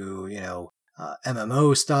to,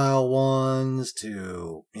 MMO style ones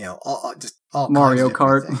to, just all Mario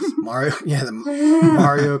kinds of Kart. things. the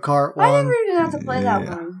Mario Kart one. I never even got to play that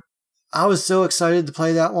one. I was so excited to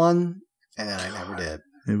play that one, and then I never did.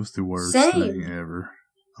 It was the worst Same. thing ever.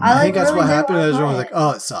 I think that's really what did happened. wanna Everyone was play like, it.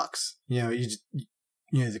 "Oh, it sucks."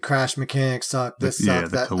 The crash mechanics suck. This sucks.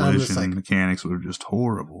 The That. I'm just collision like, mechanics were just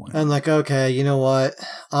horrible. I'm like, okay, you know what?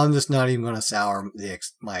 I'm just not even going to sour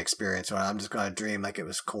my experience. I'm just going to dream like it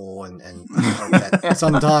was cool and hope that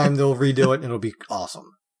sometime they'll redo it and it'll be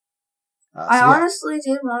awesome. I honestly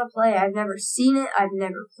did want to play. I've never seen it. I've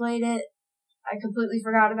never played it. I completely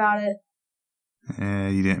forgot about it.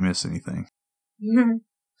 You didn't miss anything.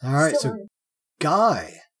 All right, Still so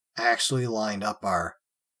Guy actually lined up our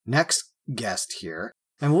next guest here.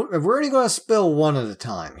 And we're only going to spill one at a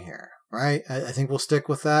time here, right? I think we'll stick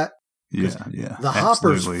with that. Yeah. The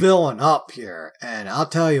hopper's filling up here. And I'll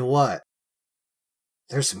tell you what,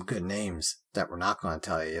 there's some good names that we're not going to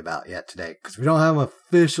tell you about yet today because we don't have them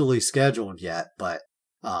officially scheduled yet. But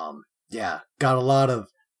got a lot of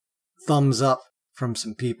thumbs up from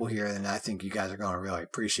some people here that I think you guys are going to really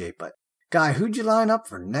appreciate. But Guy, who'd you line up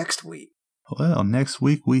for next week? Well, next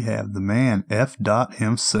week we have the man F. Dot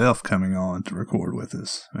himself coming on to record with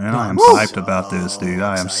us. Man, I am hyped about this, dude.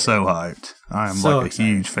 I am so hyped. I am So like a excited.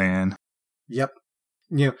 huge fan. Yep.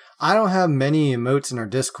 I don't have many emotes in our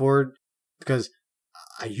Discord because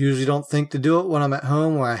I usually don't think to do it when I'm at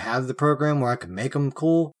home where I have the program where I can make them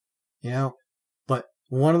cool, But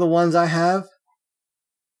one of the ones I have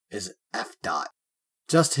is F. Dot.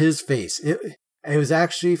 Just his face. It was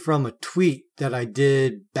actually from a tweet that I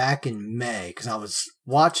did back in May because I was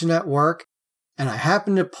watching at work and I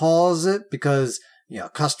happened to pause it because, a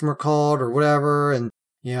customer called or whatever. And,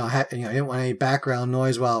 I didn't want any background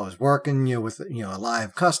noise while I was working, with, a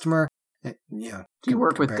live customer. And, Do you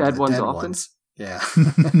work with dead ones often? Yeah.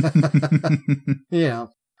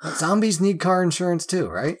 Zombies need car insurance too,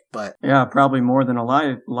 right? But yeah, probably more than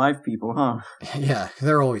live people, huh? Yeah,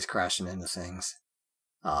 they're always crashing into things.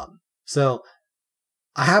 So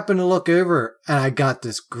I happened to look over and I got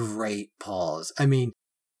this great pause. I mean,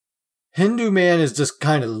 Hindu Man is just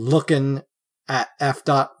kind of looking at F.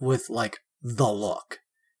 Dot with like the look.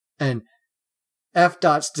 And F.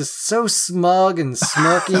 Dot's just so smug and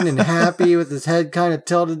smirking and happy with his head kind of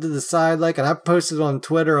tilted to the side. And I posted on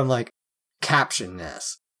Twitter, I'm like, caption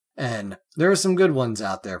this. And there are some good ones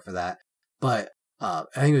out there for that. But I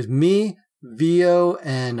think it was me, Vio,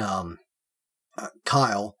 and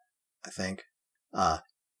Kyle, I think.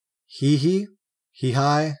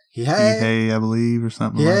 He-hi, I believe, or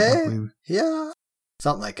something like that. Yeah.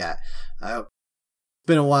 Something like that. It's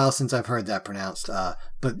been a while since I've heard that pronounced.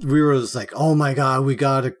 But we were just like, oh my God, we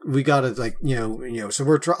gotta like,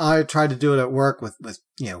 so I tried to do it at work with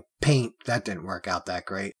paint. That didn't work out that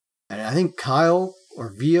great. And I think Kyle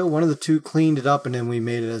or Vio, one of the two cleaned it up and then we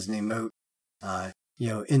made it as an emote,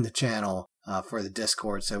 in the channel, for the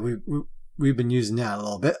Discord. So we've been using that a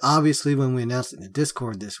little bit. Obviously, when we announced it in the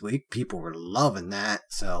Discord this week, people were loving that.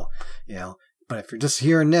 So, but if you're just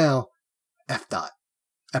here now, F. Dot,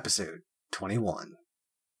 episode 21.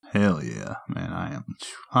 Hell yeah, man,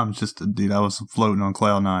 I'm just a dude. I was floating on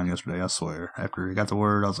cloud 9 yesterday, I swear. After I got the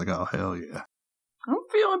word, I was like, oh, hell yeah. I'm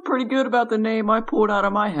feeling pretty good about the name I pulled out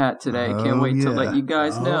of my hat today. Can't wait to let you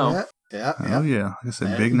guys know. Yeah. Oh yeah, like I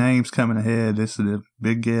said, big names coming ahead. This is a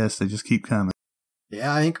big guest. They just keep coming.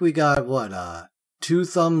 Yeah, I think we got, 2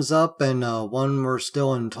 thumbs up and one we're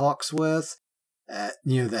still in talks with,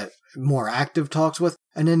 that more active talks with,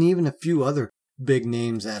 and then even a few other big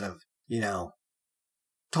names that have,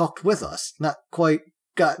 talked with us. Not quite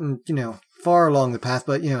gotten, far along the path,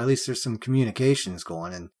 but, at least there's some communications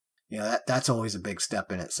going, and, that's always a big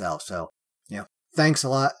step in itself. So, thanks a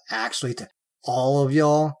lot, actually, to all of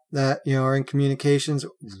y'all that, are in communications.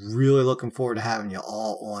 Really looking forward to having you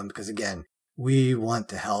all on because, again, we want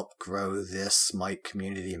to help grow this Smite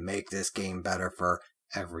community and make this game better for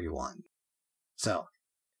everyone. So,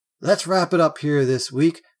 let's wrap it up here this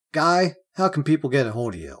week. Guy, how can people get a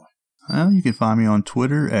hold of you? Well, you can find me on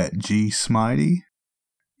Twitter at GSmitey.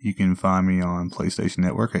 You can find me on PlayStation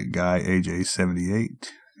Network at GuyAJ78.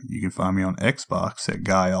 You can find me on Xbox at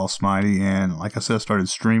GuyAllSmitey. And like I said, I started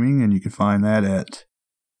streaming, and you can find that at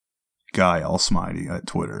GuyAllSmitey at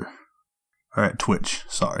Twitter. Or at Twitch,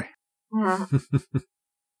 sorry.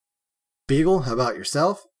 Beagle, how about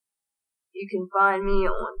yourself? You can find me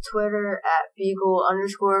on Twitter at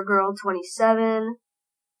Beagle_Girl27.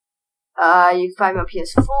 You can find me on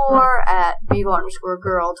PS4 at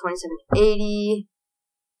Beagle_Girl2780.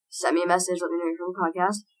 Send me a message, let me know you're from the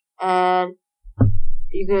podcast. And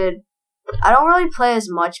I don't really play as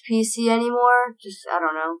much PC anymore. I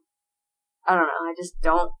don't know. I don't know. I just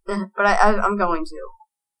don't. But I'm going to.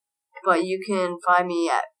 But you can find me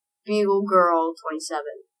at BeagleGirl27.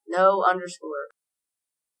 No underscore.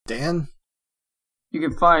 Dan? You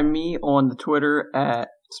can find me on the Twitter at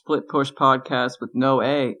Split Push Podcast with no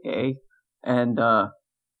A. And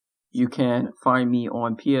you can find me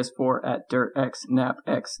on PS4 at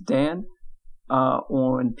DirtXNapXDan.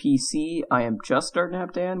 On PC, I am just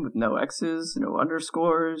DirtNapDan with no X's, no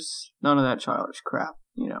underscores, none of that childish crap,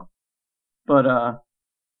 you know. But,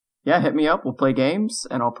 yeah, hit me up. We'll play games,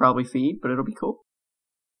 and I'll probably feed, but it'll be cool.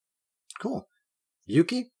 Cool.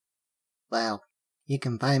 Yuki? Well, you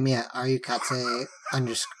can find me at Arukatse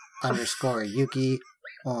underscore Yuki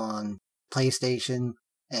on PlayStation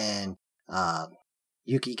and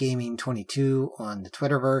Yuki Gaming 22 on the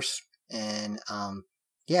Twitterverse. And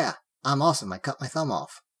yeah, I'm awesome. I cut my thumb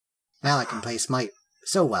off. Now I can play Smite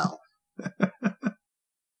so well.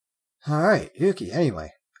 Alright, Yuki,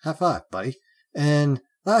 anyway. High five, buddy. And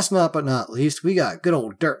last but not least, we got good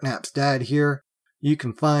old Dirtnap's dad here. You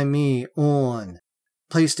can find me on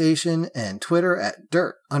PlayStation and Twitter at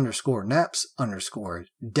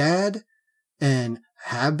dirt_naps_dad, and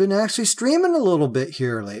have been actually streaming a little bit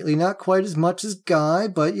here lately. Not quite as much as Guy,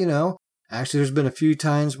 but you know, actually there's been a few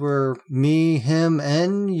times where me, him,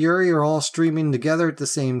 and Yuri are all streaming together at the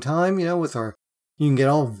same time, you know, with our, you can get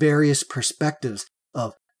all various perspectives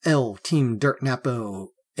of L Team Dirtnapo,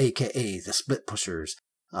 aka the Split Pushers.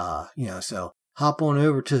 You know, so hop on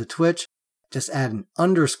over to the Twitch, just add an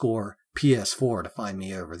underscore PS4 to find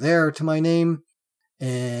me over there to my name.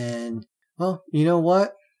 And, well, you know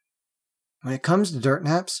what? When it comes to Dirt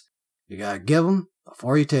Naps, you gotta give them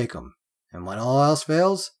before you take them. And when all else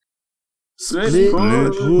fails, split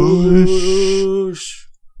push.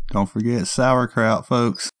 Don't forget sauerkraut,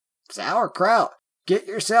 folks. Sauerkraut. Get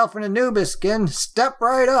yourself an Anubis skin. Step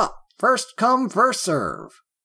right up. First come, first serve.